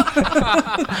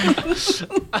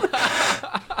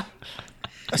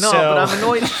 No, but I'm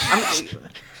annoyed.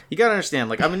 You gotta understand,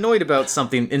 like, I'm annoyed about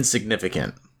something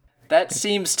insignificant. That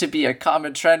seems to be a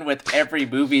common trend with every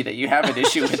movie that you have an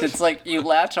issue with. It's like you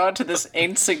latch on to this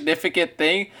insignificant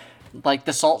thing, like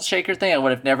the salt shaker thing. I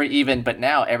would have never even, but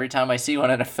now every time I see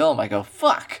one in a film, I go,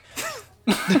 fuck.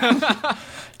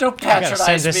 Don't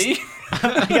patronize me.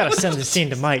 I gotta send this scene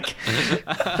to Mike.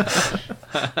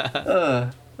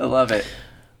 I love it.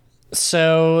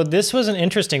 So this was an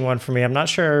interesting one for me. I'm not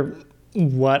sure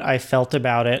what I felt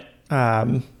about it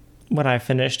when I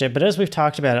finished it, but as we've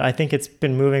talked about it, I think it's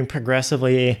been moving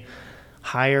progressively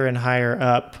higher and higher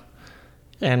up.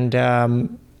 And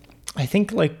I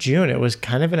think like June, it was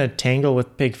kind of in a tangle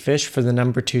with Big Fish for the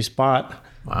number 2 spot.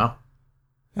 Wow.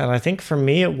 And I think for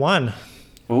me, it won.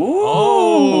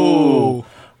 Ooh.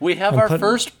 We have our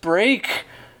first break.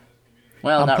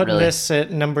 Well, not putting really. this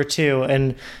at number 2,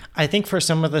 and I think for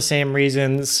some of the same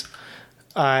reasons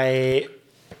I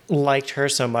liked her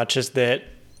so much is that,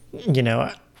 you know,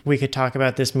 we could talk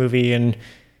about this movie and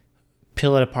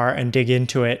peel it apart and dig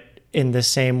into it in the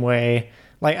same way.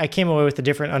 Like, I came away with a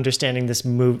different understanding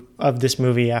of this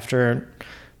movie after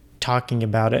talking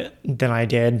about it than I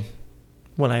did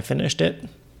when I finished it.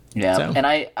 Yeah, So. and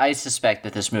I suspect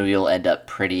that this movie will end up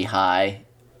pretty high.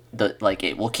 Like,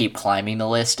 it will keep climbing the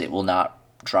list. It will not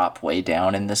drop way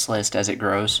down in this list as it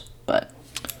grows, but...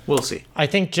 We'll see. I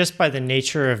think just by the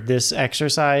nature of this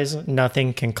exercise,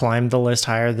 nothing can climb the list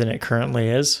higher than it currently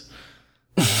is.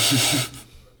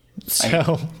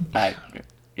 So,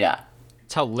 yeah.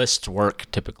 It's how lists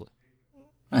work typically.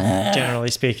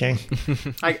 generally speaking.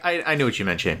 I knew what you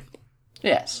meant, Shane.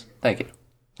 Yes, thank you.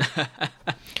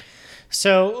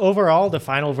 So, overall, the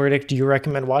final verdict, do you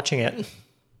recommend watching it?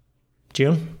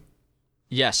 June?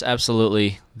 Yes,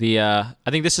 absolutely. I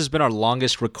think this has been our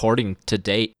longest recording to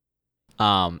date.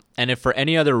 And if for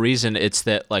any other reason, it's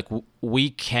that like we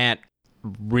can't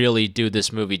really do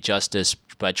this movie justice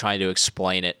by trying to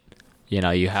explain it. You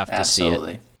know, you have to see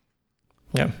it.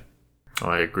 Yeah. Oh,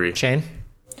 I agree. Shane?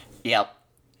 Yep.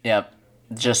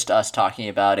 Just us talking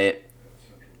about it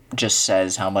just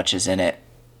says how much is in it.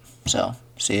 So,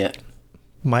 see it.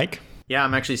 Mike? Yeah,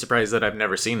 I'm actually surprised that I've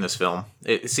never seen this film.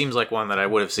 It seems like one that I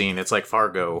would have seen. It's like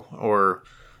Fargo or,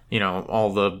 you know,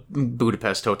 all the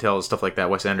Budapest hotels, stuff like that.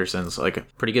 Wes Anderson's like a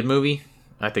pretty good movie.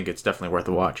 I think it's definitely worth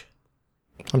a watch.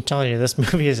 I'm telling you, this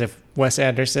movie is if Wes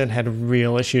Anderson had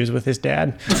real issues with his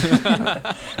dad.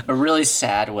 A really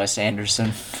sad Wes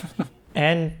Anderson.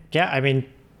 And yeah, I mean,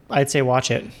 I'd say watch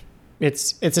it.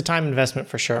 It's a time investment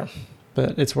for sure,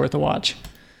 but it's worth a watch.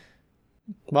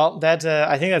 Well,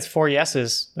 I think that's 4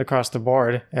 yeses across the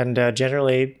board, and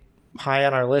generally high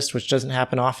on our list, which doesn't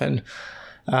happen often.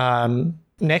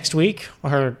 Next week,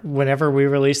 or whenever we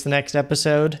release the next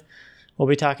episode, we'll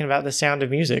be talking about The Sound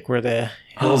of Music, where the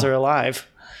hills are alive.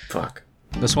 Fuck.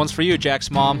 This one's for you, Jack's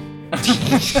mom.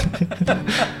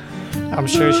 I'm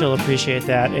sure she'll appreciate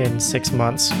that in 6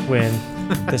 months when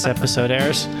this episode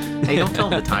airs. Hey, don't tell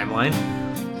him the timeline.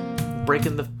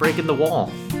 Breaking the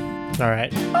wall. All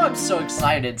right. Oh, I'm so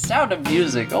excited. Sound of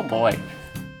Music. Oh boy.